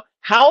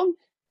 Hound,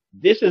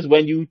 this is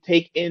when you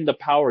take in the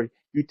power.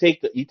 You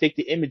take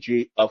the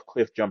imagery of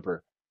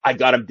Cliffjumper. I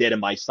got him dead in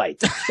my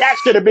sights. That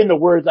should have been the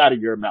words out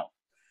of your mouth.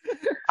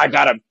 I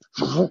got him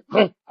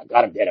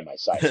dead in my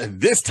sights.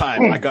 This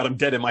time, I got him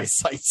dead in my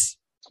sights.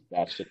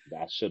 That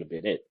should have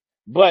been it.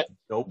 But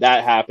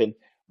that happened.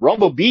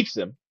 Rumble beats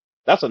him.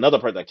 That's another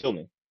part that killed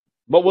me.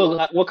 But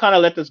we'll kind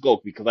of let this go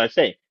because I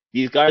say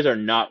these guys are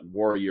not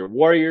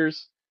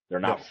warriors. They're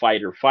not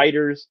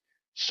fighters.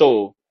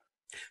 So,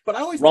 but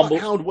I always thought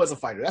Hound was a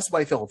fighter. That's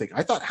what I felt thinking.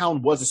 I thought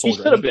Hound was a soldier.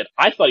 He should have been.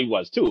 I thought he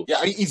was too.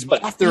 Yeah, he's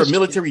after a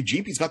military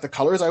jeep. He's got the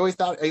colors. I always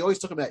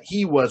took him that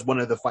he was one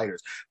of the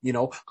fighters.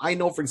 I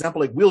know, for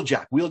example, like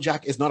Wheeljack.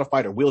 Wheeljack is not a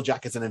fighter.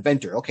 Wheeljack is an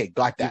inventor. Okay,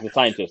 got that. He's a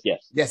scientist.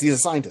 Yes. Yes, he's a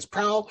scientist.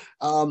 Prowl.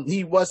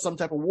 He was some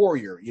type of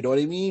warrior. You know what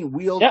I mean?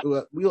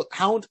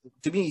 Hound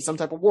to me, some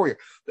type of warrior.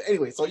 But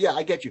anyway, so yeah,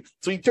 I get you.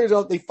 So he turns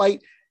out they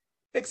fight.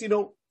 Next,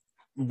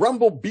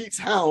 Rumble beats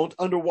Hound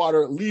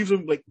underwater, leaves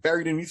him like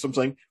buried underneath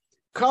something,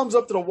 comes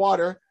up to the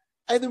water,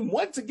 and then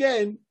once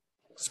again,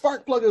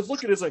 Sparkplug is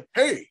looking at us like,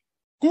 "Hey,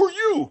 who are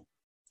you?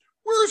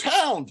 Where's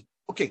Hound?"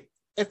 Okay,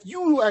 if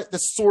you are the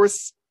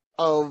source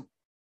of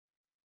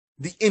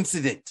the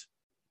incident,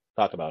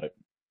 talk about it.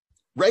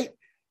 right?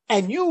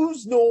 And you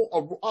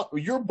know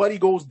your buddy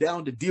goes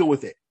down to deal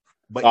with it,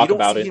 but Talk you don't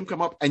about see it. him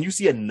come up, and you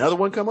see another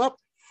one come up.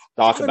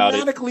 Talk about it.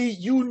 Automatically,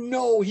 you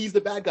know he's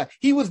the bad guy.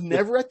 He was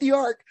never at the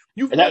Ark.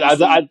 And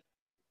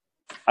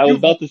I was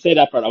about to say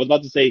that part. I was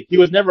about to say he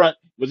was never on.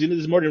 Was he in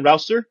this morning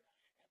rouster?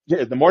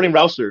 Yeah, the morning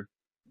rouster.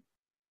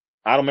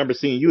 I don't remember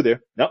seeing you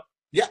there. No,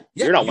 Yeah,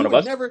 you're not one of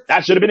us.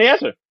 That should have been the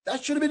answer.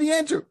 That should have been the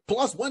answer.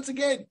 Plus, once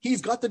again,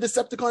 he's got the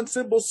Decepticon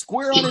symbol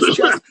square on his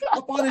chest,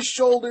 up on his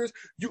shoulders.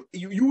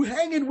 You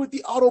hanging with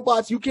the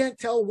Autobots. You can't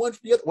tell one from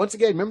the other. Once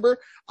again, remember,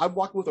 I'm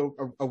walking with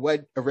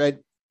a red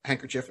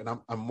handkerchief, and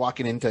I'm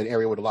walking into an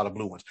area with a lot of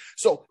blue ones.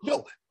 So,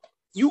 no,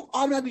 you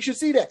automatically should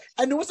see that.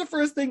 And what's the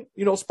first thing,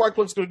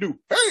 Sparkplug's going to do?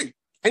 Hey!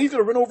 And he's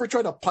going to run over and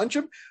try to punch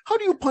him? How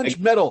do you punch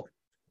metal?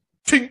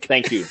 Tink.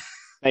 Thank you.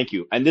 Thank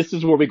you. And this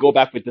is where we go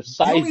back with the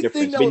size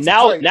difference. But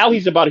sorry. now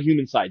he's about a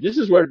human size. This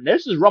is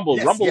Rumble.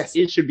 Yes, Rumble, yes.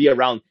 it should be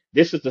around,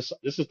 this is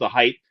the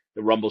height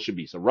the Rumble should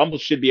be. So Rumble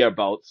should be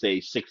about,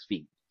 say, 6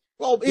 feet.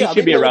 Well, yeah, He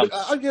should be around.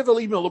 I'll give him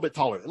even a little bit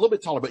taller,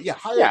 but yeah,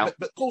 higher, Yeah.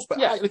 but close, but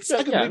Yeah. high. Like,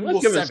 I can Yeah, maybe let's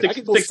go give him 7. I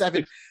can go 6,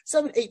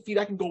 7, 8 feet.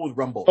 I can go with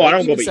Rumble. Oh, I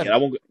don't Even go big. 7. I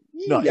won't go.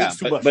 No, Yeah, 8's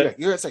too much. but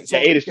You're saying. So,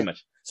 8 is too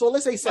much. So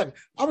let's say 7.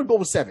 I'm gonna go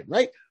with 7,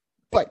 right?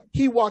 But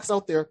he walks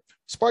out there.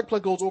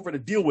 Sparkplug goes over to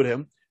deal with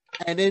him,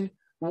 and then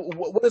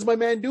what does my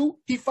man do?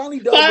 He finally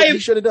does what he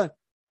should have done.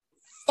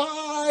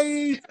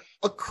 5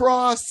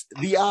 across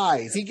the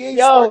eyes. He gave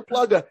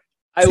Sparkplug a.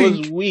 I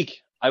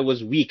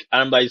was weak.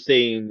 I'm by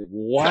saying,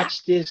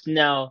 watch this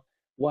now.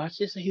 Watch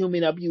this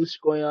human abuse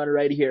going on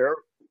right here.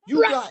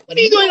 What are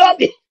you doing on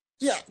me?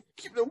 Yeah,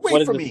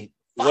 wait for me.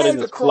 What is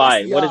this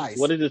fly?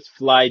 What is this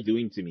fly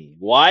doing to me?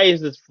 Why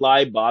is this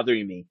fly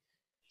bothering me?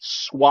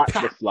 Swat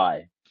the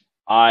fly.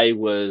 I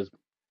was,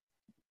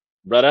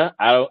 brother.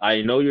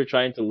 I know you're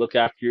trying to look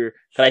after your.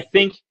 Cause I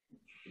think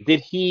did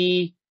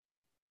he?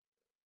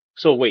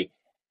 So wait.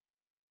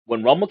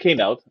 When Rumble came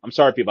out, I'm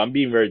sorry, people. I'm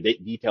being very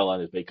detailed on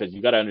this because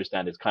you got to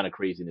understand it's kind of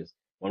craziness.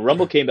 When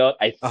Rumble came out,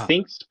 I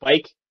think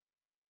Spike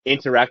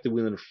interacted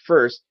with him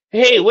first.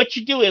 Hey, what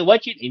you doing?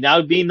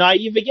 Now being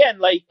naive again?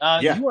 Like,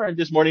 you are in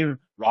this morning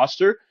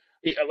roster.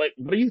 Like,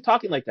 what are you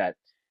talking like that?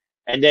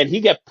 And then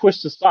he got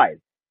pushed aside.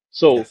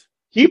 So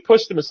he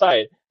pushed him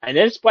aside, and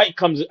then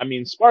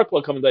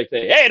Sparkle comes like,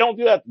 say, hey, don't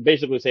do that.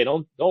 Basically, say,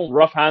 don't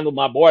rough handle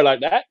my boy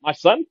like that, my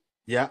son.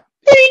 Yeah.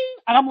 Ping!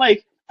 And I'm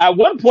like. At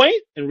one point,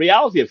 in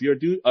reality, if you're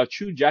a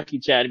true Jackie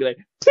Chan, you'd be like,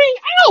 "Ping!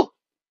 Ow!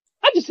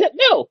 I just hit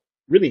metal."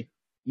 Really?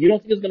 You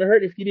don't think it's gonna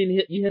hurt if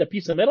you hit a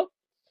piece of metal?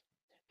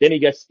 Then he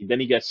gets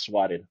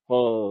swatted.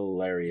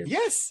 Hilarious.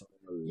 Yes.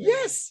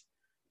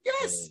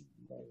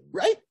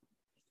 Right?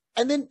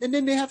 And then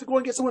they have to go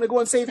and get someone to go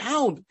and save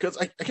Hound because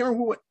I can't remember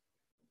who went.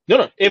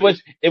 No. It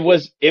was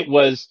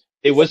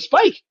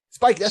Spike.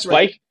 Spike. That's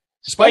right.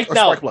 Spike or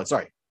now. Sparkplug.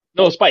 Sorry.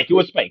 No, Spike. It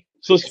was Spike.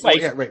 So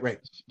Spike. Yeah. Right.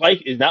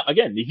 Spike is now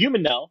again the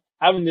human now.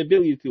 Having the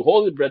ability to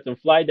hold his breath and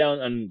fly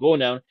down and go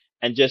down,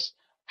 and just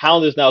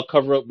Hound is now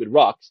covered up with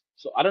rocks.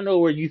 So I don't know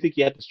where you think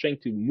you had the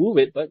strength to move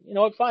it, but you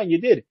know what? Fine, you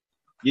did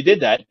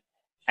that,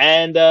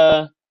 and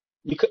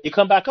you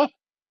come back up,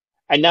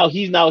 and now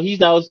he's now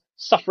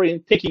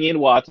suffering, taking in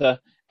water,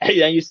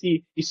 and you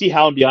see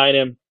Hound behind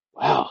him.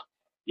 Wow,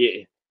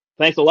 yeah,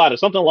 thanks a lot, or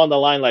something along the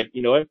line like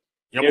you almost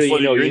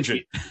flooded your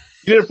engine.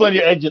 You didn't flood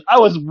your engine. I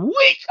was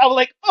weak. I was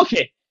like,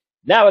 okay.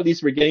 Now at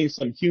least we're getting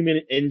some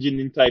human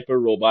engine type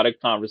of robotic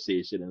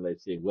conversation, and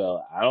let's say,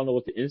 well, I don't know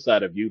what the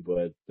inside of you,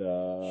 but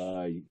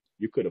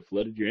you could have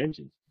flooded your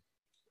engines.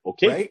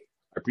 Okay, right?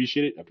 I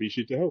appreciate it. I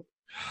appreciate the help.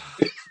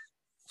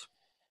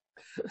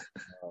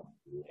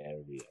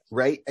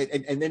 Right,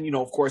 and then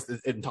of course,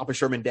 in top of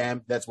Sherman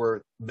Dam, that's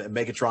where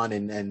Megatron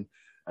and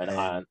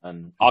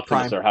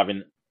Optimus are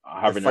having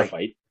their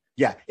fight.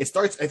 Yeah, it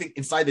starts I think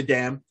inside the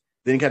dam.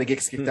 Then he kind of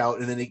gets kicked out,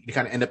 and then they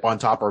kind of end up on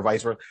top, or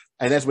vice versa.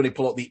 And that's when they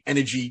pull out the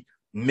energy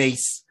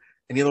mace,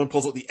 and the other one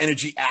pulls out the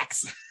energy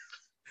axe.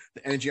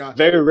 The energy on.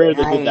 Very rarely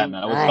they did that,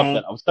 man.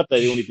 I was stuck that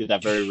they only did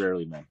that very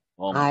rarely, man.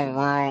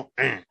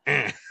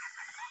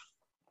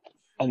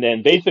 And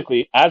then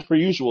basically, as per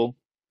usual,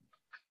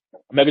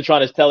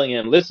 Megatron is telling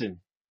him,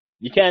 "Listen,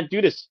 you can't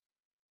do this.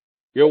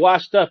 You're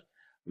washed up.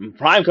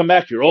 Prime, come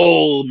back. You're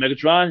old,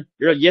 Megatron.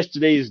 You're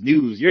yesterday's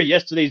news. You're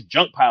yesterday's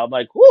junk pile." I'm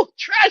like, whoo,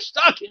 trash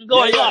talking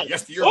going on.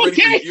 Yes,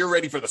 you're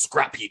ready for the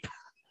scrap heap.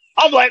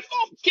 I'm like,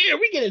 okay,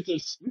 we're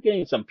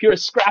getting some pure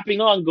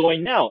scrapping on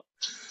going now.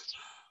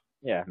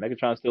 Yeah,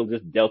 Megatron still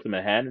just dealt him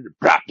a hand and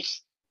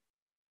props,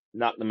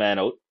 knocked the man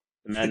out.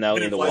 The man now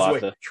in the water.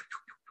 Away.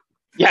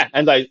 Yeah,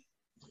 and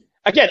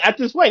again, at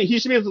this point, he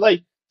should be able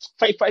to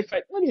fight.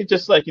 Let me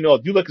just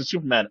do like a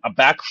Superman, a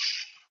back.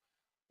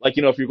 Like,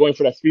 if you're going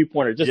for that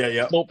 3-pointer,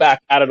 just float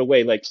back out of the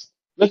way. Like,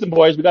 listen,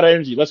 boys, we got our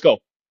energy. Let's go.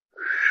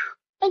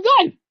 And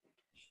done.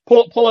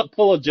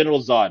 Pull a General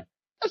Zod.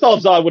 That's all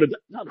Zod would have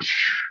done.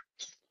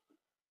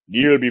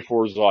 Kneel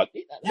before Zod.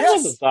 That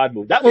was a Zod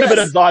move. That would have been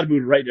a Zod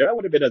move right there.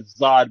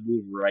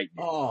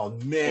 Oh,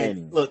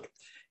 man. Look,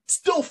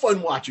 still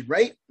fun watching,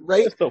 right?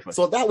 It's still fun.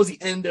 So that was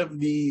the end of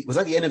was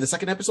that the end of the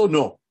second episode?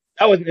 No.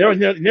 That was near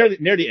the end.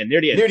 Near the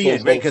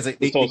end, right? Because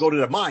they go to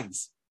the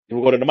mines.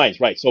 we'll go to the mines,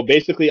 right? So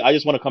basically, I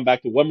just want to come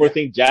back to one more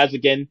thing. Jazz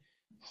again.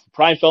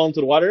 Prime fell into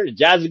the water.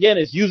 Jazz again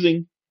is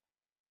using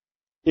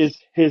his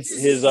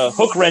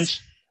hook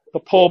wrench to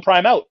pull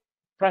Prime out.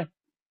 Prime,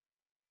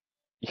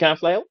 you can't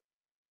fly out,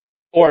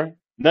 or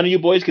none of you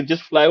boys can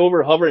just fly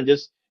over, hover, and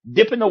just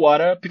dip in the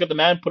water, pick up the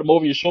man, put him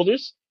over your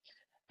shoulders,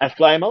 and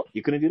fly him out.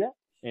 You couldn't do that.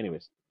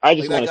 Anyways, I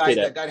just want to say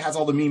that guy has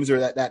all the memes, or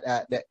that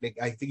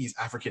I think he's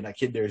African. That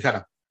kid there is kind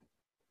of.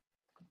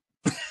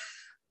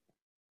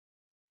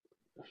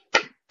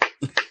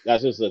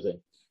 That's just the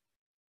thing.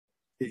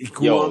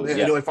 Cool. I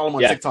know I follow him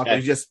on TikTok, but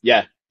he's just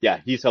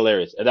he's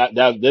hilarious. And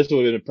that this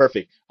would have been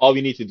perfect. All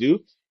we need to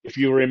do, if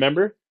you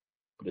remember,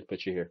 put this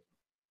picture here.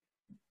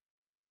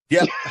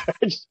 Yeah,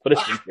 just put it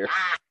in here.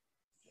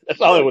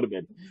 That's all it would have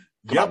been.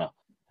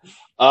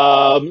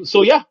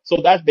 So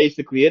that's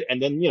basically it.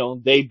 And then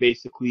they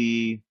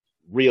basically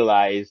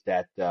realized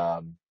that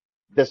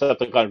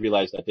Decepticons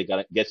realized that they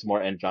gotta get some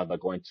more energon by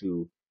going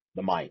to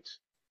the mines.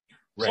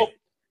 Right. So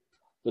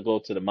they go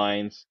to the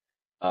mines.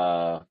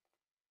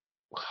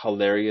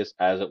 Hilarious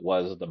as it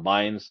was, the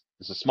mines.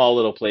 It's a small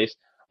little place,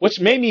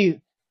 which made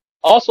me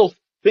also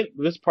think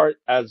this part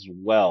as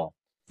well.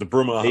 The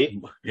Bruma,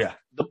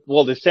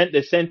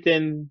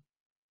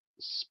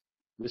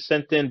 They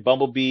sent in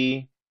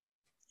Bumblebee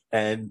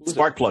and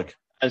Sparkplug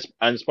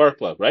and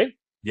Sparkplug, right?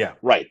 Yeah,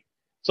 right.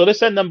 So they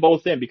send them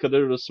both in because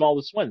they're the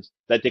smallest ones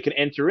that they can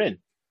enter in.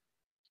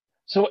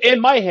 So in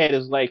my head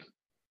is like,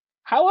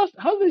 how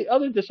the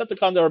other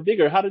Decepticons that are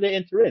bigger? How do they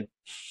enter in?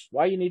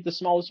 Why you need the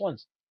smallest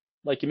ones?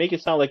 Like, you make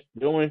it sound like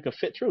no one can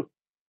fit through.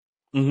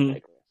 Mm-hmm.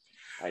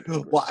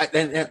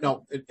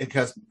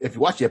 Because if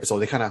you watch the episode,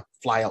 they kind of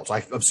fly out. So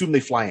I assume they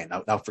fly in.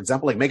 Now, for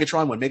example, like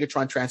Megatron, when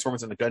Megatron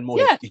transforms into gun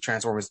mode, he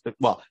transforms.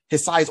 Well,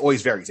 his size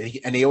always varies,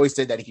 and they always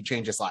said that he can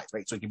change his size,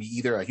 right? So it can be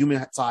either a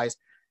human size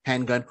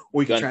handgun,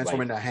 or you can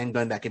transform into a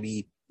handgun that can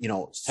be,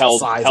 held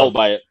by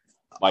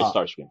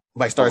Starscream.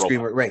 By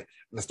Starscream, right?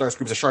 And the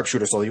Starscream's a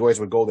sharpshooter, so he always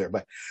would go there.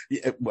 But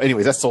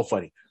anyways, that's so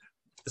funny.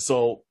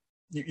 So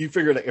you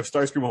figure that if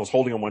Starscream was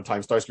holding him one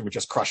time, Starscream would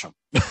just crush him.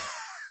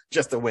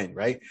 Just to win,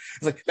 right?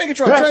 It's like,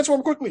 Megatron,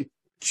 transform quickly.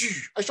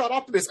 I shot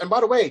Optimus, and by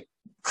the way,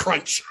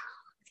 crunch.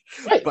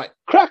 Right, but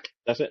crack.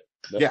 That's it.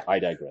 I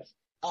digress.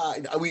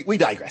 We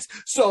digress.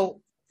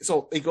 So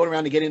they go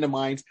around to get into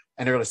mines,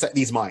 and they're going to set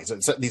these mines,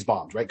 set these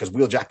bombs, right? Because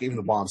Wheeljack gave them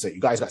the bombs. Say, you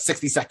guys got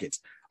 60 seconds.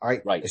 All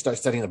right, right. They start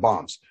setting the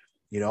bombs,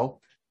 and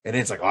then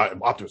it's like,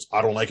 Optimus,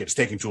 I don't like it. It's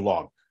taking too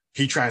long.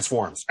 He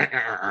transforms,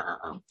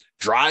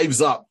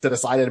 drives up to the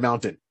side of the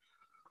mountain.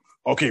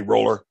 Okay,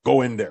 Roller,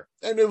 go in there.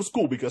 And it was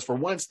cool because for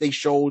once they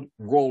showed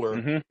Roller.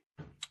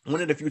 Mm-hmm. One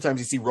of the few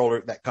times you see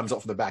Roller that comes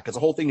out from the back. Because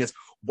the whole thing is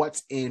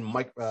what's in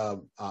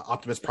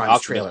Optimus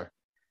Prime's trailer.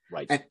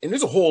 Right. And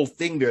there's a whole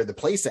thing there, the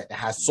playset, that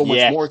has so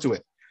much more to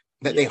it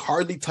that they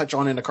hardly touch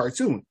on in the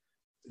cartoon.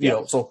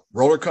 So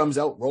Roller comes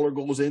out, Roller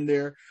goes in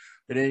there.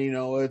 And then,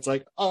 it's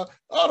like,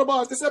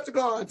 Autobots,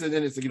 Decepticons. And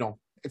then it's,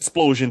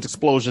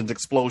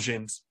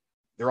 explosions.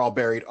 They're all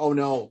buried. Oh,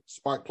 no.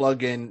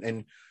 Sparkplug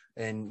and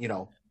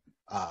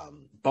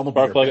Bumblebee.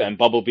 Sparkplug and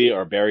Bumblebee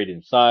are buried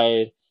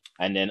inside,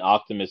 and then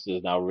Optimus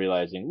is now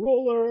realizing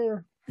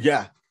Roller.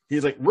 Yeah,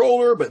 he's like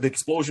Roller, but the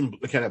explosion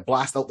kind of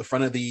blasts out the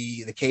front of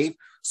the cave,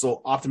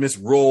 so Optimus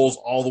rolls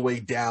all the way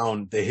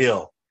down the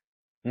hill,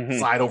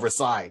 side over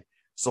side.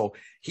 So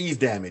he's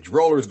damaged.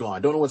 Roller's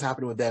gone. Don't know what's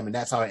happening with them, and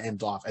that's how it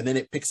ends off. And then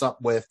it picks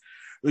up with,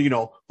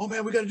 oh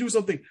man, we got to do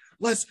something.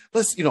 Let's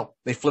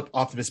they flip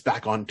Optimus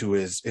back onto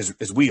his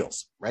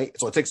wheels, right?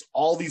 So it takes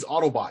all these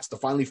Autobots to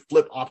finally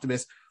flip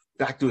Optimus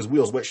back to his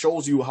wheels, which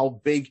shows you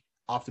how big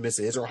Optimus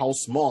is or how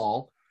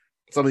small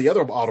some of the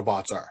other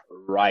Autobots are.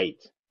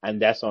 Right.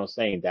 And that's what I'm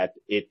saying, that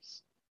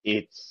it's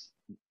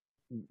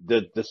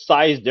the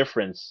size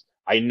difference.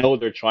 I know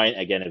they're trying,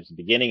 again, it's the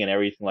beginning and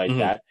everything like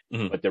that,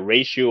 but the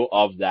ratio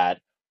of that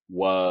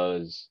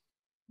was,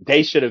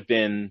 they should have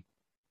been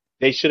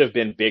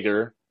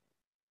bigger.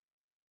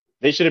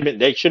 They should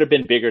have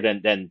been bigger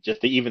than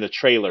just even the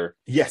trailer.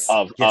 Yes.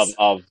 Of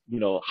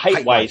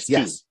height wise too.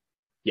 Yes.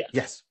 Yeah.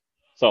 Yes.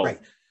 So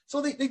right. So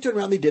they turned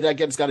around, they did it.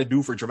 Again, it's got to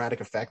do for dramatic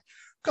effect.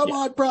 Come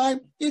on,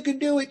 Prime, you can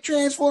do it.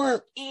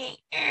 Transform. Made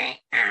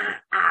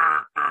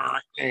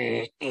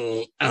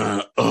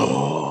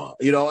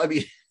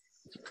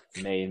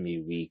me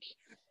weak.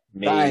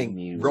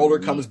 Roller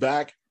comes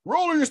back.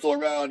 Roller, you're still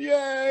around.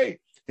 Yay.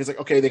 He's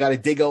like, okay, they got to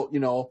dig out,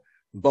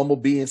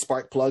 Bumblebee and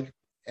Sparkplug,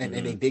 and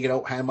they dig it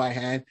out hand by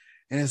hand.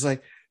 And it's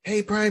like,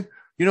 hey, Prime,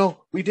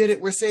 we did it.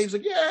 We're saved.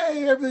 It's like,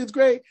 yay, everything's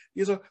great.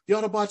 The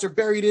Autobots are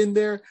buried in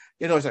there.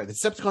 The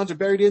Decepticons are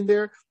buried in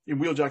there.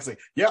 And Wheeljack's like,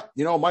 yeah,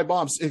 my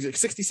bomb's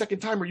 60-second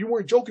timer. You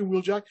weren't joking,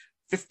 Wheeljack.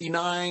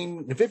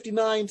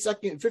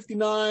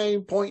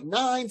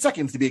 59.9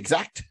 seconds to be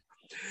exact.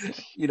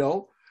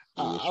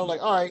 I was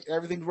like, all right,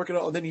 everything's working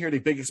out. And then you hear the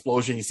big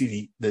explosion. You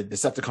see the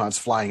Decepticons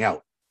flying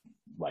out.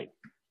 Right.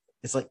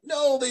 It's like,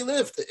 no, they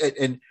lived.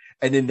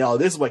 And then now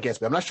this is what gets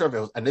me. I'm not sure if it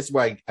was, and this is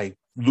why I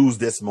lose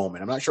this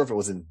moment. I'm not sure if it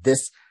was in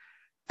this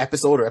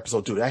episode or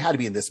episode 2. I had to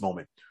be in this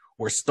moment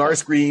where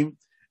Starscream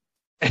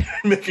and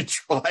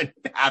Megatron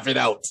have it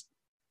out.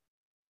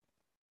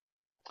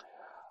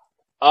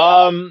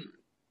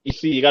 You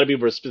see, you got to be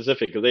more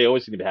specific because they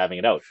always seem to be having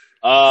it out.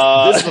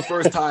 This is the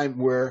first time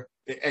where,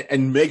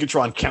 and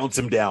Megatron counts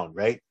him down,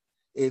 right?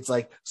 It's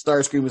like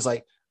Starscream is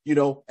like,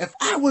 if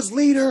I was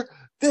leader,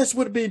 this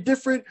would have been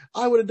different.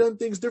 I would have done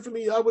things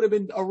differently. I would have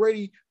been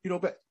already, and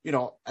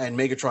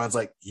Megatron's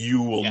like,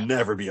 you will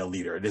never be a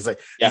leader. And it's like,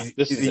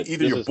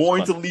 either you're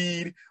born to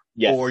lead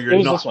or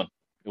you're not.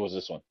 It was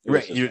this one.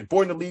 You're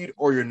born to lead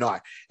or you're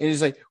not. And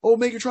he's like, oh,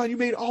 Megatron, you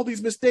made all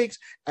these mistakes.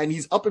 And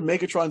he's up in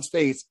Megatron's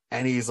face.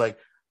 And he's like,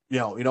 you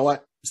know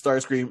what?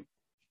 Starscream,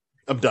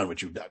 I'm done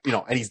with you.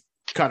 And he's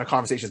kind of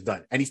conversation's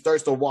done. And he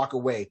starts to walk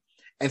away.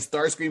 And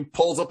Starscream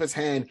pulls up his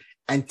hand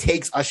and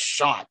takes a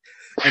shot.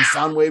 And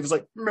Soundwave is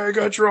like,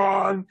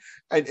 Megatron.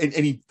 And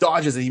he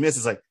dodges and he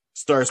misses, like,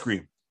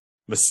 Starscream,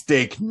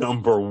 mistake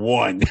number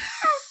 1.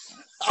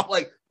 I'm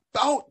like,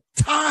 about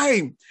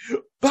time.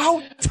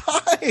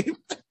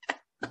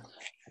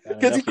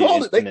 Because he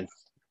called it. Like,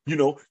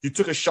 you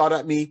took a shot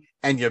at me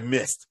and you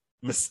missed.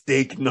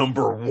 Mistake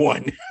number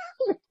 1.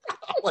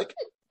 I'm like,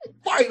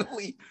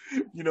 finally,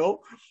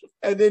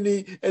 and then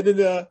he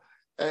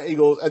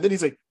goes, and then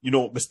he's like,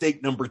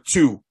 mistake number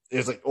 2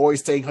 is like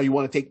always saying how you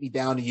want to take me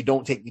down and you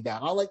don't take me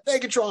down. I'm like,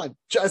 Megatron,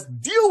 just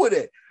deal with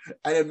it.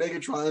 And then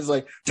Megatron is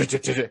like,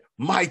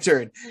 my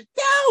turn.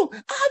 No,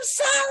 I'm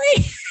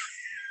sorry.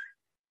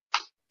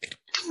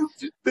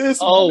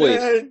 This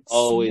man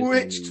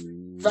switched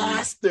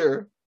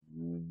faster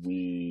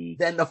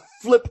than the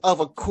flip of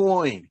a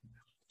coin.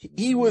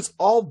 He was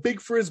all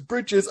big for his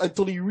britches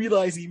until he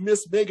realized he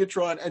missed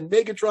Megatron, and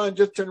Megatron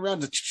just turned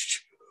around and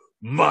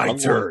my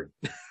turn.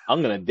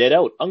 I'm gonna dead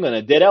out.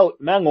 Man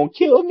gonna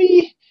kill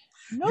me.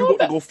 No, you're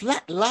gonna go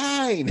flat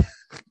line.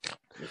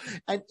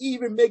 And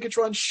even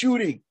Megatron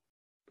shooting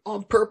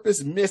on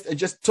purpose missed and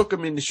just took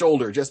him in the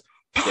shoulder. Just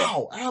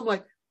pow. And I'm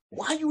like,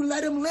 why you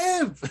let him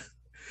live?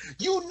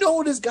 You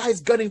know this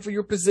guy's gunning for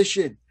your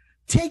position.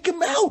 Take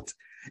him out.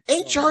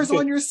 HR's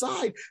on your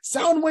side.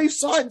 Soundwave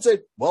saw it and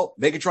said, well,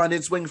 Megatron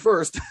didn't swing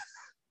first.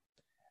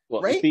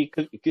 Well, right? See,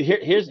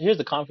 here's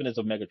the confidence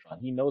of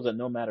Megatron. He knows that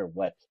no matter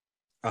what,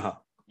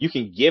 you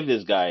can give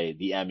this guy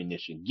the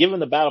ammunition, give him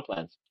the battle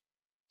plans.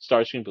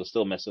 Starscream will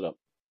still mess it up.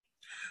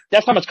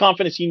 That's how much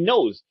confidence he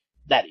knows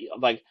that,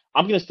 like,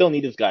 I'm going to still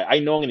need this guy. I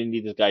know I'm going to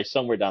need this guy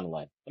somewhere down the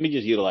line. Let me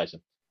just utilize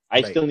him.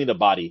 I still need a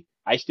body.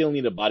 I still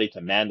need a body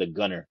to man the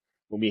gunner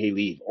when we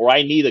leave. Or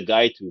I need a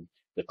guy to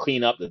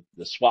clean up, the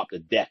swap the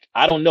deck.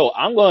 I don't know.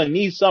 I'm going to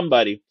need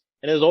somebody,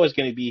 and it's always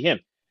going to be him.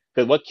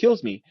 Because what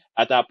kills me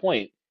at that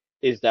point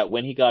is that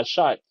when he got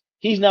shot,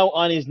 he's now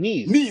on his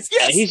knees.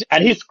 Yes.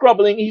 And he's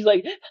scrubbling. He's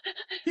like,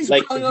 he's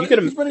running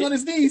on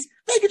his knees.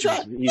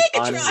 Megatron. He's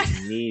on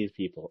his knees,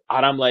 people.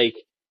 And I'm like,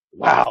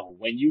 wow,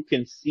 when you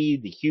can see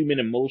the human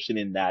emotion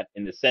in that,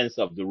 in the sense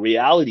of the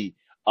reality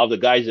of the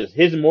guy's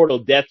his mortal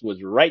death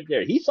was right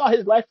there. He saw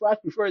his life flash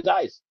before his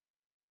eyes.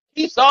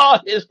 He saw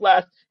his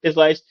life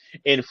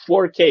in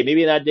 4K.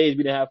 Maybe in that days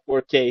we didn't have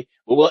 4K,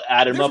 but we'll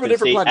add them up and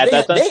say at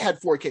that time they had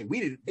 4K.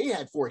 We didn't. They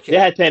had 4K. They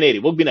had 1080.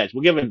 We'll be nice.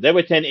 We'll give them. They were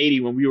 1080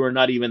 when we were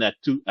not even at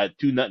two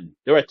nothing.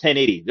 They were at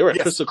 1080. They were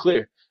crystal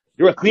clear.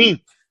 They were clean.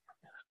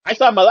 I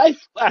saw my life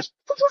flash.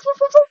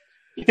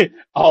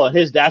 All on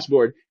his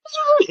dashboard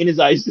in his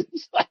eyes.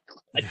 It's like,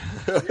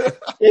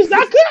 it's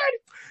not good.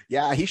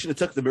 Yeah, he should have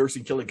took the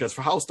mercy killing, because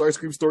for how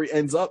Starscream's story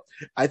ends up,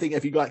 I think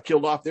if he got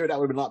killed off there, that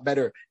would have been a lot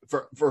better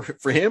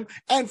for him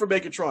and for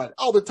Megatron.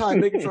 All the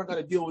time, Megatron got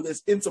to deal with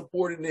this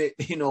insubordinate,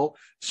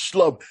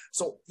 schlub.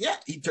 So yeah,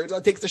 he turns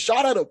out, takes the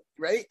shot at him,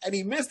 right? And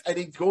he missed, and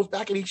he goes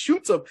back and he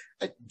shoots him.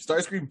 And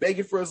Starscream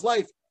begging for his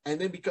life. And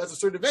then because of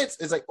certain events,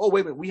 it's like, oh,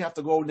 wait a minute, we have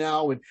to go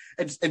now. And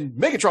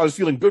Megatron was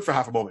feeling good for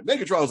half a moment.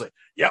 Megatron was like,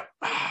 yep,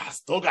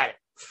 still got it.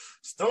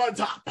 Still on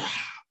top.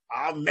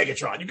 I'm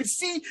Megatron. You could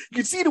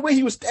see the way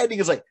he was standing.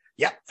 Is like,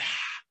 yep,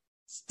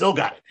 still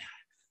got it.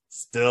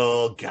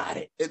 Still got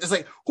it. It's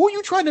like, who are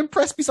you trying to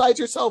impress besides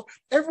yourself?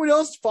 Everyone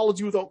else follows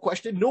you without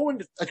question. No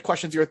one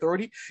questions your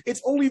authority.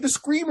 It's only the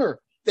Screamer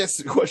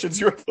that questions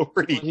your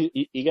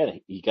authority. He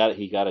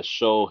got to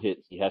show his.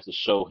 He has to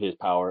show his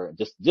power.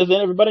 Just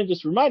let everybody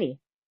just remind you.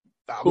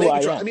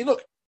 Megatron. I mean,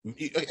 look,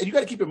 you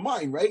got to keep in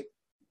mind, right?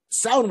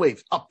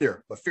 Soundwave up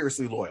there, but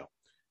fiercely loyal,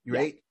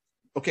 right? Yeah.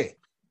 Okay,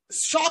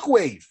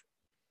 Shockwave.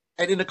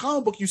 And in the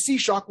comic book, you see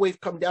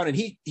Shockwave come down, and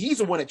he's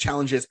the one that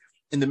challenges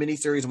in the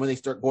miniseries. And when they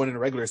start going in a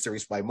regular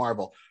series by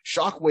Marvel,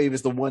 Shockwave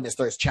is the one that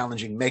starts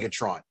challenging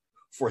Megatron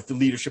for the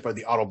leadership of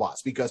the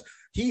Autobots, because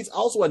he's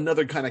also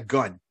another kind of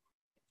gun,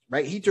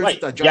 right? He turns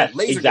into a giant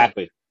laser gun,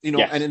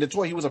 and in the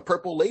toy, he was a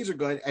purple laser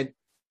gun,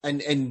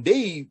 and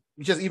they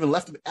just even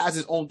left him as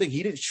his own thing.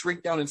 He didn't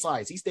shrink down in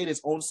size. He stayed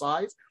his own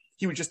size.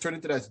 He would just turn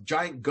into this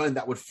giant gun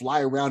that would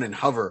fly around and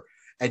hover,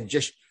 and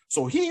just,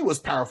 so he was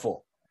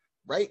powerful,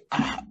 right?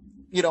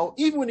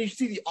 Even when you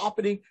see the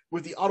opening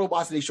with the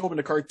Autobots and they show him in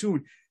the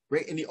cartoon,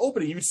 right? In the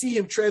opening, you would see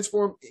him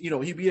transform,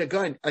 he'd be a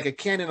gun, like a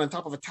cannon on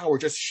top of a tower,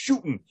 just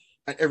shooting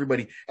at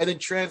everybody, and then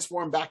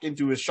transform back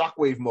into his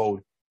Shockwave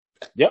mode.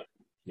 Yep.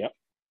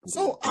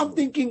 So I'm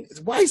thinking,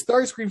 why is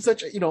Starscream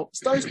such a,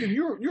 Starscream,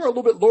 you're a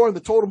little bit lower on the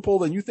totem pole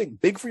than you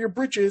think. Big for your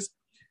britches,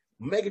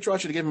 Megatron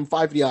should have given him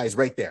 5 for the eyes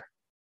right there.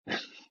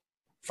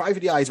 5 for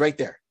the eyes right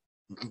there.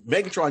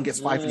 Megatron gets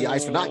 5 for the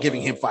eyes for not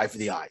giving him 5 for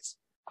the eyes.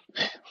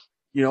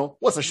 You know,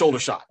 what's a shoulder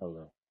shot?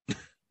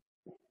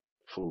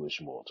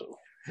 Foolish mortal.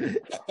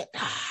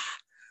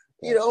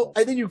 You know,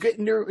 and then you get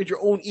in there with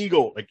your own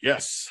ego. Like,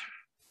 yes,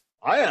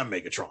 I am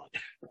Megatron.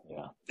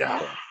 Yeah.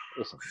 Okay.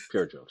 Listen,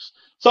 pure jokes.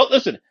 So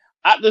listen,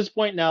 at this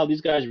point now,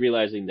 these guys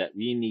realizing that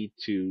we need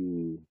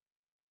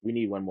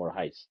one more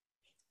heist.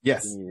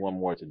 Yes. We need one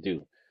more to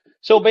do.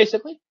 So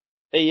basically,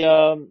 they,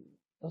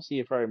 let's see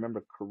if I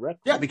remember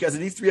correctly. Yeah, because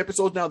in these 3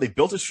 episodes now, they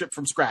built a ship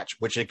from scratch,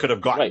 which they could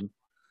have gotten,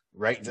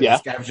 right? Yeah.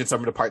 Scavenging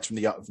some of the parts from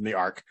the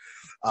arc.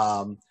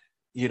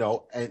 You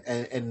know,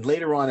 and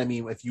later on, I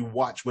mean, if you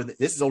watch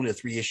this is only a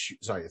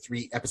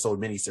 3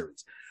 episode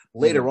miniseries.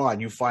 Later on,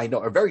 you find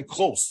out, or very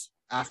close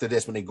after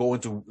this, when they go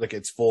into like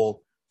its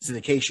full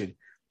syndication,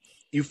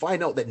 you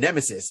find out that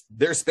Nemesis,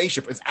 their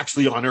spaceship, is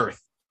actually on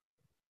Earth.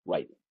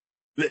 Right.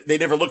 They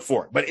never looked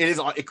for it, but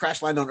it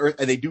crash landed on Earth,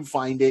 and they do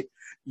find it.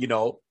 You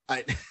know,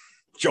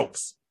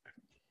 jokes.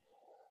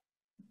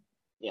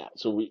 Yeah.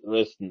 So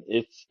listen.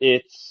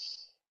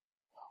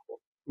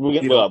 We'll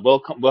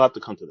have to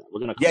come to that. We're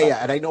gonna come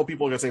back. And I know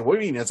people are gonna say, "What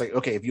do you mean?" It's like,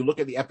 okay, if you look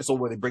at the episode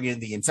where they bring in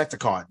the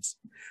Insecticons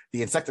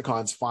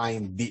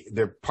find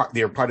they're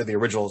part of the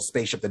original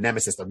spaceship, the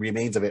Nemesis, the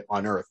remains of it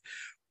on Earth.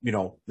 You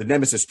know, the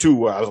Nemesis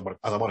 2, as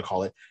I want to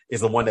call it,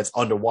 is the one that's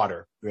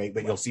underwater, right?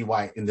 But you'll see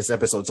why in this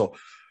episode. So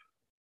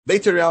they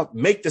turn around,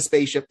 make the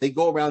spaceship. They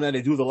go around and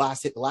they do the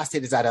last hit. The last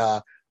hit is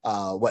at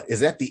what is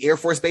that? The Air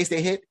Force base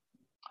they hit?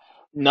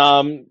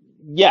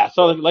 Yeah,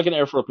 so like an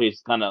Air Force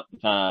base, kind of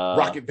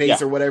rocket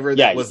base or whatever.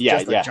 Yeah, that was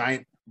just a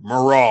giant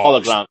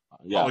mirage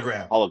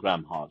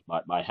hologram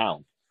by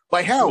Hound.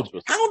 By Hound.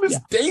 Hound is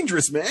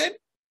dangerous, man.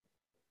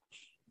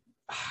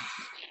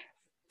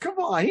 Come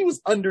on, he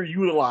was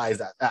underutilized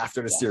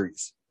after the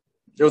series.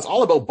 It was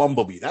all about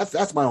Bumblebee.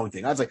 That's my only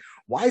thing. I was like,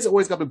 why is it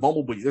always got to be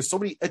Bumblebee? There's so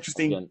many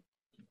interesting. Again,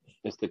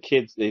 it's the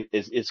kids.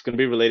 It's going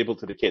to be relatable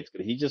to the kids.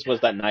 He just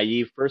was that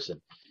naive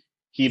person.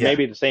 He may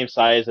be the same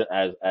size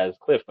as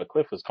Cliff, but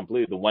Cliff was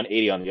completely the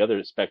 180 on the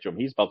other spectrum.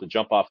 He's about to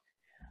jump off.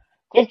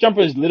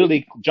 Cliffjumper is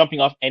literally jumping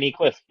off any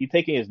cliff. He's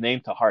taking his name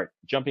to heart,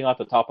 jumping off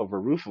the top of a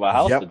roof of a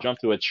house to jump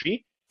to a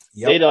tree.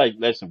 Yep. They like,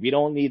 listen, we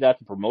don't need that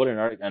to promote an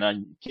art. And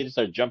then kids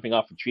start jumping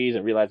off of trees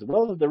and realize,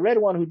 well, the red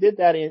one who did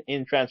that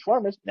in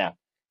Transformers. Now,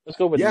 let's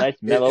go with a nice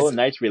mellow,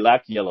 nice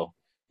relaxed yellow.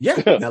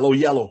 Yeah, mellow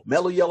yellow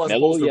as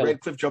opposed to red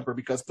Cliffjumper,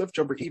 because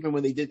Cliffjumper, even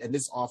when they did,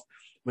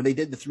 when they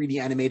did the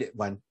 3D animated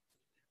one,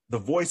 the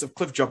voice of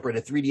Cliffjumper in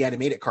a 3D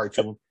animated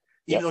cartoon,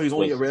 even though he was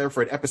only there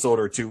for an episode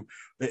or two,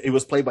 it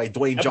was played by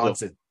Dwayne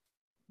Johnson.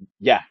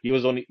 Yeah, he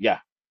was only,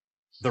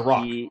 The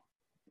Rock.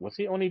 Was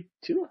he only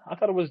 2? I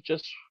thought it was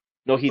just,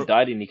 no, he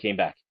died and he came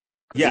back.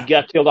 Yeah. He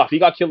got killed off. He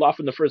got killed off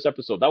in the first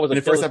episode. That was in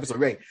the first episode,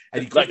 right.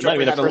 And not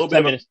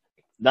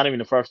even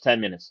the first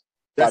 10 minutes.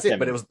 That's it,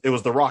 but it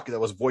was The Rock that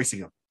was voicing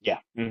him. Yeah.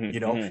 Mm-hmm, you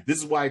know, this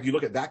is why if you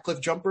look at that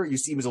Cliffjumper, you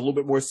see him as a little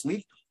bit more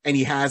sleek, and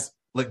he has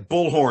like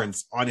bull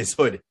horns on his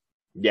hood.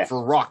 Yeah.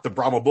 For Rock, the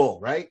Brahma Bull,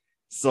 right?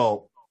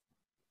 So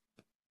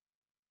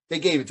they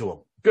gave it to him.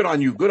 Good on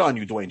you,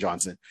 Dwayne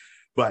Johnson.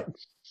 But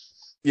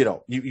you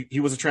know, he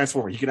was a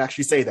Transformer. You can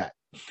actually say that.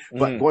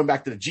 But going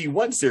back to the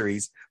G1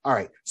 series, all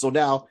right. So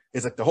now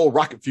it's like the whole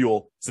rocket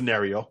fuel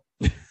scenario,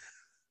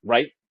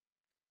 right?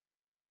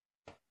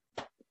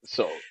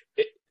 So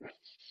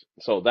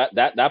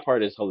that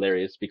part is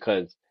hilarious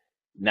because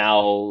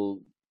now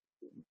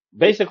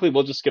basically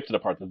we'll just skip to the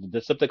part that the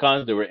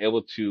Decepticons, they were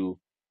able to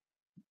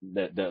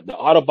the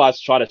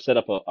Autobots try to set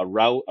up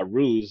a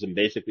ruse and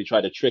basically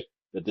try to trick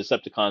the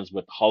Decepticons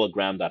with the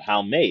hologram that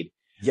Hal made.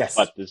 Yes.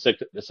 But the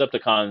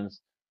Decepticons,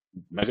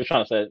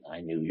 Megatron said,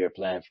 I knew your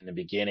plan from the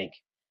beginning.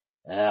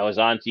 I was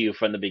on to you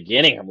from the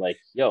beginning. I'm like,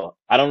 yo,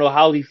 I don't know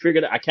how he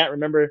figured it. I can't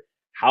remember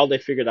how they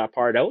figured that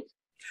part out.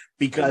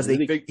 Because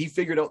he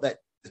figured out that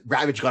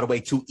Ravage got away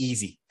too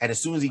easy. And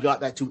as soon as he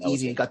got that too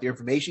easy and got the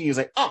information, he was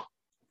like, oh.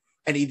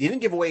 And he didn't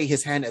give away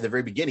his hand at the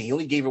very beginning. He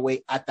only gave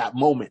away at that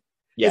moment.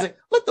 Yeah. He's like,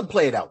 let them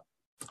play it out.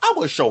 I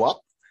will show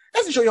up.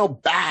 That's to show you how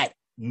bad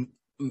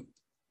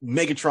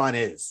Megatron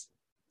is.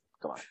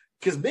 Come on.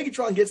 Because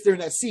Megatron gets there in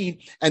that scene,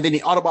 and then the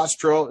Autobots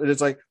throw, and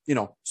it's like, you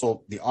know,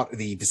 so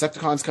the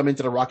Decepticons come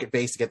into the rocket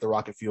base to get the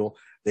rocket fuel.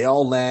 They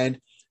all land,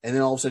 and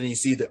then all of a sudden you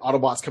see the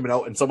Autobots coming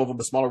out, and some of them,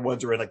 the smaller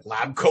ones, are in like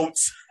lab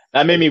coats.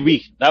 That made me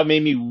weak.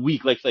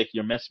 Like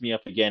you're messing me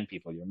up again,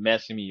 people. You're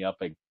messing me up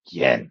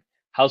again.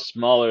 How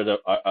small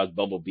are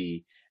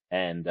Bumblebee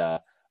and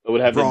it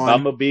would have been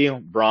Bumblebee,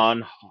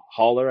 Brawn,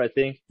 Hauler, I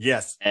think.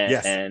 Yes.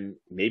 And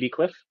maybe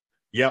Cliff.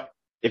 Yep.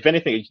 If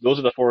anything, those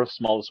are the 4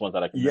 smallest ones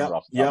that I can remember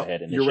off the top of my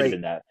head, and it should have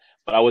been that.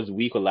 But I was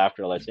weak with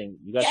laughter, like saying,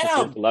 "You guys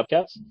consider the lab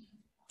cats?"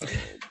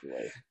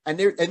 And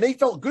they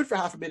felt good for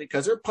half a minute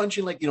because they're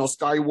punching like, you know,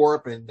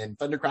 Skywarp and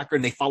Thundercracker,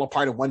 and they fall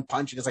apart in one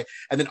punch, and it's like,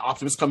 and then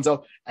Optimus comes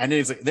out, and then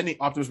it's like, then the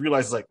Optimus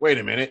realizes like, wait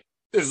a minute,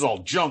 this is all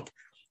junk,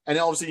 and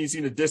then all of a sudden you see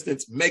in the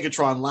distance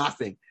Megatron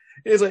laughing,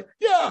 He's like,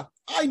 yeah,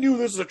 I knew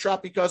this was a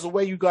trap because the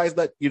way you guys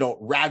let,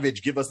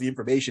 Ravage give us the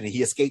information and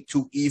he escaped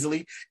too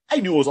easily. I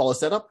knew it was all a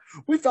setup.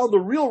 We found the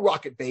real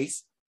rocket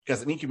base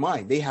because, keep in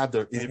mind, they have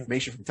the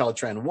information from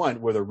Teletran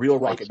 1 where the real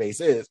rocket base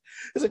is.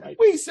 It's like,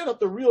 we set up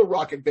the real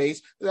rocket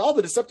base. All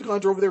the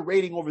Decepticons are over there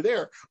raiding over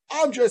there.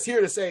 I'm just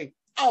here to say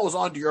I was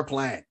onto your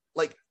plan.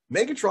 Like,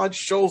 Megatron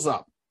shows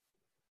up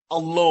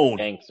alone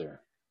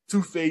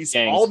to face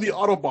all the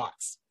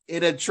Autobots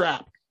in a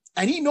trap.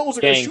 And he knows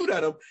they're going to shoot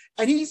at him.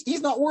 And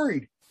he's not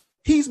worried.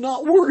 He's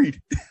not worried.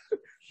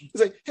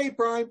 He's like, hey,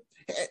 Prime,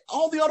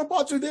 all the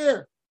Autobots are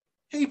there.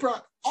 Hey,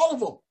 Prime, all of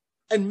them.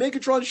 And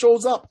Megatron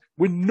shows up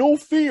with no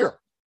fear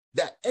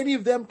that any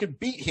of them could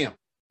beat him.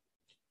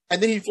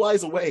 And then he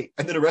flies away.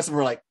 And then the rest of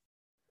them are like,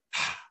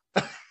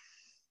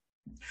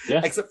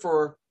 except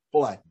for,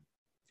 hold on.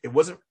 It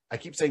wasn't, I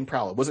keep saying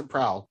Prowl. It wasn't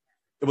Prowl.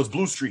 It was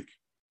Blue Streak.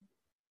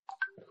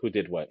 Who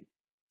did what?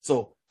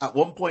 So at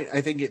one point,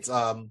 I think it's,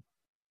 I'm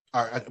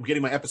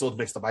getting my episodes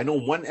mixed up. I know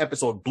one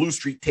episode, Blue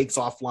Streak takes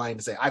off flying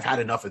to say, I've had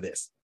enough of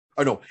this.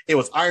 Or no, it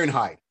was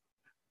Ironhide.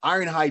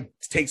 Ironhide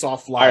takes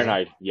off flying.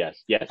 Ironhide,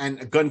 yes.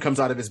 And a gun comes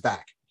out of his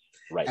back.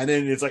 Right. And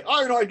then it's like,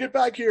 Ironhide, get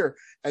back here.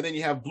 And then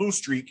you have Blue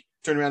Streak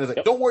turn around and is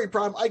like, don't worry,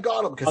 Prime, I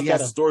got him. Because he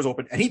has his doors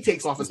open. And he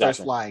takes off and starts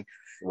flying.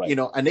 Right.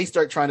 And they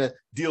start trying to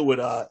deal with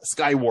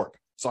Skywarp.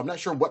 So I'm not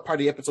sure what part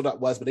of the episode that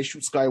was, but they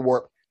shoot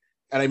Skywarp.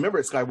 And I remember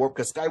it's Skywarp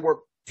because Skywarp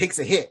takes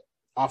a hit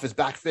off his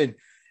back fin.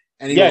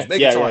 And he goes,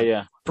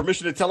 Megatron,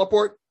 permission to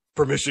teleport?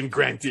 Permission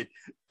granted.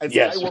 And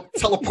Skywarp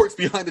teleports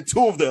behind the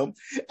two of them.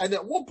 And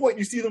at one point,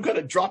 you see them kind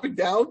of dropping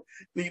down,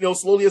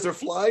 slowly as they're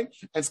flying.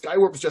 And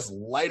Skywarp is just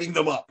lighting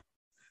them up.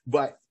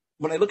 But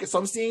when I look at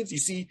some scenes, you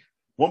see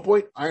one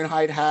point,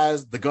 Ironhide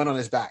has the gun on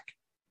his back.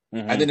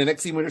 Mm-hmm. And then the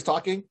next scene when he's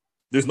talking,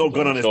 there's no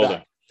gun on his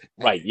back.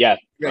 Right, yeah.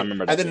 I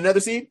remember that. And then another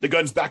scene, the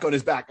gun's back on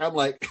his back. I'm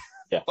like,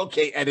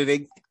 okay,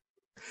 editing.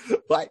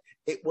 But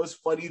it was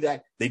funny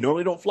that they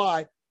normally don't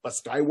fly, but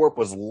Skywarp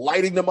was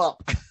lighting them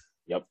up.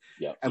 Yep.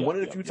 And one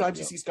of the few times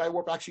you see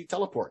Skywarp actually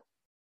teleport.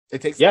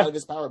 It takes a lot of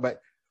his power, but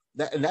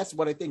that's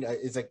what I think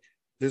is like.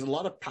 There's a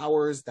lot of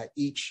powers that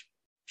each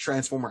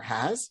Transformer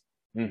has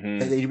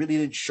that they really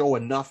didn't show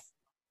enough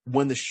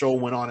when the show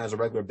went on as a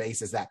regular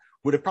basis. That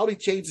would have probably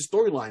changed the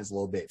storylines a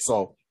little bit.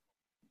 So,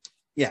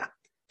 yeah.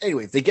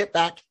 Anyways, they get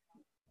back.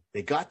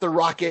 They got the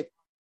rocket.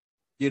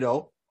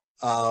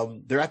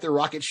 They're at their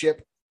rocket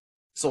ship.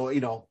 So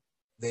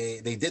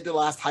they did their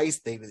last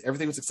heist.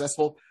 Everything was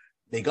successful.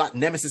 They got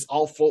Nemesis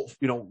all full,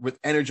 with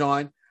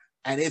Energon.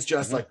 And it's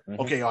just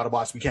okay,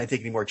 Autobots, we can't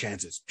take any more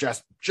chances.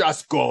 Just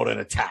go out and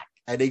attack.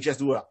 And they just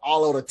do an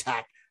all-out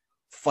attack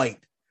fight,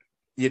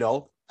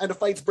 and the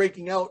fight's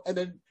breaking out. And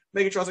then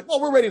Megatron's like, well,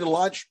 we're ready to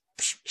launch.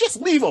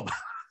 Just leave them.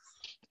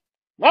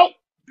 Well,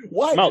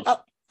 why?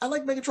 I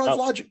like Megatron's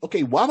logic.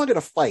 Okay, why am I going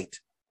to fight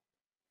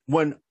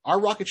when our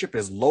rocket ship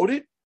is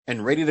loaded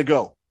and ready to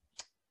go?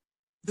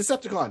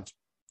 Decepticons,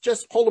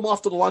 just hold them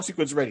off till the launch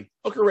sequence is ready.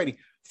 Okay, ready.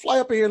 Fly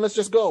up here and let's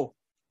just go.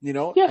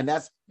 And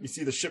that's, you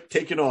see the ship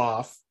taking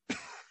off.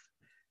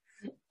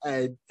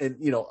 and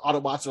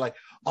Autobots are like,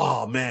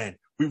 oh man,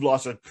 we've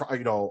lost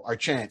our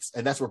chance.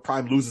 And that's where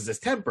Prime loses his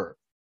temper.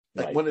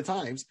 One of the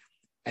times.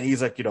 And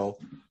he's like, I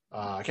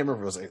can't remember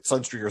if it was like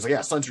Sunstreaker. I was like, yeah,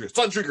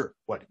 Sunstreaker.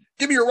 What?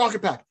 Give me your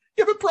rocket pack.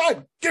 Give it,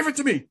 Prime. Give it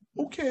to me.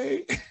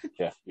 Okay.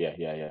 Yeah.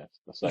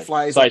 He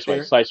flies side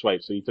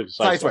swipe. So you took a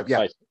side swipe.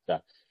 Yeah.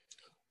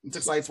 He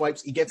took side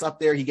swipes. He gets up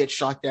there. He gets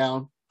shot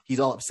down. He's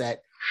all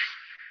upset.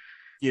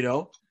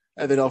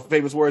 And then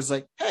famous words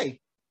like, hey,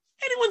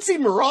 anyone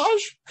seen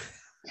Mirage?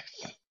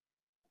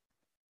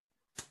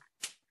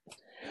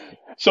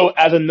 So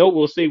as a note,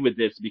 we'll say with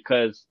this,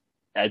 because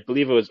I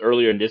believe it was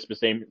earlier in this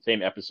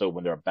same episode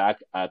when they were back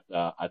at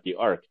the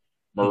Ark,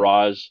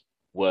 Mirage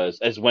was,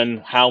 as when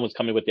Hound was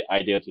coming with the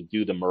idea to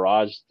do the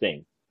Mirage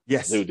thing.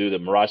 Yes. To do the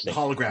Mirage thing. The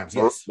holograms,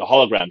 yes. The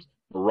holograms.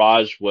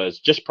 Mirage was,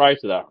 just prior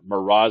to that,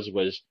 Mirage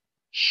was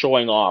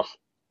showing off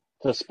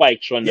to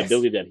Spike, showing the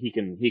ability that he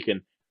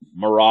can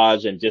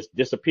Mirage and just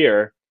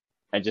disappear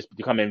and just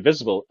become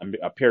invisible and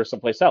appear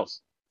someplace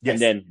else. Yes.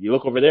 And then you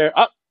look over there,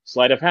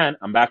 sleight of hand,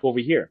 I'm back over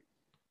here.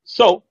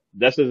 So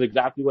this is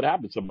exactly what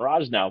happens. So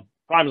Mirage now,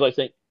 Prime is like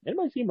saying,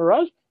 anybody see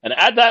Mirage? And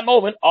at that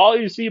moment, all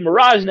you see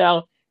Mirage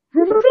now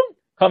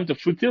come to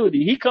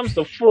futility. He comes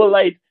to full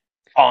light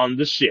on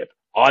the ship,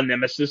 on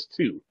Nemesis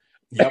 2.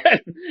 Yep.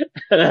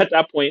 And at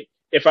that point,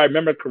 if I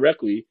remember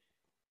correctly,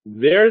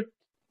 their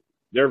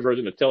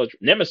version of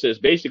Nemesis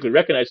basically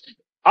recognized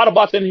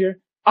Autobots in here.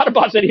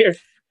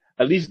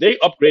 At least they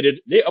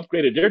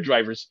upgraded their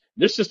drivers.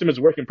 Their system is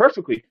working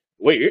perfectly.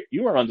 Wait,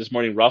 you weren't on this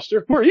morning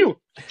roster. Who are you?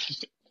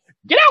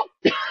 Get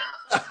out!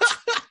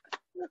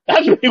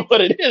 That's really what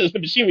it is. The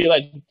machine be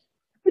like,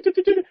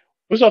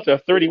 who's out there?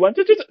 31,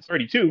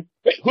 32.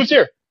 Wait, who's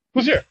here?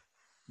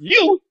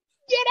 You!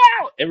 Get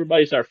out!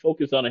 Everybody started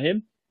focused on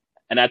him.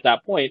 And at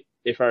that point,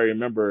 if I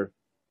remember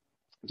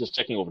just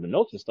checking over the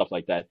notes and stuff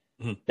like that,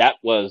 that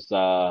was,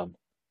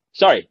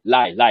 sorry,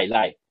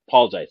 lie.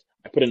 Apologize.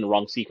 I put in the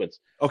wrong sequence.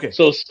 Okay.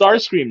 So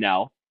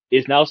Starscream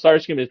is now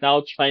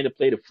trying to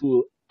play the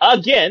fool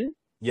again.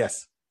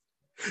 Yes.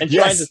 and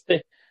Yes.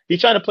 he's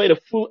trying to play the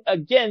fool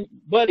again,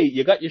 buddy.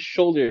 You got your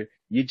shoulder.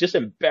 You just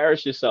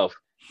embarrass yourself.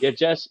 You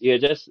just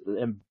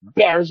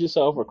embarrass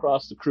yourself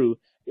across the crew.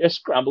 You're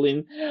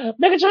scrambling.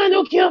 Megatron,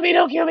 don't kill me!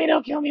 Don't kill me!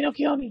 Don't kill me! Don't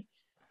kill me!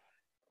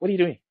 What are you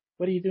doing?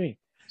 What are you doing?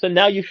 So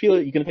now you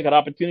feel you can take an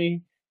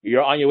opportunity.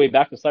 You're on your way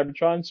back to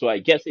Cybertron. So I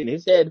guess in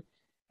his head,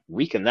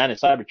 we can land in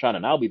Cybertron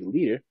and I'll be the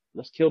leader.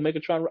 Let's kill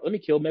Megatron. Let me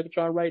kill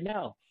Megatron right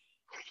now.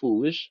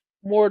 Foolish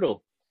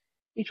mortal.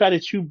 He tried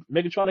to shoot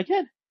Megatron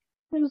again.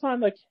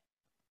 Megatron like,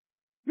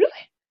 really?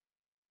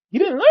 You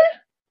didn't learn?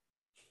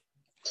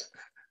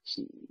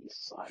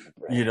 Jeez,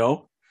 You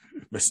know,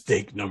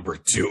 mistake number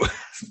 2.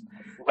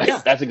 Right?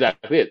 Yeah. That's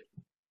exactly it.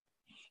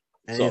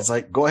 And So- it's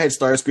like, go ahead,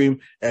 Starscream.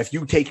 If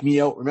you take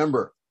me out,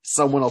 remember,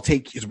 someone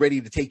is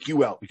ready to take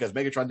you out because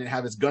Megatron didn't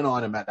have his gun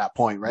on him at that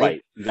point, right?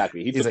 Right,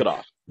 exactly. He He's took like, it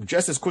off.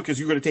 just as quick as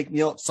you're going to take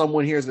me out,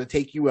 someone here is going to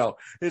take you out.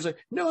 He's like,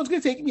 no one's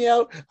going to take me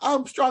out.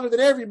 I'm stronger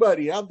than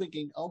everybody. I'm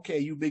thinking, okay,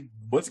 you big,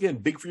 once again,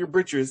 big for your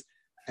britches.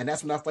 And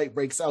that's when that fight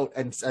breaks out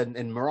and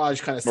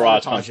Mirage kind of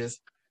sabotages.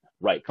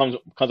 Right, comes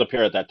up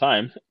here at that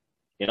time.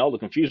 In all the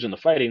confusion, the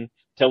fighting,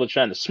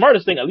 Teletran, the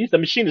smartest thing, at least the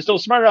machine is still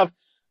smart enough.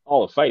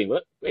 All the fighting,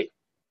 but wait,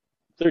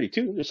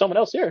 32, there's someone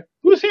else here.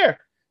 Who's here?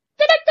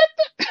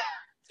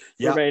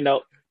 Yeah. Right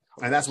now.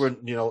 And that's when,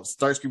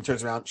 Starscream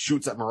turns around,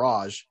 shoots at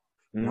Mirage.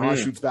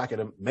 Mirage shoots back at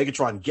him.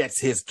 Megatron gets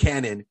his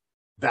cannon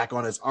back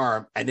on his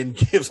arm and then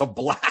gives a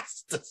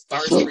blast to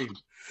Starscream.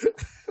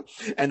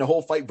 And the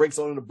whole fight breaks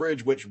out on the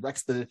bridge, which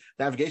wrecks the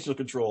navigational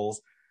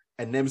controls.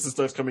 And Nemesis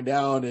starts coming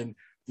down. And,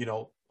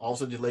 all of a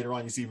sudden later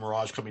on, you see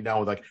Mirage coming down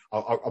with like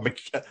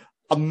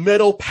a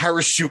metal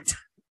parachute.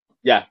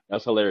 Yeah,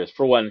 that's hilarious.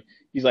 For one,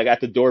 he's like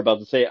at the door about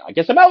to say, I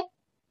guess I'm out.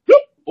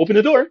 Whoop, open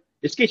the door.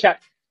 Escape shot.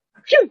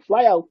 Phew,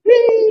 fly out.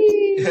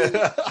 Whee!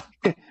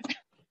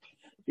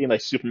 Being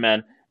like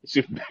Superman,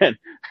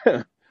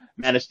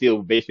 Man of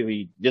Steel,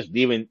 basically just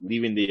leaving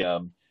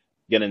the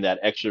getting that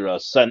extra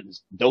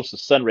dose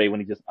of sun ray when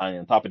he just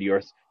on top of the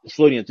earth,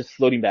 just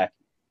floating back.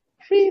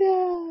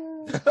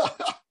 Freedom.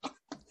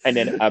 And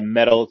then a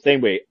metal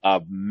parachute.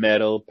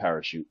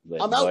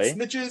 I'm out,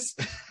 snitches.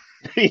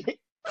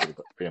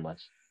 Pretty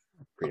much.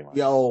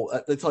 Yo,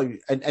 they tell you,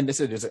 and they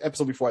said there's an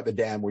episode before at the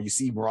dam where you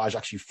see Mirage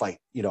actually fight,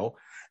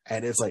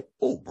 and it's like,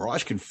 oh,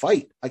 Mirage can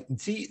fight. Like,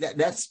 see,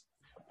 that's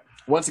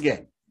once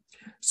again.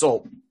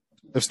 So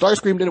if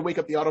Starscream didn't wake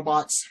up the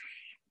Autobots,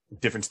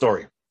 different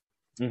story.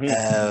 Mm-hmm.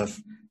 If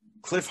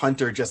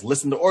Cliffjumper just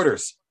listened to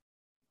orders,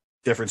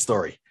 different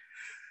story.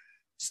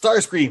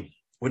 Starscream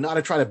would not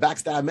have tried to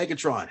backstab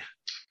Megatron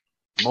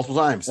multiple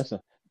times.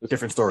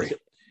 Different story.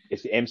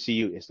 It's the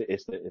MCU.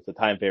 It's the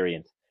time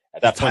variant.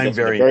 At that time point,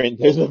 variant.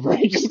 There's a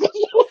variant.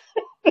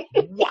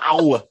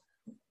 Wow.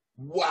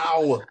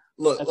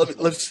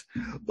 Let's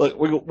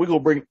we gonna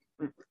bring.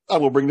 I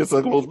will bring this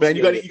up, man.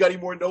 You got any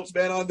more notes,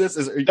 man, on this?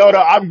 No,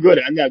 I'm good.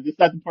 This is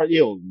not the part.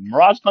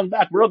 Mirage comes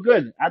back real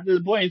good after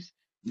the points.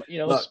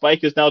 Look,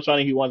 Spike is now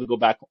he wants to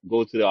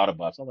go to the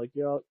Autobots. I'm like,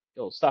 yo,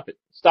 stop it.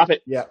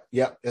 Yeah.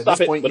 At stop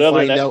this point, but you other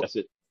than find that, out that's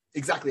it.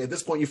 exactly. At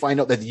this point, you find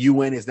out that the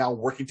UN is now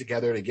working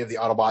together to give the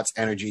Autobots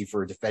energy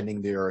for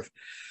defending the Earth.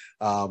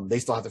 They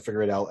still have to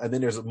figure it out, and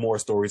then there's more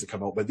stories that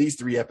come out. But these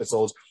 3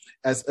 episodes,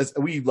 as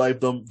we love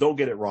them, don't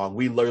get it wrong.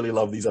 We literally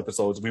love these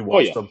episodes. We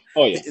watched them.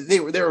 Oh yeah. They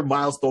were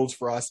milestones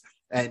for us,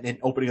 and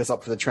opening us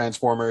up for the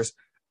Transformers.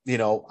 And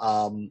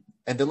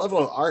the level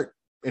of art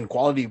and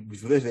quality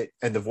with it,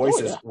 and the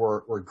voices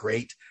were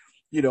great.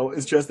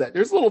 It's just that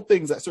there's little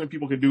things that certain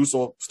people can do.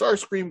 So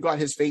Starscream got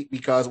his fate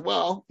because,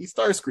 well, he's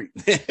Starscream.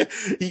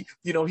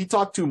 he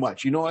talked too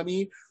much. You know what I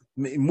mean?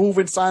 Move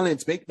in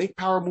silence, make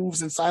power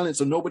moves in silence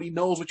so nobody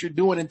knows what you're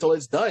doing until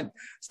it's done.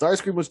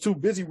 Starscream was too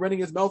busy running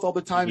his mouth all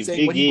the time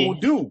saying what he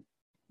gonna do.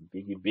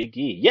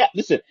 Biggie. Yeah,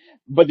 listen.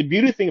 But the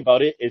beauty thing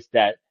about it is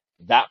that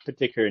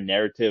particular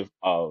narrative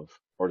or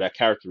that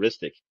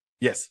characteristic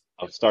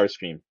of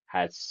Starscream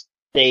has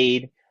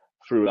stayed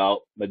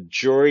throughout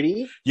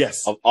majority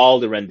of all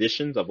the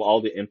renditions, of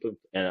all the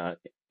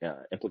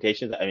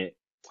implications. I mean,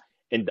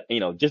 and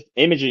just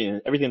imagery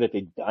and everything that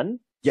they've done.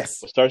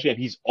 Yes. With Starscream,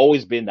 he's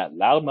always been that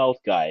loudmouth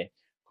guy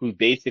who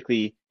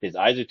basically his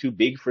eyes are too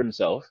big for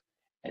himself,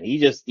 and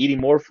he's just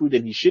eating more food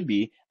than he should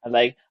be. And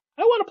like,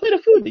 I want a plate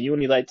of food. And you and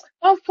me like,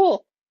 I'm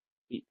full.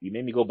 You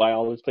made me go buy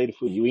all this plate of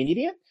food. You ain't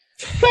idiot.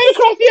 5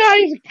 across the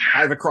eyes.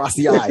 5 across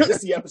the eyes. This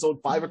is the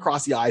episode 5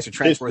 across the eyes for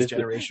Transformers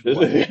Generation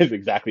 1.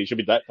 Exactly. It should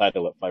be that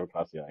title, 5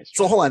 across the eyes.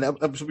 So hold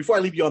on. So before I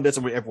leave you on this,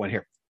 and with everyone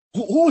here,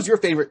 who was your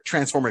favorite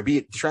Transformer? Be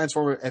it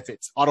Transformer, if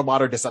it's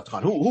Autobot or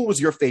Decepticon. Who was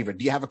your favorite?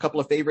 Do you have a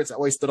couple of favorites that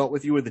always stood out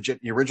with you in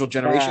the original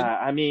generation?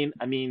 I mean,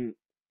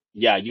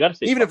 yeah, you got to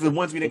say even if the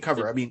ones we didn't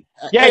cover. I mean,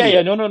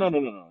 yeah.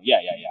 No. Yeah.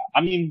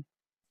 I mean,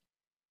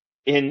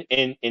 it's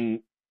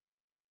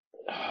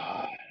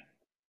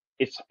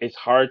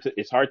hard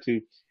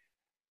to.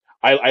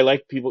 I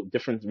like people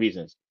different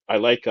reasons. I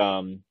like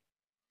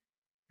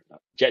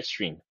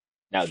Jetstream.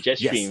 Now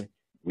Jetstream,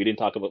 we didn't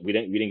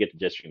get to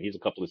Jetstream. He's a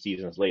couple of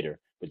seasons later.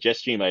 But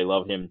Jetstream, I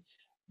love him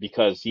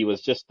because he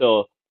was just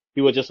a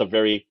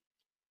very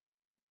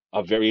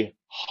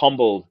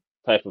humbled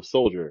type of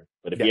soldier.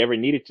 But if Yeah. he ever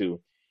needed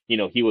to,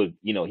 he would,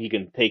 he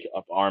can take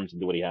up arms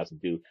and do what he has to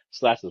do.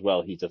 Slash as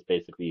well, he just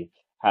basically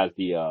has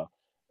the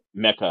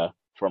mecha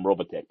from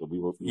Robotech, but we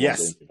won't go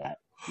Yes. into that.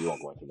 We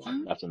won't go into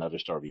that. That's another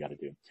story we got to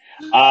do.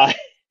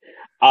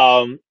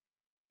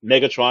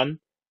 Megatron.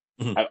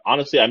 Mhm.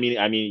 Honestly, I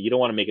mean, you don't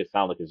want to make it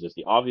sound like it's just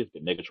the obvious,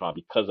 but Megatron,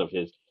 because of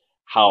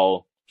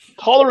how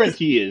tolerant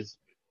he is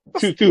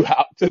to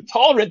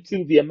tolerant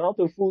to the amount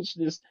of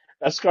foolishness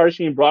that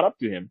Starscream brought up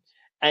to him,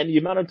 and the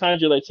amount of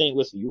times you're like saying,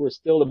 "Listen, you were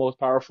still the most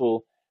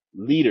powerful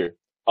leader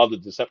of the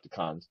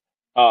Decepticons."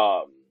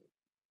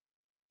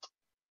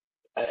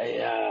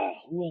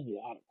 Who in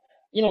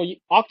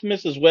the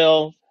Optimus as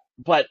well,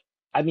 but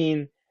I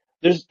mean,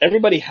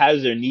 everybody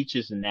has their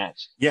niches and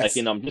natch. Yes.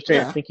 Like, I'm just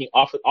kind of thinking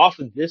off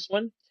of this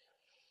one.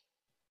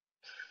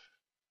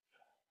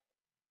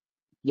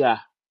 Yeah,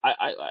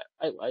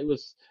 I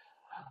was.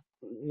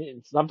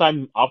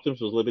 Sometimes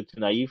Optimus was a little bit too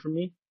naive for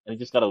me, and it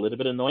just got a little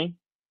bit annoying.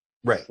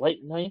 Right.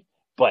 Slight annoying,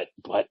 but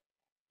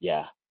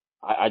yeah,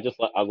 I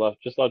love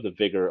the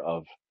vigor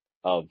of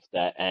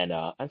that and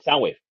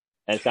Soundwave.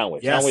 Yes.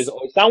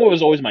 Soundwave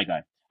was always my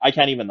guy. I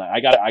can't even lie. I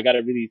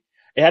gotta really.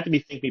 It had to be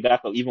think me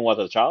back. Even when I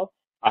was a child,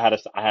 I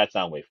had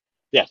Soundwave.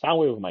 Yeah,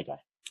 Soundwave was my guy.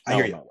 I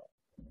hear you.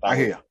 I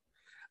hear you.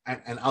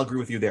 And I'll agree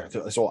with you there.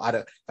 So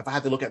if I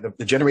had to look at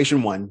the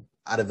Generation 1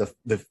 out of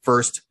the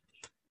first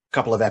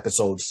couple of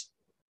episodes,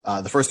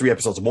 the first 3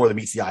 episodes, more than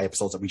meets the eye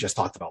episodes that we just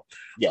talked about,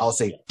 I'll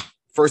say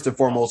first and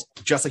foremost,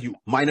 just like you,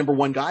 my number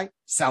 1 guy,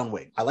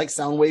 Soundwave. I like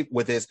Soundwave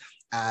with his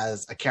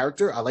as a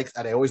character.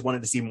 I always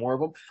wanted to see more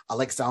of him. I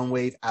like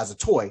Soundwave as a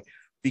toy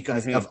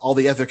because of all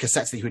the other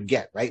cassettes that you would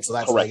get, right? So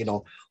that's like,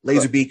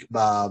 Laserbeak,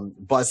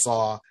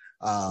 Buzzsaw,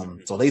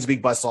 so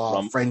Laserbeak,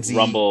 Buzzsaw, Frenzy,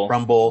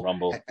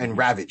 Rumble, and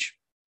Ravage.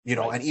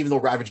 And even though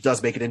Ravage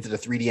does make it into the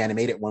 3D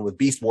animated one with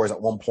Beast Wars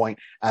at one point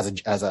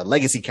as a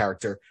legacy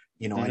character,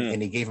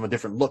 and he gave him a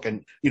different look,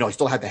 and he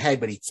still had the head,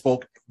 but he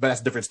spoke, but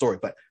that's a different story.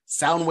 But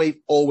Soundwave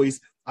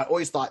I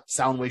always thought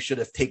Soundwave should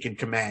have taken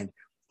command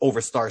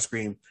over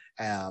Starscream,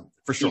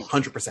 for sure,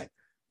 100%.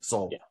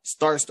 So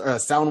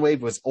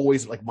Soundwave was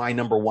always like my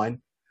number 1.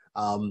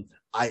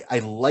 I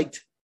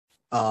liked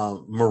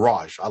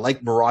Mirage. I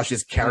liked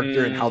Mirage's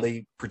character and how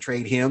they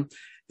portrayed him.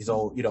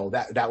 So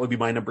that would be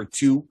my number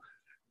 2.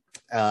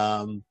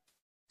 And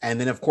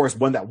then of course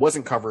one that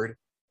wasn't covered,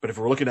 but if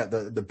we're looking at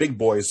the big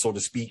boys, so to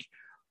speak,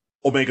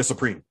 Omega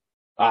Supreme.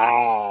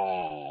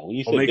 When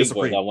you say Omega big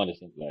Supreme, boys, I want to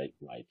think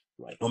right.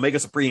 Omega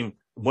Supreme,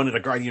 one of the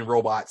Guardian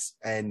robots,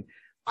 and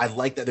I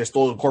like that they're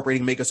still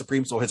incorporating Omega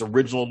Supreme. So his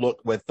original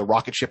look with the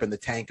rocket ship and the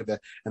tank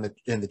and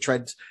the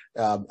treads,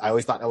 I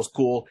always thought that was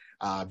cool.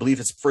 I believe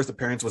his first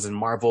appearance was in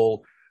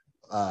Marvel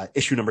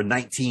issue number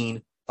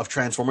 19 of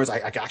Transformers. I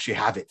actually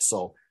have it.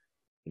 So.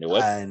 You know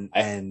what?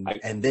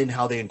 And then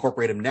how they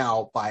incorporate him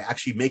now by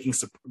actually making,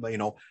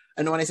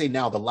 and when I say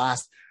now, the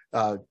last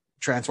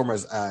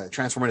Transformers,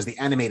 the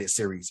animated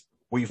series,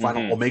 where you find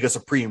out Omega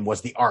Supreme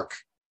was the Arc.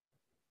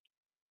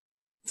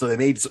 So they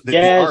made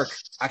the Arc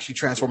actually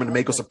transform into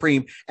Omega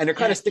Supreme, and they're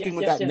kind of sticking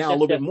with that now a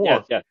little bit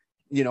more.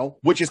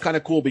 Which is kind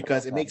of cool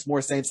because it makes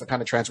more sense to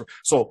kind of transfer.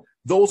 So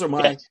those are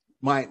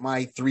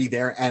my 3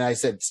 there. And I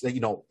said,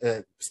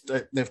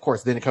 of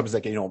course, then it comes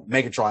like,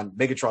 Megatron.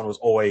 Megatron was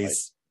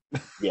always.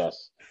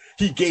 Yes.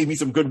 He gave me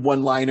some good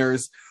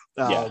one-liners.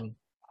 I'll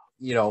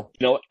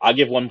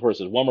give one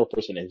more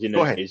person is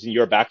in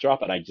your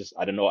backdrop, and I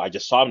don't know, I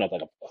just saw him and I was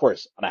like, of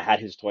course, and I had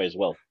his toy as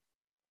well.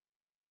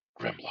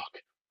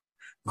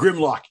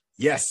 Grimlock,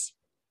 yes.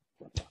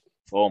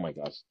 Oh my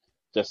gosh.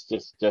 Just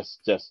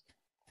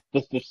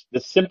the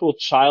simple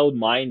child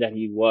mind that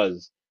he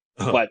was,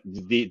 but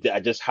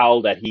just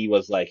how that he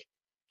was like,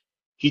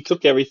 he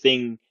took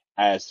everything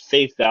as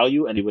face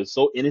value and he was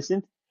so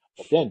innocent,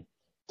 but then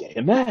get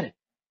him mad.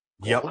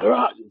 Yep.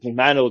 The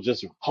man will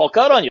just hulk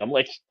out on you. I'm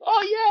like,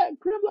 oh yeah,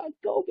 Grimlock,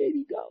 go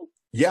baby, go.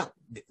 Yeah,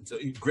 so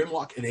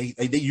Grimlock, and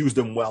they used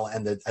them well,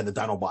 and the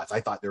Dinobots.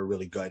 I thought they were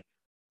really good.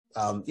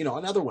 And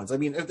other ones. I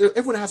mean,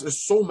 everyone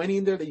there's so many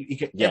in there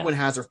that everyone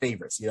has their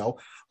favorites.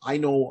 I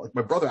know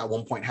my brother at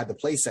one point had the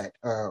playset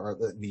or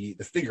the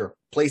figure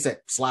playset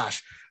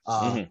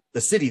 /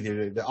 the city,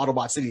 the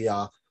Autobot city,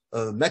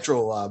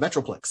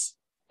 Metroplex.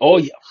 Oh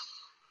yeah,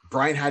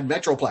 Brian had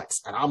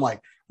Metroplex, and I'm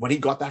like, when he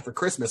got that for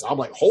Christmas, I'm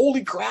like,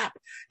 holy crap.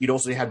 So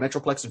they had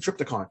Metroplex and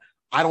Trypticon.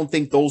 I don't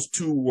think those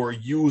two were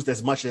used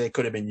as much as they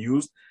could have been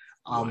used.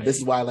 This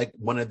is why I like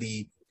one of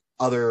the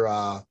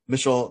other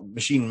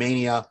Machine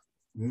Mania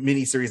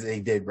miniseries that they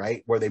did,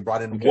 right? Where they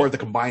brought in more of the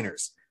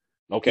combiners.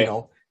 Okay.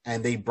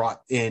 And they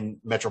brought in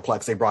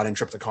Metroplex, they brought in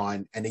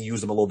Trypticon, and they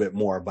used them a little bit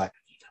more. But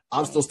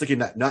I'm still sticking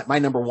that my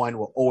number 1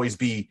 will always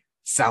be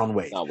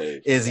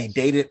Soundwave. Is he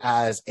dated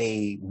as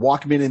a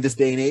Walkman in this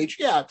day and age?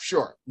 Yeah,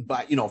 sure.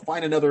 But,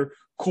 find another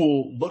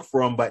cool look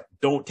for him, but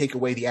don't take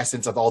away the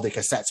essence of all the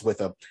cassettes with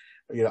him.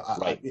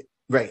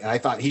 Right. And I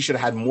thought he should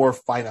have had more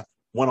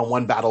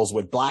one-on-one battles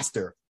with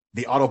Blaster,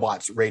 the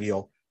Autobots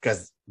radio,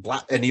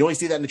 and you only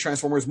see that in the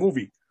Transformers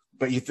movie,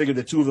 but you figured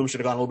the 2 of them should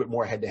have gone a little bit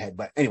more head to head.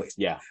 But anyways,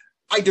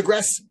 I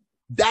digress.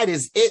 That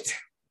is it.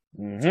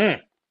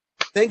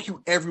 Thank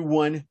you,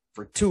 everyone,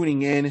 for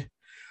tuning in.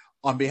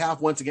 On behalf,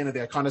 once again, of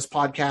the iConis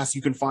podcast,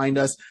 you can find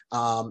us,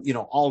 all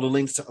the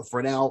links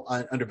for now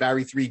under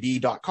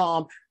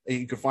barry3d.com.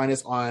 You can find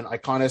us on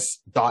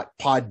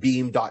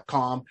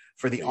iconis.podbeam.com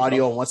for the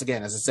audio. And once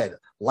again, as I said,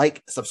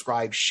 like,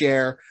 subscribe,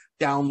 share,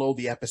 download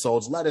the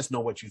episodes. Let us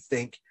know what you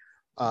think.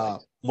 One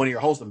of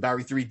your hosts, I'm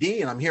Barry3D,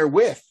 and I'm here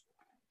with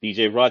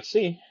DJ Rod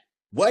C.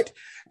 What?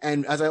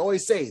 And as I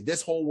always say,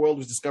 this whole world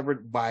was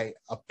discovered by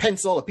a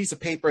pencil, a piece of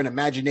paper, and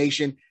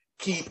imagination.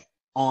 Keep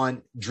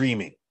on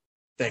dreaming.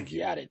 Thank you.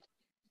 Got it.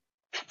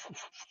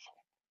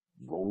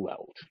 Roll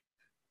out.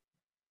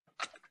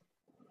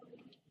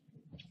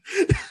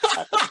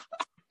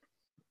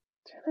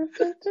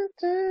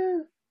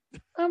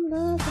 I'm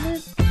loving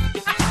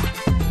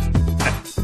it.